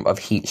form of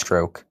heat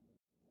stroke.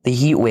 The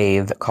heat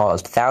wave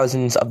caused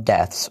thousands of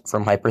deaths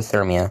from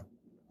hyperthermia.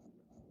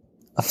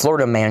 A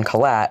Florida man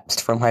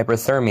collapsed from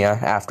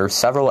hyperthermia after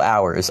several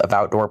hours of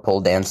outdoor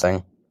pole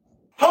dancing.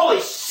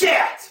 Holy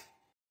shit!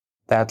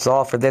 That's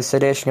all for this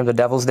edition of the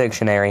Devil's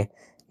Dictionary.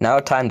 Now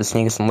time to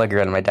sneak some liquor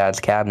into my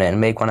dad's cabinet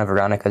and make one of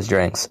Veronica's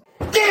drinks.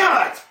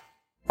 Damn it!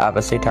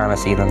 Abba St.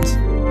 Thomas Heathens.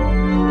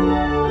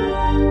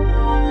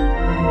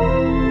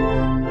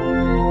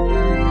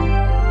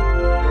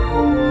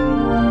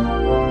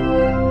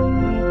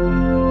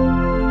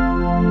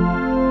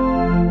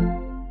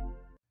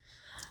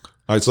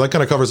 All right, so that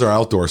kind of covers our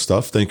outdoor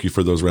stuff. Thank you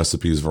for those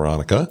recipes,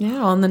 Veronica.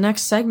 Yeah, on the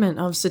next segment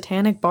of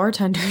Satanic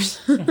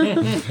Bartenders.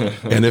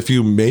 And if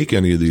you make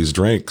any of these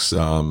drinks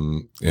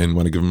and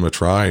want to give them a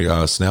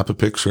try, snap a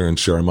picture and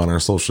share them on our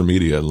social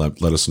media and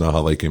let us know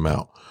how they came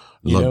out.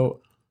 You know,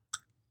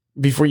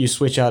 before you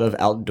switch out of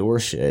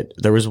outdoor shit,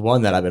 there was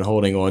one that I've been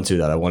holding on to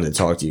that I wanted to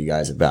talk to you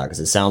guys about because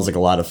it sounds like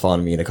a lot of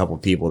fun. Me and a couple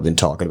of people have been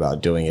talking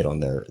about doing it on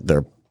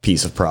their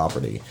piece of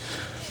property.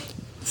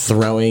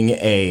 Throwing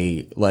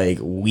a like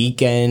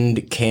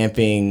weekend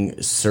camping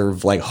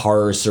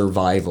horror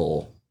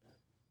survival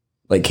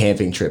like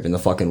camping trip in the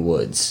fucking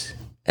woods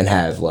and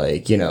have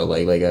like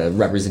a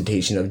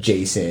representation of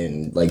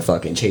Jason like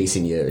fucking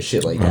chasing you or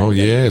shit like that. Oh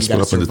yeah, you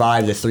gotta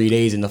survive the 3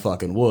 days in the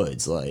fucking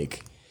woods.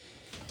 Like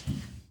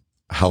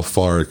how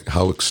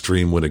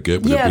extreme would it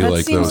get? Would Yeah, it be that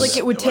like seems those? like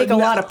it would take a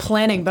lot of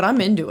planning, but I'm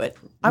into it.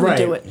 I would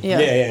do it. Yeah.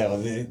 Yeah. Well,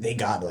 they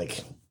got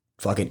like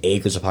fucking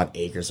acres upon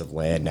acres of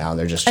land now. And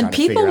they're just trying And to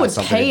figure people out would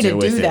something pay to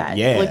with do it. that.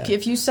 Yeah. Like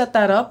if you set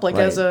that up like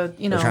as a,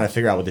 they're trying to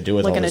figure out what to do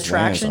with like all an this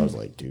attraction. land. So I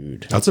was like,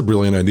 dude. That's a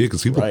brilliant idea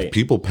because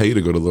people pay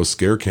to go to those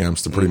scare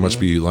camps to pretty much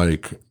be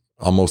like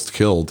almost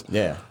killed.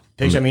 Yeah.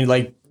 Picture, I mean,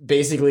 like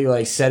basically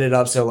like set it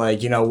up so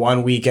like,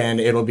 one weekend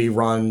it'll be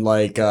run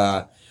like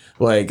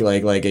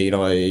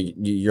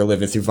you're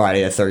living through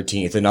Friday the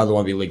 13th. Another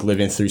one be like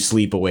living through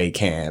Sleepaway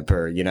Camp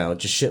or,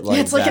 just shit like that.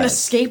 Yeah, it's like an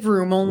escape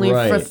room only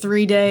for a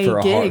 3-day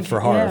gig.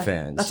 For horror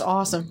fans. That's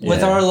awesome.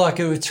 With our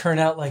luck, it would turn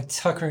out like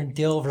Tucker and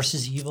Dale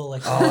versus Evil.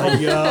 Like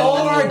Oh, all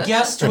of our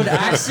guests would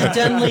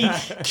accidentally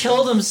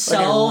kill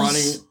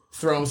themselves.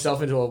 Throw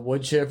himself into a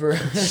wood chipper.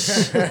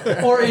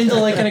 Or into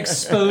like an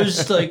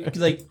exposed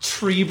like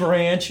tree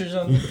branch or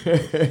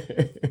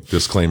something.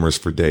 Disclaimers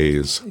for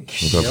days.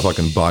 With a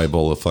fucking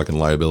Bible of fucking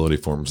liability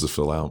forms to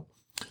fill out.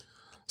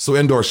 So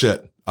indoor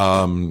shit.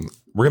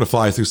 We're going to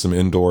fly through some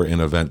indoor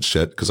and event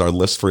shit because our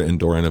list for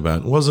indoor and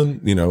event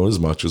wasn't, as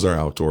much as our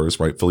outdoors,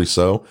 rightfully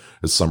so.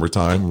 It's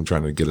summertime. I'm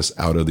trying to get us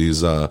out of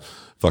these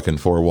fucking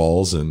four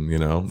walls and,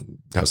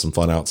 have some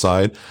fun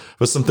outside.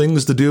 But some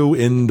things to do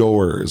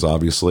indoors,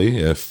 obviously.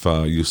 If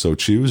you so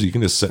choose, you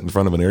can just sit in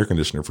front of an air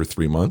conditioner for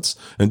 3 months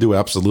and do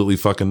absolutely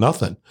fucking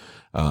nothing.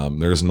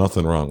 There's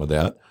nothing wrong with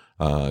that.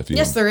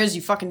 Yes, there is,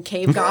 you fucking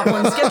cave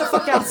goblins. Get the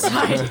fuck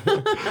outside.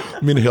 I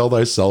mean, hail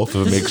thyself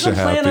if it makes you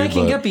happy. I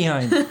can get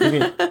behind.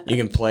 You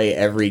can play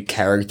every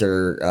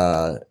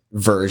character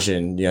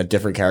version,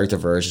 different character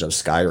version of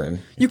Skyrim.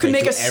 You can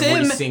make a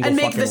sim and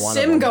make the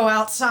sim go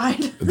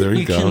outside. There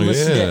you go. Can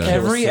listen to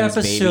every Sims,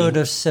 episode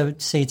of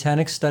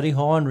Satanic Study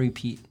Hall on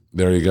repeat.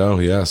 There you go.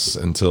 Yes,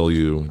 until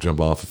you jump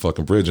off a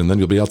fucking bridge, and then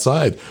you'll be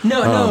outside.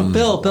 No,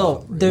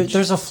 Bill.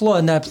 There's a flaw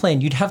in that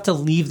plan. You'd have to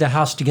leave the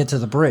house to get to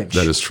the bridge.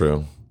 That is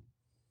true.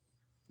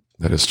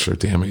 That is true.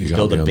 Damn it, you got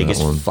Build me the on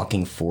biggest that one.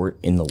 fucking fort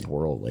in the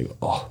world. Like,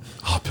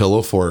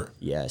 Pillow fort.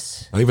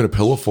 yes. Not even a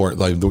pillow fort.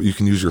 Like you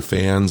can use your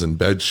fans and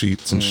bed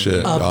sheets and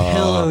shit. A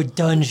pillow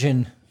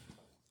dungeon.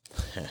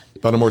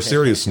 But on a more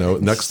serious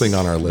note, next thing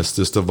on our list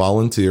is to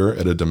volunteer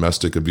at a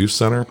domestic abuse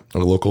center or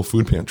a local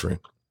food pantry.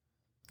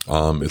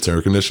 It's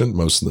air conditioned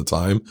most of the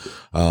time.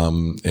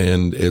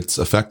 And it's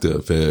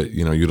effective. It,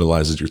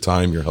 utilizes your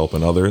time. You're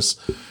helping others.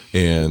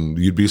 And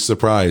you'd be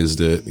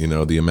surprised at,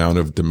 the amount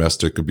of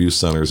domestic abuse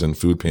centers and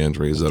food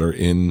pantries that are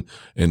in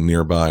and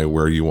nearby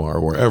where you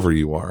are, wherever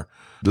you are.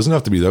 It doesn't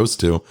have to be those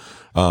two.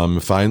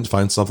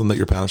 Find something that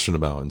you're passionate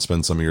about and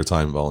spend some of your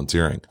time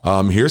volunteering.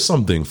 Here's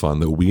something fun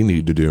that we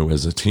need to do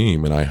as a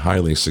team, and I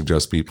highly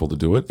suggest people to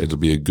do it. It'll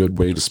be a good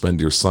way to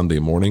spend your Sunday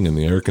morning in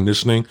the air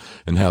conditioning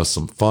and have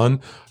some fun.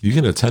 You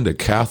can attend a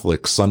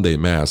Catholic Sunday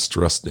Mass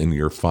dressed in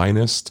your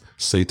finest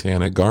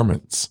satanic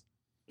garments.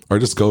 Or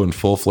just go in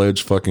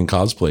full-fledged fucking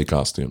cosplay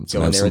costumes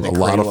and have a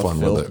lot of fun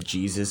with it.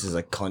 Jesus is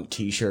a cunt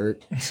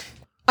t-shirt.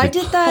 I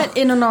did that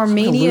in an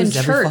Armenian lose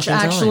every church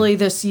fucking actually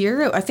this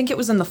year. I think it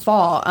was in the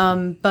fall.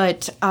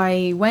 But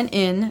I went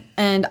in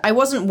and I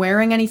wasn't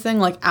wearing anything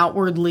like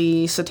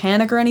outwardly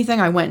satanic or anything.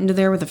 I went into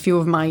there with a few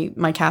of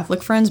my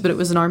Catholic friends, but it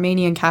was an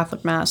Armenian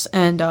Catholic mass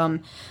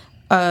and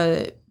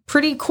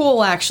pretty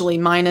cool actually,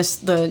 minus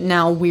the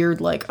now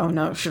weird like, oh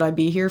no, should I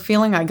be here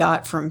feeling I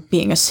got from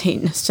being a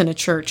Satanist in a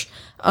church.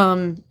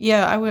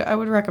 Yeah, I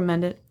would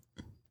recommend it.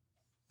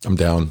 I'm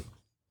down.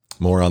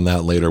 More on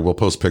that later. We'll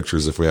post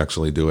pictures if we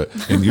actually do it,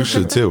 and you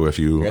should too if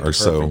you are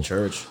so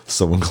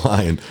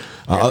inclined.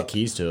 The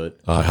keys to it.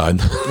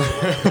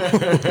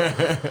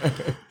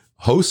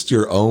 Host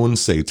your own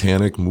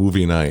satanic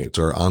movie night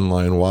or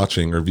online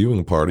watching or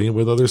viewing party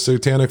with other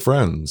satanic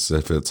friends.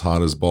 If it's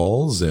hot as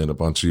balls and a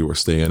bunch of you are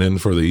staying in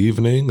for the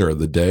evening or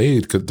the day,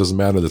 it doesn't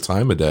matter the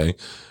time of day.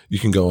 You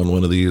can go on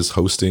one of these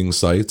hosting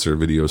sites or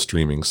video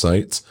streaming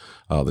sites.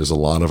 There's a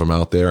lot of them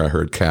out there. I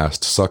heard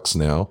Cast sucks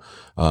now.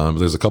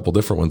 There's a couple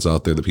different ones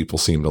out there that people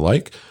seem to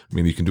like. I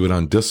mean, you can do it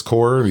on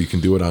Discord, or you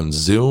can do it on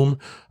Zoom.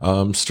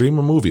 Stream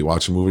a movie,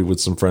 watch a movie with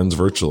some friends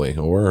virtually,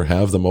 or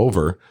have them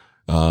over.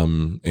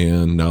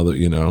 And now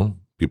that,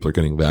 people are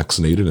getting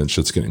vaccinated and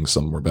shit's getting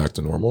somewhere back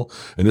to normal,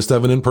 and just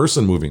have an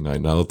in-person movie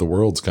night now that the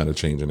world's kind of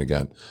changing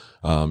again.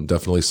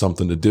 Definitely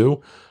something to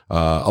do.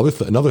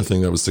 Another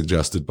thing that was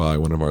suggested by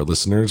one of our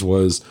listeners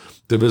was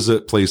to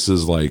visit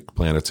places like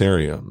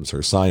planetariums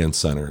or science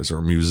centers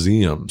or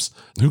museums.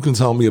 Who can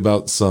tell me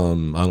about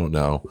some of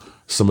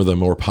the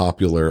more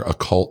popular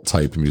occult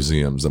type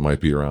museums that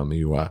might be around the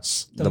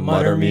U.S.? The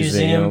Mutter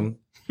Museum.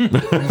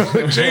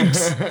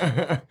 James.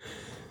 The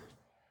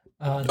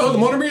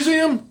Mutter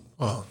Museum?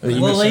 Oh, a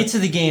little late to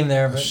the game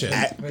there, but shit.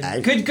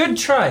 Good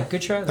try.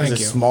 Good try. There's a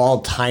small,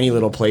 tiny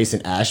little place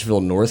in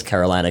Asheville, North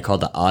Carolina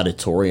called the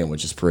Auditorium,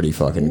 which is pretty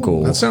fucking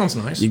cool. That sounds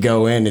nice. You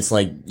go in, it's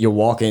like you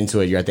walk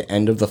into it, you're at the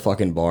end of the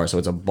fucking bar. So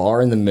it's a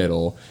bar in the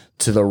middle.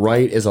 To the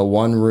right is a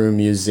one-room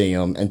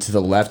museum, and to the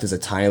left is a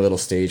tiny little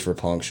stage for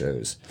punk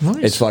shows.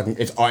 Nice.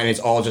 It's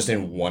all just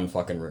in one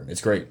fucking room.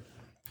 It's great.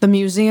 The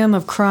Museum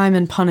of Crime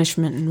and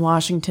Punishment in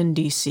Washington,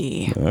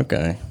 D.C.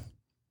 Okay.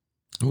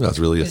 Ooh, that's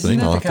really a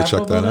thing. I'll have to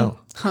check that out.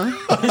 Huh?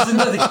 Isn't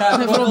that the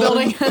Capitol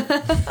building?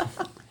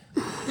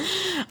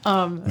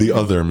 The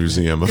other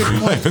Museum of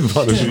Crime and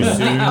Punishment.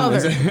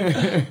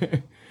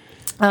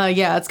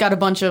 Yeah, it's got a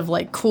bunch of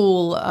like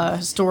cool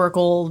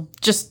historical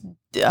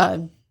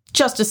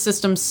justice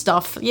system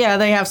stuff. Yeah,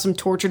 they have some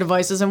torture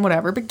devices and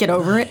whatever, but get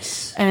over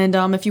it. And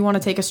if you want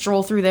to take a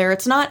stroll through there,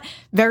 it's not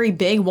very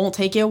big, won't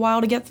take you a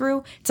while to get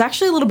through. It's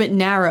actually a little bit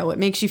narrow. It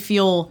makes you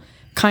feel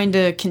kind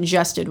of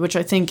congested, which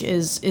I think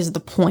is the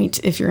point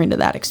if you're into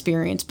that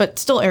experience, but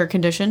still air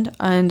conditioned,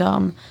 and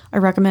I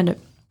recommend it.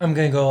 I'm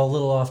going to go a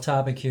little off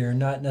topic here,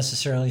 not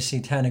necessarily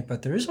satanic,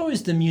 but there is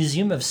always the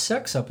Museum of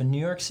Sex up in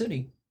New York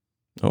City.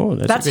 Oh,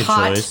 that's a good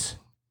hot. choice.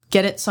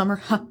 Get it, Summer?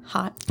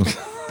 Hot.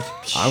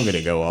 I'm going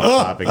to go off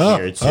topic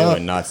here too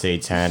and not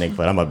satanic,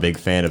 but I'm a big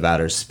fan of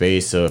outer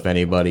space. So if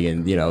anybody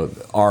in,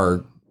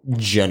 our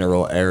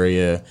general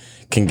area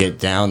can get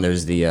down,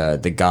 there's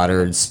the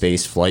Goddard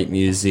Space Flight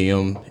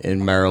Museum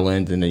in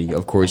Maryland, and then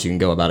of course you can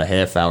go about a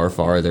half hour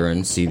farther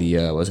and see the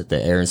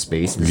the Air and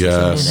Space Museum.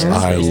 Yes,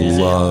 I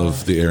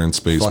love the Air and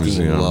Space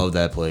Museum. Love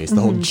that place.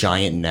 The whole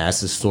giant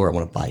NASA store. I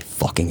want to buy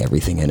fucking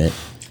everything in it.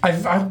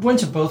 I went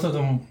to both of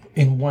them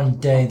in one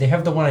day. They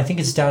have the one, I think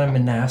it's down in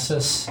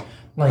Manassas,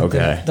 like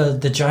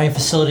the giant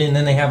facility, and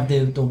then they have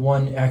the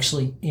one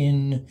actually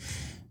in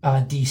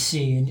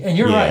DC. And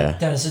you're right,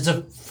 Dennis. It's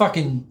a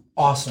fucking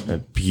awesome. A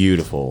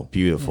beautiful,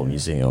 beautiful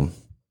museum.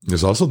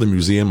 There's also the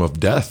Museum of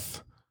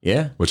Death.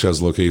 Yeah. Which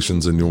has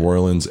locations in New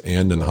Orleans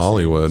and in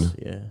Hollywood.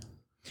 Yeah.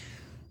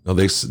 Now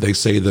they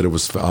say that it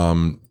was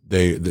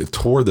the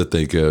tour that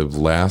they give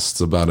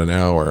lasts about an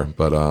hour,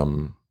 but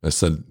I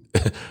said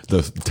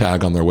the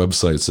tag on their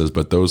website says,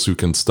 but those who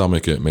can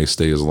stomach it may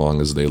stay as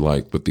long as they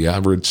like. But the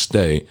average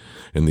stay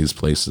in these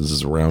places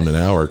is around an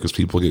hour because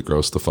people get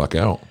grossed the fuck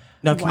out.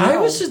 Now, why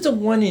was it the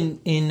one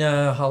in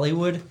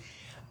Hollywood?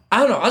 I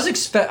don't know. I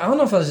don't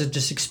know if I was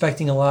just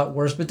expecting a lot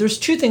worse, but there's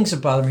two things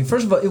that bother me.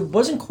 First of all, it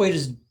wasn't quite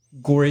as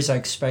gory as I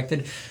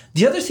expected.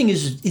 The other thing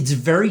is it's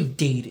very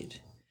dated.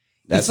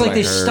 It's like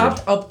they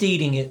stopped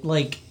updating it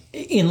like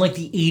in like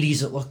the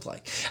 80s it looked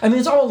like. I mean,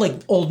 it's all like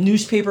old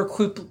newspaper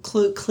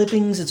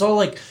clippings. It's all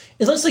like,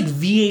 it looks like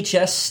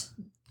VHS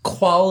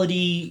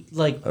quality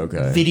like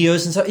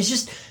videos and stuff. It's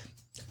just,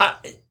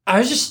 I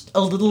was just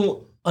a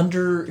little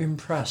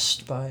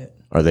under-impressed by it.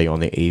 Are they on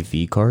the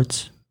AV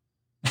cards?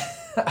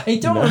 I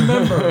don't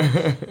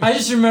remember. I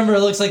just remember it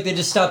looks like they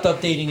just stopped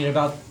updating it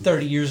about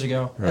 30 years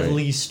ago, Right. at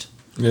least.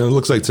 Yeah, it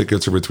looks like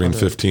tickets are between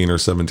 $15 or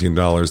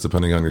 $17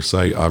 depending on your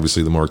site.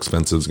 Obviously, the more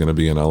expensive is going to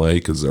be in LA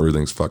because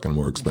everything's fucking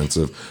more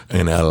expensive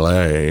in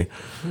LA.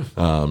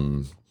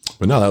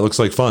 But no, that looks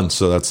like fun.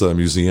 So that's a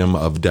Museum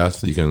of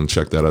Death. You can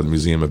check that out at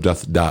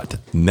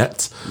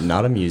museumofdeath.net.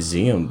 Not a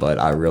museum, but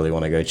I really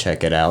want to go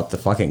check it out. The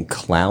fucking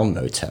Clown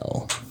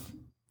Motel.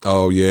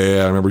 Oh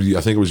yeah, I remember.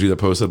 I think it was you that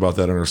posted about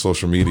that on our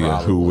social media.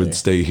 Probably. Who would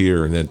stay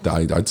here, and then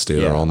I'd stay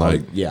there all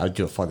night. I'd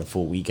do a fucking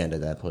full weekend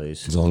at that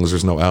place. As long as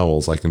there's no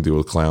owls, I can deal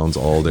with clowns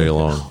all day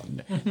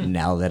long.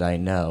 Now that I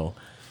know.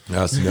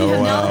 Yes, no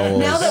owls.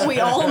 Now that we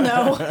all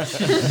know.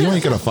 You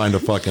ain't gonna find a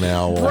fucking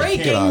owl. Get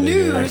Breaking outta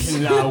here. I news.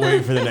 cannot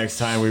wait for the next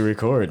time we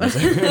record. You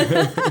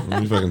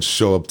fucking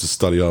show up to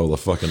study out with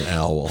a fucking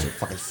owl.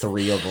 Fucking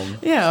 3 of them.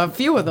 Yeah, a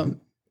few of them.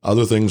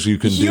 Other things you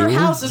can Your do.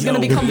 house is going to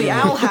become the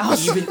owl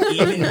house.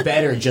 Even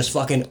better, just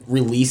fucking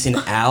release an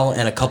owl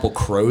and a couple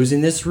crows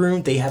in this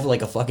room. They have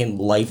like a fucking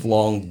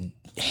lifelong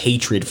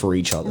hatred for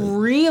each other.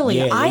 Really?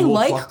 Yeah, I they will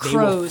like fuck- they will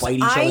crows. fight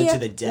each other to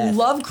the death.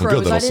 love crows.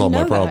 Good, that'll I didn't solve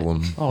know my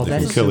problem. Oh, they that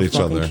can is kill so each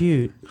fucking other.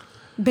 cute.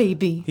 that.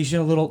 Baby. He's just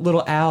a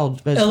little owl.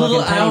 That's A little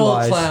fucking owl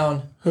Pennywise.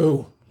 clown.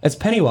 Who? That's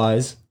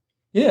Pennywise.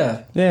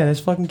 Yeah. Yeah, that's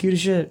fucking cute as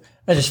shit.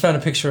 I just found a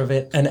picture of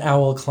it, an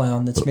owl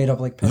clown that's made up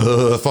like penny.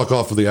 Fuck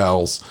off with the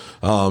owls.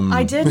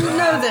 I didn't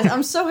know this.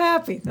 I'm so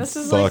happy. This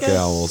is Fuck like a,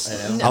 owls.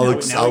 Now we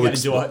gotta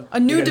do a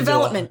new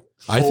development.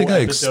 I think whole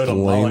I episode on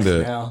explained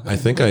Bollocks it. now. I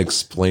think I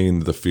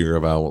explained the fear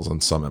of owls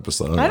on some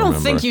episode. I don't remember.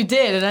 think you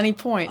did at any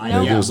point. No.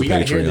 Maybe it was the we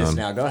gotta hear this Patreon.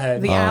 now. Go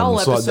ahead. The owl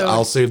So episode.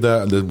 I'll save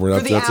that. And then For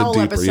the that's a owl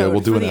deeper. Yeah,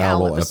 we'll do episode. an For the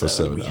owl owl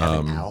episode.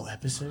 episode. An owl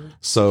episode?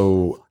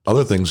 So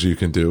other things you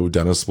can do,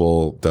 Dennis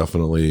will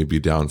definitely be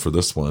down for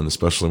this one,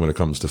 especially when it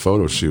comes to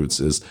photo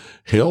shoots, is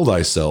hail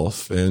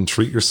thyself and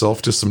treat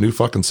yourself to some new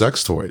fucking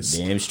sex toys.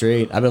 Damn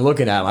straight. I've been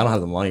looking at them. I don't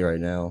have the money right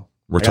now.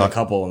 We're I got talking a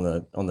couple in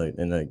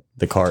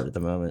the cart at the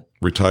moment.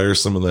 retire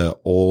some of that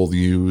old,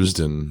 used,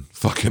 and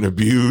fucking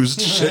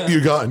abused shit you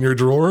got in your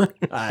drawer.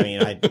 I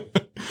mean,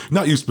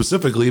 Not you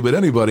specifically, but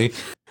anybody.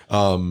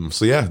 So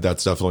yeah,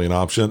 that's definitely an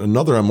option.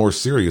 Another, a more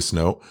serious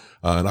note,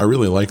 and I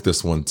really like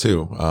this one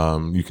too.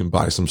 You can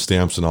buy some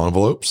stamps and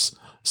envelopes,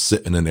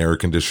 sit in an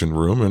air-conditioned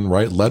room, and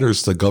write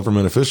letters to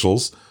government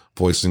officials,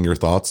 voicing your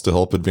thoughts to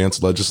help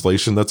advance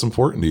legislation that's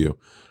important to you.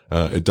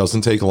 It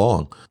doesn't take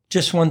long.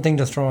 Just one thing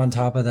to throw on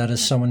top of that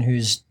as someone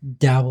who's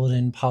dabbled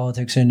in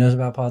politics and knows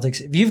about politics.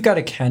 If you've got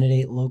a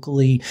candidate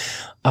locally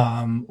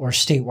or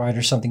statewide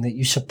or something that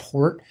you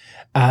support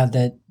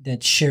that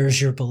shares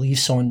your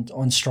beliefs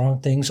on strong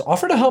things,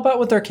 offer to help out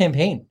with their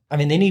campaign. I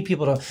mean, they need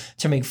people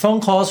to make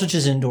phone calls, which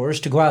is indoors,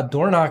 to go out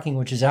door knocking,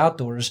 which is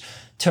outdoors,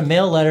 to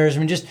mail letters. I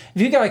mean, just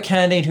if you've got a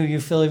candidate who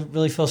you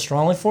really feel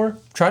strongly for,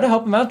 try to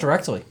help them out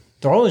directly.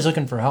 They're always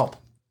looking for help.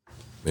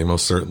 They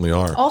most certainly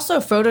are. Also,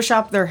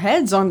 Photoshop their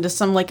heads onto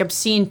some like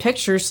obscene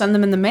pictures, send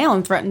them in the mail,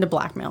 and threaten to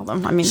blackmail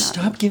them. I mean,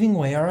 Stop giving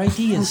away our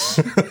ideas.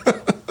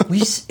 We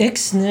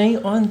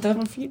ixnay on the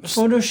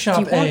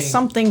Photoshop. if you want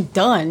something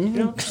done,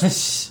 I'm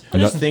just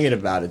thinking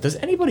about it. Does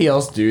anybody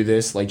else do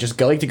this? Like, just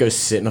go to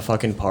sit in a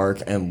fucking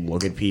park and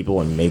look at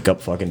people and make up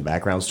fucking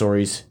background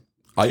stories?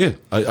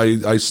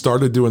 I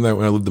started doing that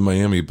when I lived in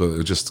Miami, but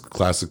it's just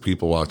classic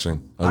people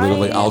watching.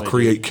 I'll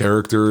create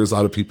characters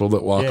out of people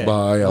that walk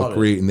by. I'll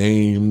create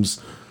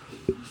names.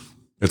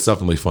 It's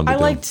definitely fun to do.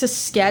 I like to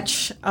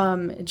sketch,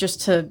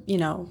 just to,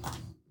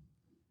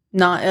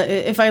 not,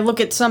 if I look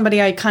at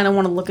somebody, I kind of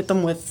want to look at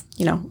them with,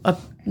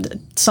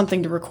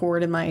 something to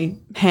record in my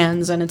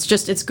hands. And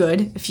it's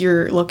good if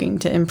you're looking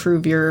to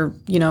improve your,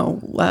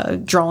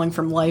 drawing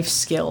from life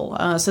skill.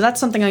 So that's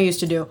something I used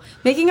to do.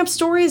 Making up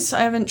stories,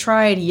 I haven't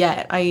tried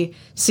yet. I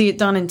see it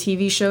done in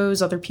TV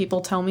shows. Other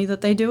people tell me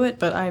that they do it,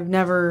 but I've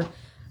never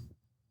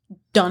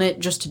done it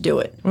just to do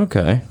it.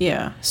 Okay.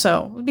 Yeah.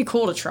 So it would be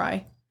cool to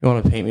try. You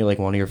want to paint me like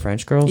one of your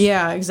French girls?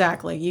 Yeah,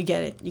 exactly. You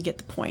get it. You get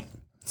the point.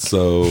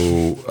 So,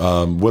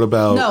 what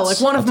about... No, like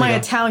one of my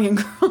Italian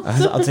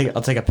girls.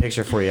 I'll take a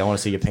picture for you. I want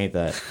to see you paint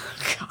that.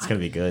 It's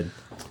gonna be good.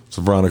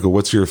 So, Veronica,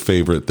 what's your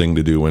favorite thing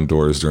to do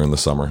indoors during the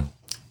summer?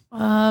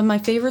 My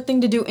favorite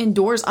thing to do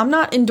indoors. I'm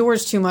not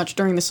indoors too much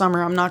during the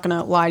summer. I'm not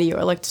gonna lie to you.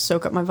 I like to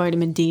soak up my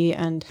vitamin D,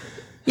 and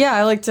yeah,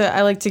 I like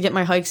to get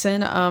my hikes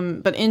in.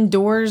 But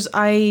indoors,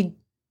 I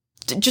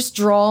just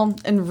draw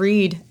and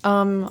read.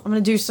 I'm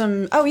gonna do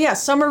some. Oh yeah,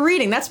 summer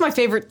reading. That's my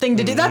favorite thing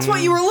to do. That's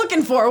what you were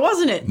looking for,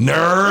 wasn't it?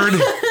 Nerd.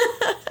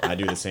 I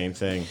do the same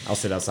thing. I'll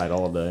sit outside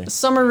all day.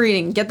 Summer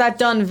reading. Get that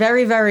done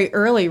very, very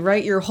early.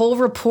 Write your whole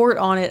report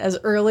on it as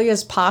early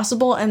as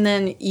possible, and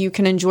then you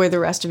can enjoy the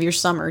rest of your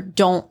summer.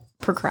 Don't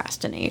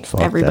procrastinate,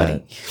 Fuck everybody.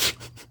 that.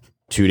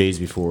 2 days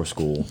before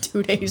school.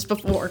 2 days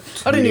before.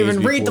 I didn't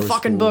even read the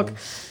fucking book.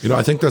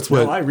 I think that's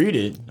what... No, I read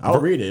it.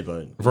 I'll read it,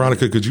 but...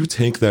 Veronica, could you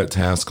take that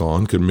task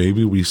on? Could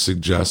maybe we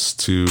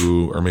suggest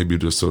or maybe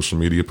do a social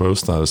media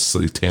post on a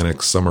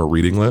satanic summer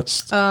reading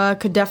list?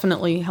 Could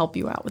definitely help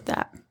you out with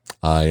that.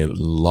 I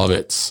love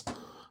it.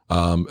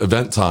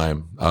 Event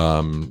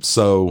time.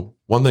 So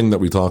one thing that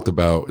we talked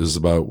about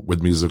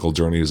with Musical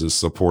Journeys is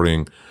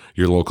supporting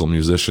your local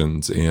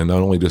musicians, and not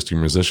only just your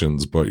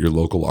musicians, but your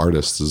local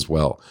artists as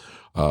well.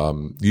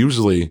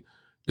 Usually,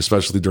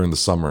 especially during the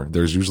summer,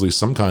 there's usually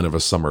some kind of a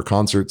summer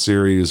concert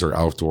series or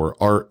outdoor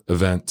art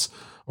event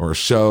or a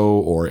show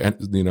or,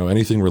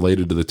 anything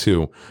related to the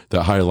two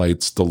that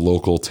highlights the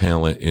local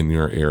talent in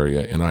your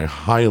area. And I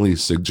highly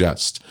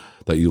suggest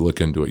that you look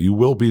into it. You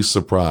will be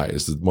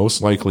surprised.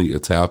 Most likely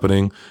it's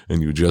happening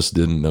and you just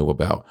didn't know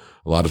about.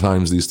 A lot of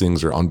times these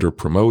things are under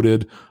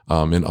promoted,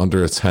 and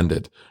under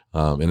attended.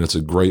 And it's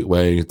a great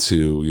way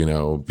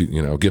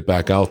to, get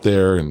back out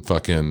there and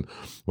fucking,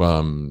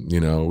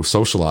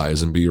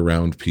 socialize and be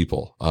around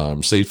people,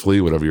 safely,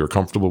 whatever you're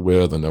comfortable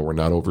with. I know we're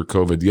not over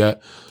COVID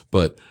yet,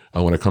 but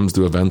when it comes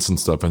to events and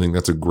stuff, I think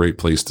that's a great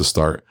place to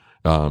start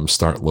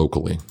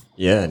locally.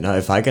 Yeah, no,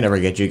 if I can ever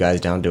get you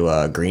guys down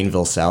to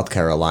Greenville, South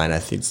Carolina, I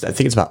think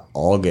it's about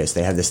August.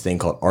 They have this thing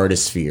called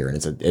Artisphere,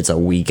 and it's a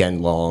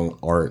weekend long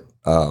art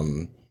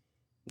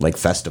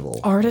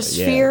festival.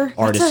 Artisphere? Yeah,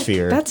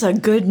 Artisphere. That's a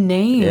good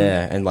name.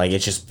 Yeah, and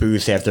it's just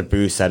booth after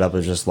booth set up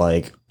of just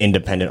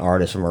independent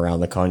artists from around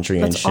the country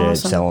and shit,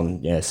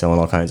 awesome. selling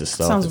all kinds of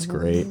stuff. Sounds it's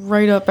great.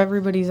 Right up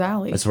everybody's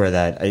alley. That's where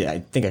I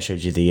think I showed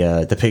you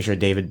the picture of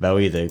David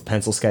Bowie, the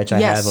pencil sketch I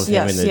have of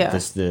him in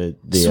the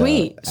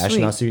sweet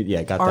astronaut suit.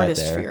 Yeah, got that there.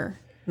 Artisphere.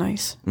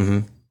 Nice.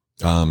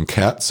 Mm-hmm.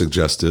 Kat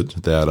suggested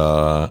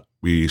that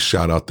we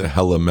shout out the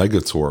Hella Mega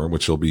Tour,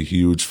 which will be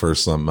huge for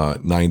some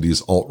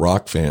 90s alt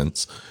rock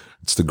fans.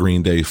 It's the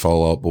Green Day,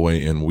 Fall Out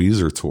Boy, and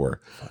Weezer tour.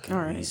 All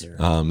right. Weezer.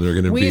 They're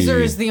going to be. Weezer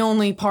is the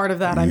only part of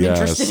that I'm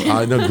interested in.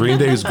 I know Green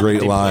Day is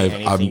great live.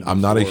 I'm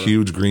not a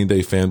huge Green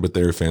Day fan, but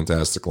they're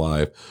fantastic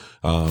live.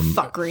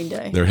 Fuck Green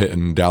Day. They're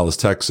hitting Dallas,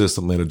 Texas,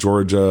 Atlanta,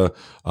 Georgia,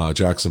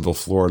 Jacksonville,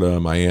 Florida,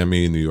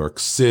 Miami, New York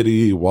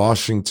City,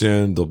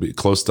 Washington. They'll be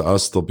close to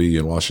us. They'll be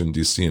in Washington,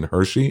 D.C. and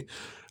Hershey.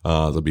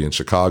 They'll be in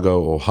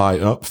Chicago,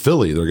 Ohio,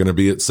 Philly. They're going to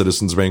be at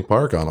Citizens Bank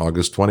Park on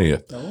August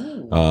 20th.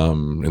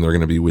 And they're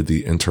going to be with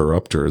the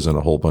Interrupters and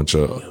a whole bunch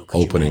of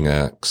opening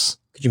acts.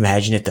 Could you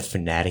imagine if the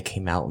Fanatic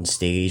came out on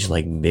stage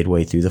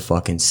midway through the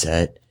fucking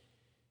set?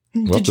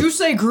 Did you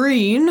say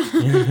green?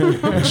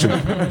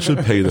 should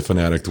pay the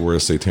Fanatic to wear a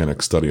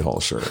Satanic Study Hall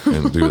shirt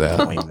and do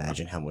that. I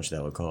imagine how much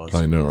that would cost.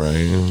 I know, right?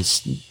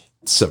 It's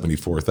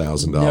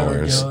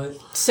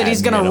 $74,000.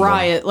 City's gonna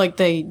riot like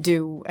they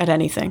do at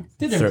anything.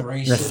 They'd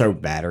embrace it. Throw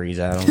batteries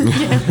at them.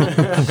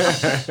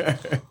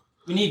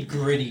 We need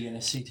Gritty in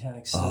a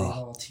Satanic Study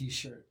Hall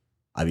t-shirt.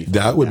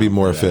 That would be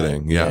more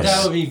fitting, yes.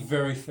 That would be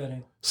very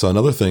fitting. So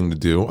another thing to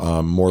do,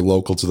 more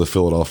local to the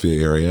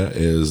Philadelphia area,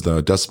 is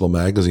the Decibel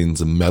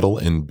Magazine's Metal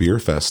and Beer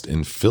Fest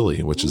in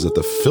Philly, which is at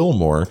the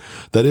Fillmore.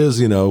 That is,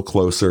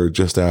 closer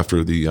just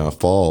after the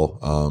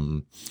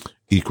fall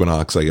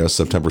equinox, I guess,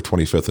 September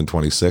 25th and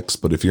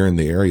 26th. But if you're in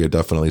the area,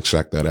 definitely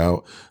check that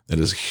out. It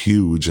is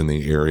huge in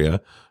the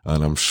area.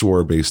 And I'm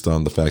sure based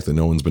on the fact that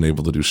no one's been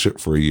able to do shit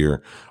for a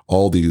year,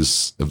 all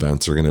these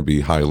events are going to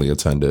be highly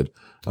attended.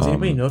 Does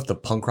anybody know if the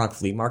punk rock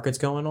flea market's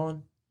going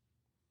on?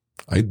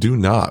 I do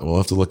not. We'll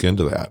have to look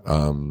into that.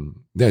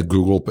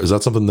 Google, is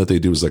that something that they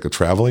do as a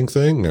traveling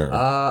thing? Or?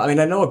 I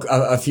know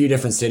a few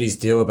different cities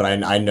do it, but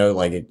I know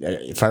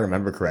if I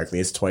remember correctly,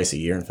 it's twice a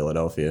year in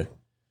Philadelphia.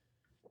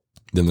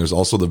 Then there's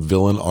also the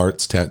Villain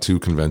Arts Tattoo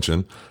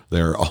Convention.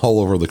 They're all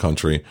over the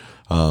country.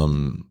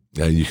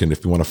 You can,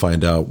 if you want to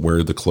find out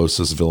where the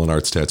closest Villain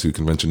Arts Tattoo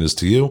Convention is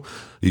to you,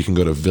 you can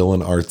go to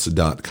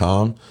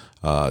villainarts.com.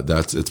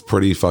 It's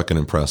pretty fucking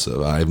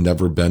impressive. I've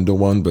never been to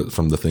one, but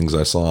from the things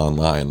I saw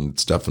online,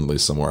 it's definitely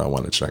somewhere I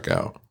want to check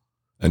out.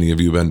 Any of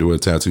you been to a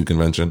tattoo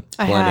convention?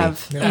 I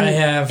have. I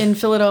have. In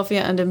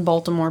Philadelphia and in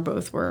Baltimore,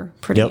 both were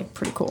pretty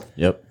cool.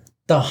 Yep.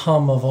 The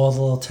hum of all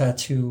the little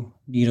tattoo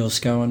needles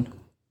going.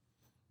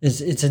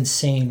 It's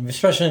insane,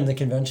 especially in the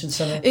convention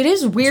center. It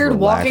is weird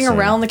walking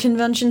around the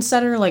convention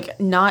center,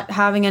 not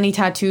having any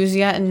tattoos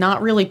yet and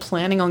not really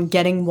planning on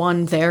getting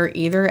one there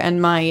either.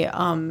 And my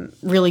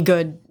really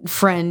good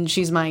friend,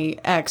 she's my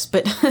ex,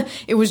 but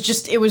it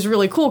was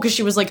really cool because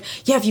she was like,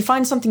 yeah, if you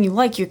find something you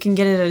like, you can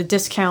get it at a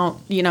discount,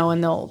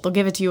 and they'll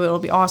give it to you. It'll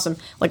be awesome.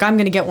 I'm going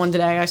to get one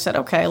today. I said,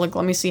 okay,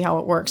 let me see how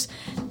it works.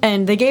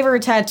 And they gave her a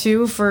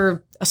tattoo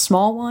for a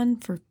small one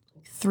for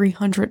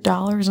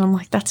 $300, and I'm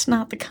like, that's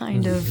not the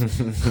kind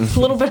of a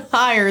little bit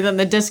higher than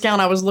the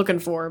discount I was looking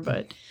for,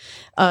 but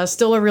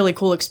still a really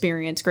cool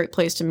experience. Great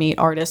place to meet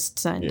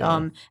artists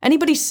and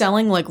anybody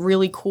selling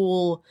really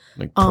cool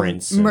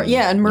prints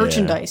and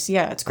merchandise.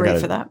 Yeah, it's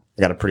great for that.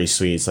 I got a pretty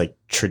sweet, it's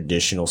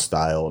traditional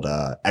styled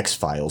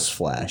X-Files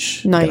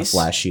flash. Nice. Got a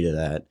flash sheet of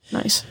that.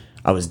 Nice.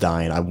 I was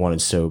dying. I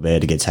wanted so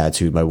bad to get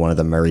tattooed by one of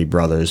the Murray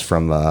brothers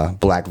from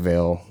Black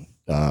Veil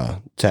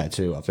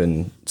Tattoo up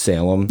in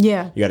Salem.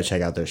 Yeah. You got to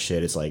check out their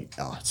shit. It's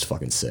it's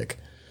fucking sick.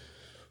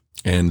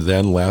 And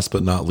then last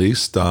but not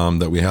least,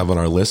 that we have on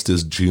our list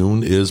is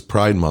June is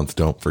Pride Month.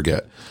 Don't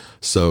forget.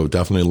 So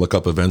definitely look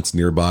up events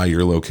nearby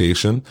your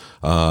location,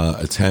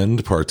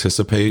 attend,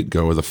 participate,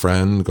 go with a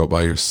friend, go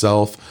by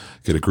yourself,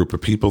 get a group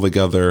of people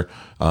together,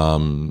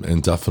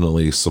 and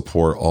definitely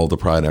support all the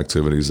Pride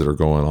activities that are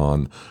going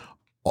on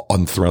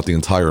throughout the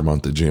entire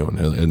month of June.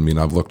 I mean,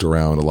 I've looked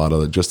around a lot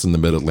of just in the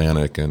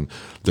Mid-Atlantic, and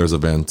there's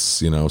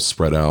events,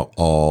 spread out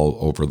all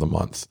over the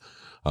month.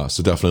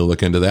 So definitely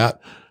look into that.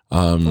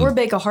 Or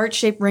bake a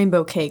heart-shaped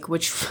rainbow cake,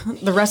 which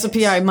the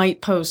recipe I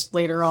might post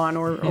later on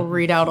or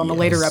read out on a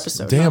later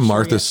episode. Damn,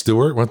 Martha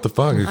Stewart, what the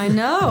fuck? I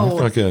know.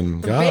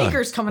 Fucking the God.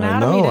 baker's coming I out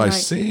know, of me tonight. I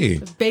see.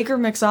 The baker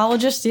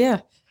mixologist,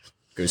 yeah.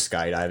 Go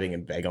skydiving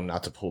and beg them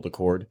not to pull the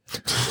cord.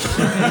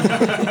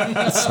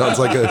 Sounds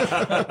like a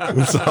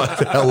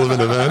hell of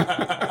an event.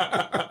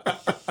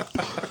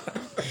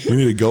 We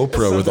need a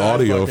GoPro with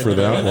audio for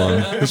that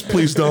one. Just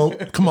please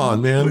don't. Come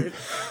on, man.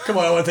 Come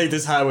on, I want to take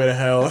this highway to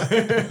hell.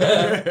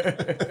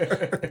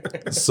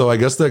 So I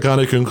guess that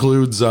kind of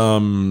concludes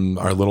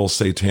our little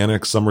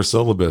satanic summer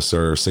syllabus,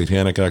 or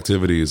satanic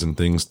activities and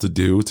things to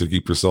do to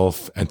keep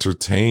yourself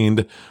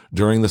entertained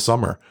during the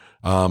summer.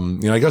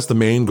 I guess the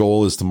main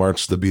goal is to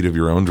march to the beat of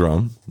your own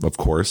drum. Of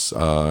course,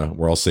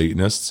 we're all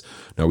Satanists.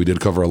 Now, we did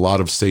cover a lot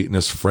of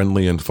Satanist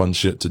friendly and fun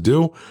shit to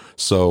do.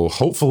 So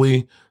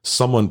hopefully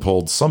someone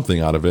pulled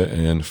something out of it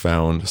and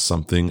found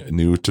something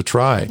new to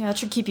try. Yeah, it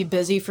should keep you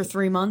busy for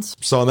 3 months.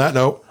 So on that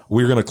note,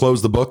 we're going to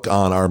close the book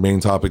on our main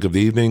topic of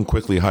the evening,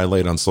 quickly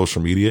highlight on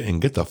social media,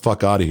 and get the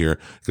fuck out of here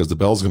because the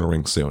bell's going to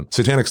ring soon.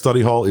 Satanic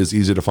Study Hall is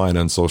easy to find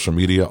on social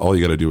media. All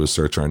you got to do is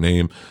search our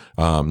name.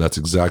 That's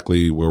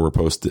exactly where we're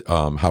posted,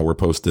 how we're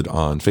posted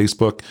on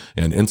Facebook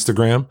and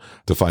Instagram.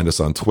 To find us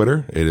on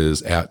Twitter, it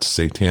is at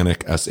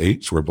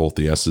SatanicSH, where both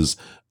the S's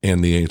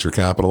and the H are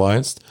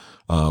capitalized.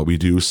 We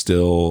do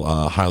still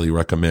highly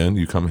recommend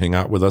you come hang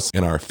out with us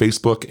in our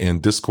Facebook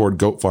and Discord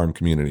Goat Farm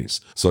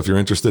communities. So if you're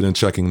interested in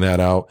checking that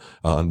out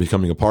and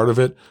becoming a part of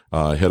it,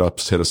 hit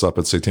us up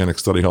at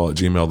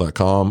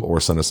satanicstudyhall@gmail.com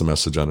or send us a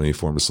message on any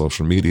form of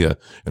social media,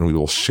 and we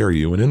will share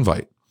you an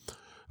invite.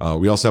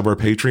 We also have our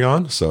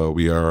Patreon, so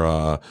we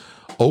are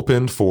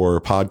open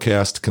for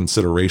podcast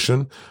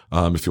consideration.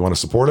 If you want to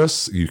support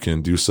us, you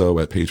can do so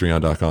at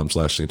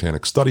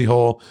patreon.com/Satanic Study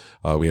Hall.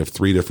 We have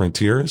 3 different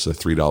tiers, a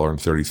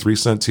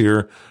 $3.33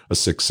 tier, a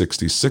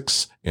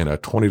 $6.66, and a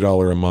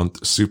 $20 a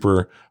month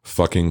super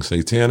fucking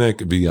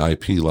satanic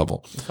VIP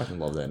level. I fucking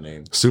love that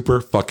name. Super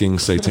fucking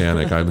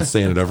satanic. I've been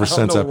saying it ever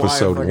since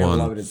episode 1.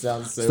 Love it. It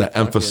sounds so it's the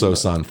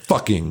emphasis on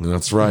fucking.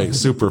 That's right.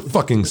 Super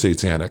fucking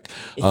satanic.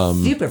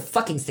 It's super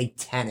fucking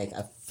satanic.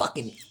 I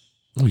fucking...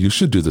 Oh, you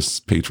should do this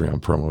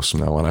Patreon promos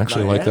from now on. I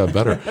actually like that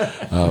better.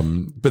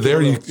 But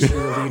there you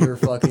cheerleader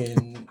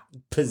fucking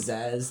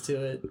pizzazz to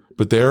it.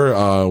 But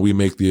there we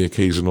make the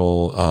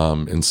occasional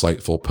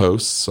insightful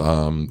posts.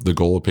 The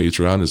goal of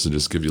Patreon is to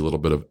just give you a little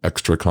bit of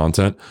extra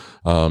content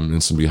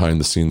and some behind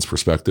the scenes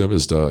perspective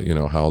as to,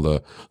 how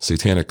the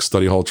Satanic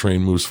Study Hall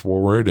train moves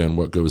forward and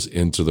what goes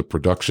into the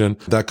production.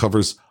 That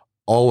covers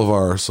all of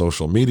our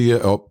social media.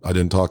 Oh, I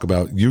didn't talk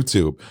about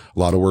YouTube. A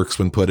lot of work's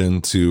been put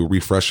into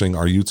refreshing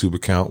our YouTube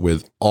account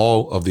with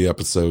all of the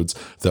episodes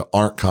that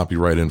aren't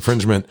copyright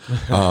infringement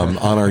on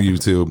our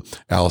YouTube.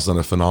 Al's done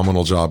a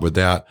phenomenal job with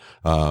that.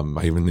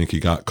 I even think he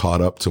got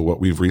caught up to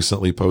what we've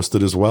recently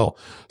posted as well.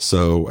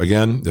 So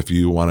again, if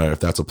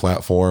that's a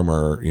platform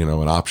or,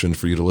 an option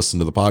for you to listen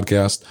to the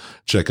podcast,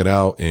 check it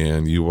out,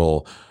 and you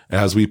will,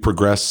 as we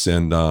progress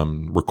and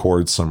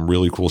record some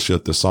really cool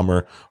shit this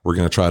summer, we're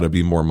going to try to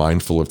be more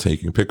mindful of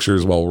taking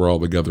pictures while we're all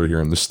together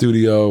here in the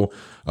studio,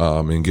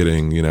 and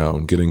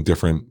getting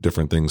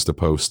different things to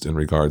post in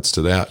regards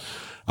to that.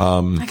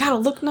 I gotta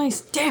look nice.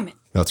 Damn it.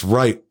 That's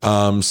right.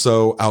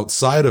 So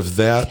outside of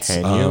that,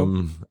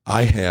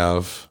 I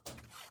have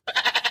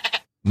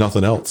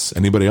nothing else.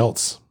 Anybody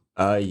else?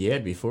 Yeah,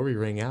 before we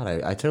ring out,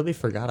 I totally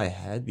forgot I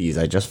had these.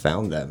 I just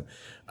found them.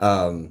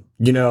 I'm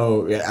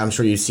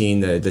sure you've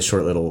seen the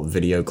short little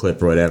video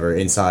clip or whatever.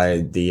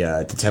 Inside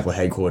the temple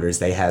headquarters,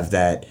 they have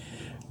that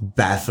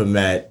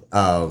Baphomet,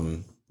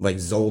 like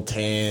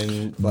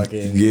Zoltan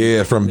fucking.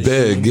 Yeah, from machine.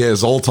 Big. Yeah,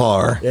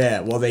 Zoltar.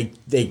 Yeah, well,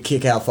 they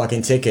kick out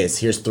fucking tickets.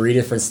 Here's 3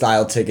 different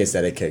style tickets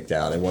that it kicked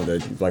out. And one of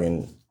the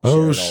fucking.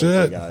 Oh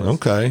shit.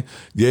 Okay.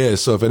 Yeah.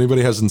 So if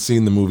anybody hasn't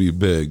seen the movie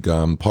Big,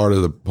 part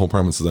of the whole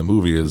premise of that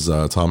movie is,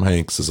 Tom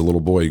Hanks as a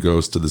little boy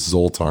goes to this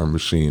Zoltar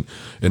machine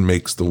and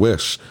makes the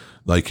wish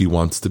like he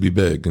wants to be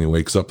big. And he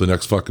wakes up the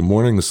next fucking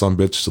morning, the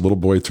sumbitch, the little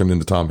boy turned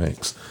into Tom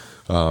Hanks.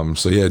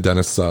 So yeah,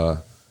 Dennis,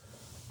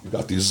 you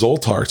got these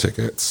Zoltar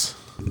tickets.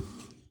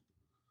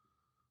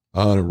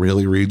 It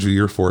really reads you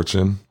your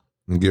fortune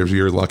and gives you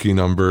your lucky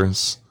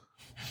numbers.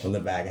 On the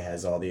back, it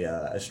has all the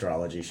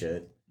astrology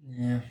shit.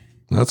 Yeah.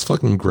 That's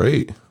fucking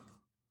great.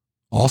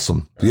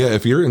 Awesome. Yeah,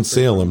 if you're in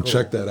Salem,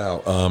 check that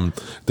out.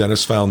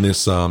 Dennis found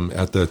this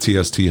at the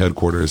TST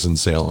headquarters in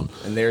Salem.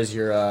 And there's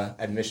your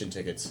admission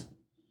tickets.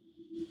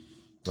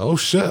 Oh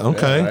shit.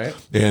 Okay. Yeah, right.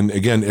 And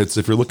again, it's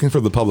if you're looking for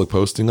the public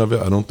posting of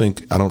it, I don't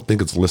think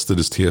it's listed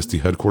as TST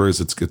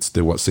headquarters. It's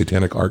the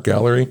Satanic Art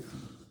Gallery?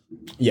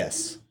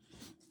 Yes.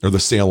 Or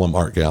the Salem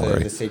Art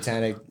Gallery.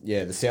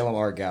 The Salem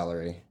Art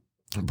Gallery.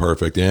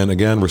 Perfect. And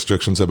again,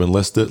 restrictions have been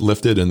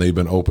lifted, and they've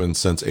been open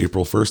since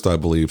April 1st, I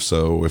believe.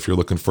 So if you're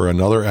looking for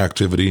another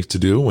activity to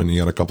do when you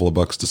got a couple of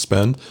bucks to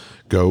spend,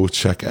 go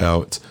check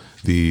out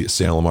the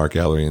Salem Art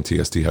Gallery and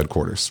TST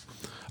headquarters.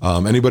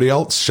 Anybody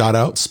else? Shout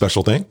out,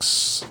 special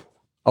thanks.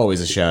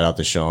 Always a shout out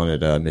to Sean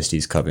at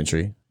Misty's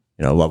Coventry.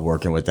 Love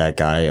working with that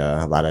guy.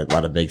 A lot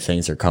of big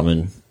things are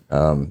coming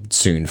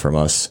soon from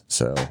us.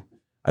 So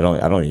I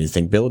don't even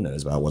think Bill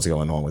knows about what's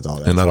going on with all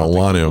that. And I don't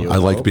want to. I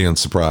like being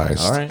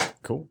surprised. All right,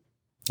 cool.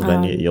 Well,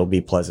 then you'll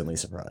be pleasantly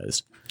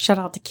surprised. Shout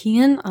out to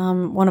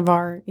Kian, one of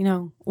our,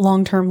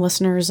 long-term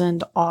listeners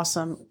and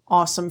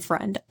awesome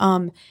friend.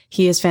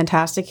 He is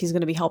fantastic. He's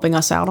going to be helping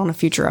us out on a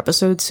future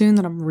episode soon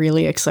that I'm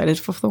really excited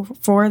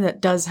for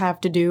that does have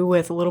to do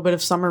with a little bit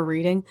of summer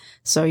reading.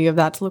 So you have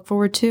that to look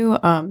forward to.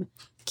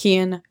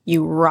 Kian,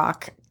 you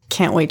rock.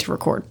 Can't wait to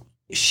record.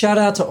 Shout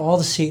out to all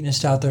the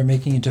Satanists out there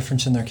making a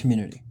difference in their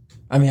community.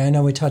 I mean, I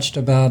know we touched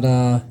about,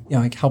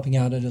 like helping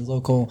out at a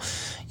local,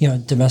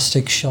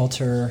 domestic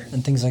shelter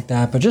and things like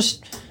that, but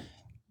just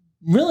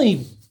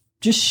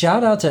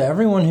shout out to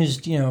everyone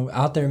who's,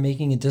 out there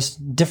making a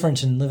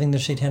difference and living their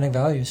satanic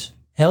values.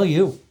 Hail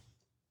you.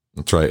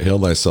 That's right. Hail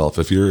thyself.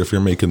 If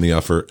you're making the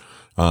effort,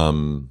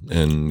 and,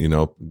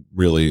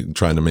 really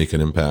trying to make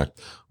an impact,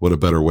 what a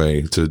better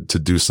way to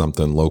do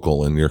something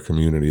local in your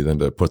community than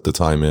to put the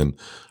time in,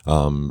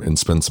 and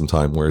spend some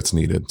time where it's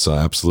needed. So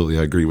absolutely,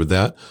 I agree with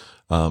that.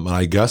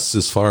 I guess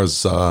as far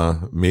as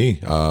me,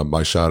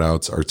 my shout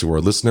outs are to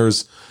our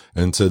listeners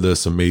and to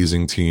this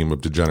amazing team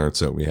of degenerates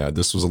that we had.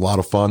 This was a lot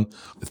of fun.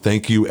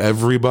 Thank you,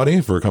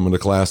 everybody, for coming to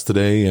class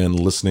today and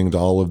listening to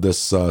all of this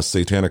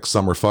satanic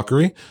summer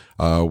fuckery.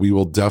 We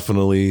will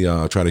definitely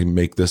try to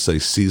make this a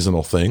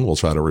seasonal thing. We'll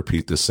try to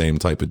repeat the same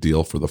type of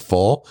deal for the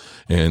fall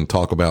and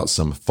talk about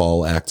some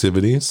fall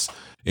activities.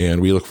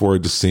 And we look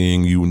forward to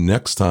seeing you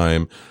next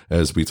time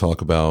as we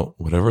talk about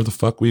whatever the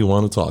fuck we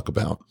want to talk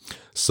about.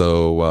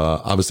 So,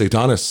 Ave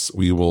Satanis,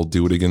 we will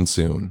do it again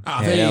soon.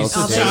 Ave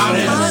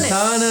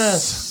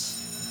Satanis.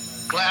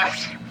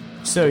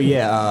 So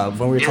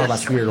when we were talking about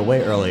Spirited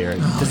Away earlier,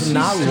 does it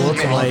not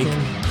look like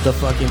the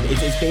fucking?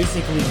 It's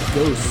basically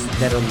ghosts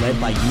that are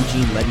led by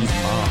Eugene Levy's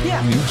mom.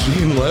 Yeah,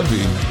 Eugene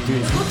Levy.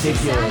 Dude, it's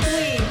ridiculous.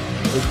 Exactly.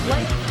 It's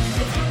like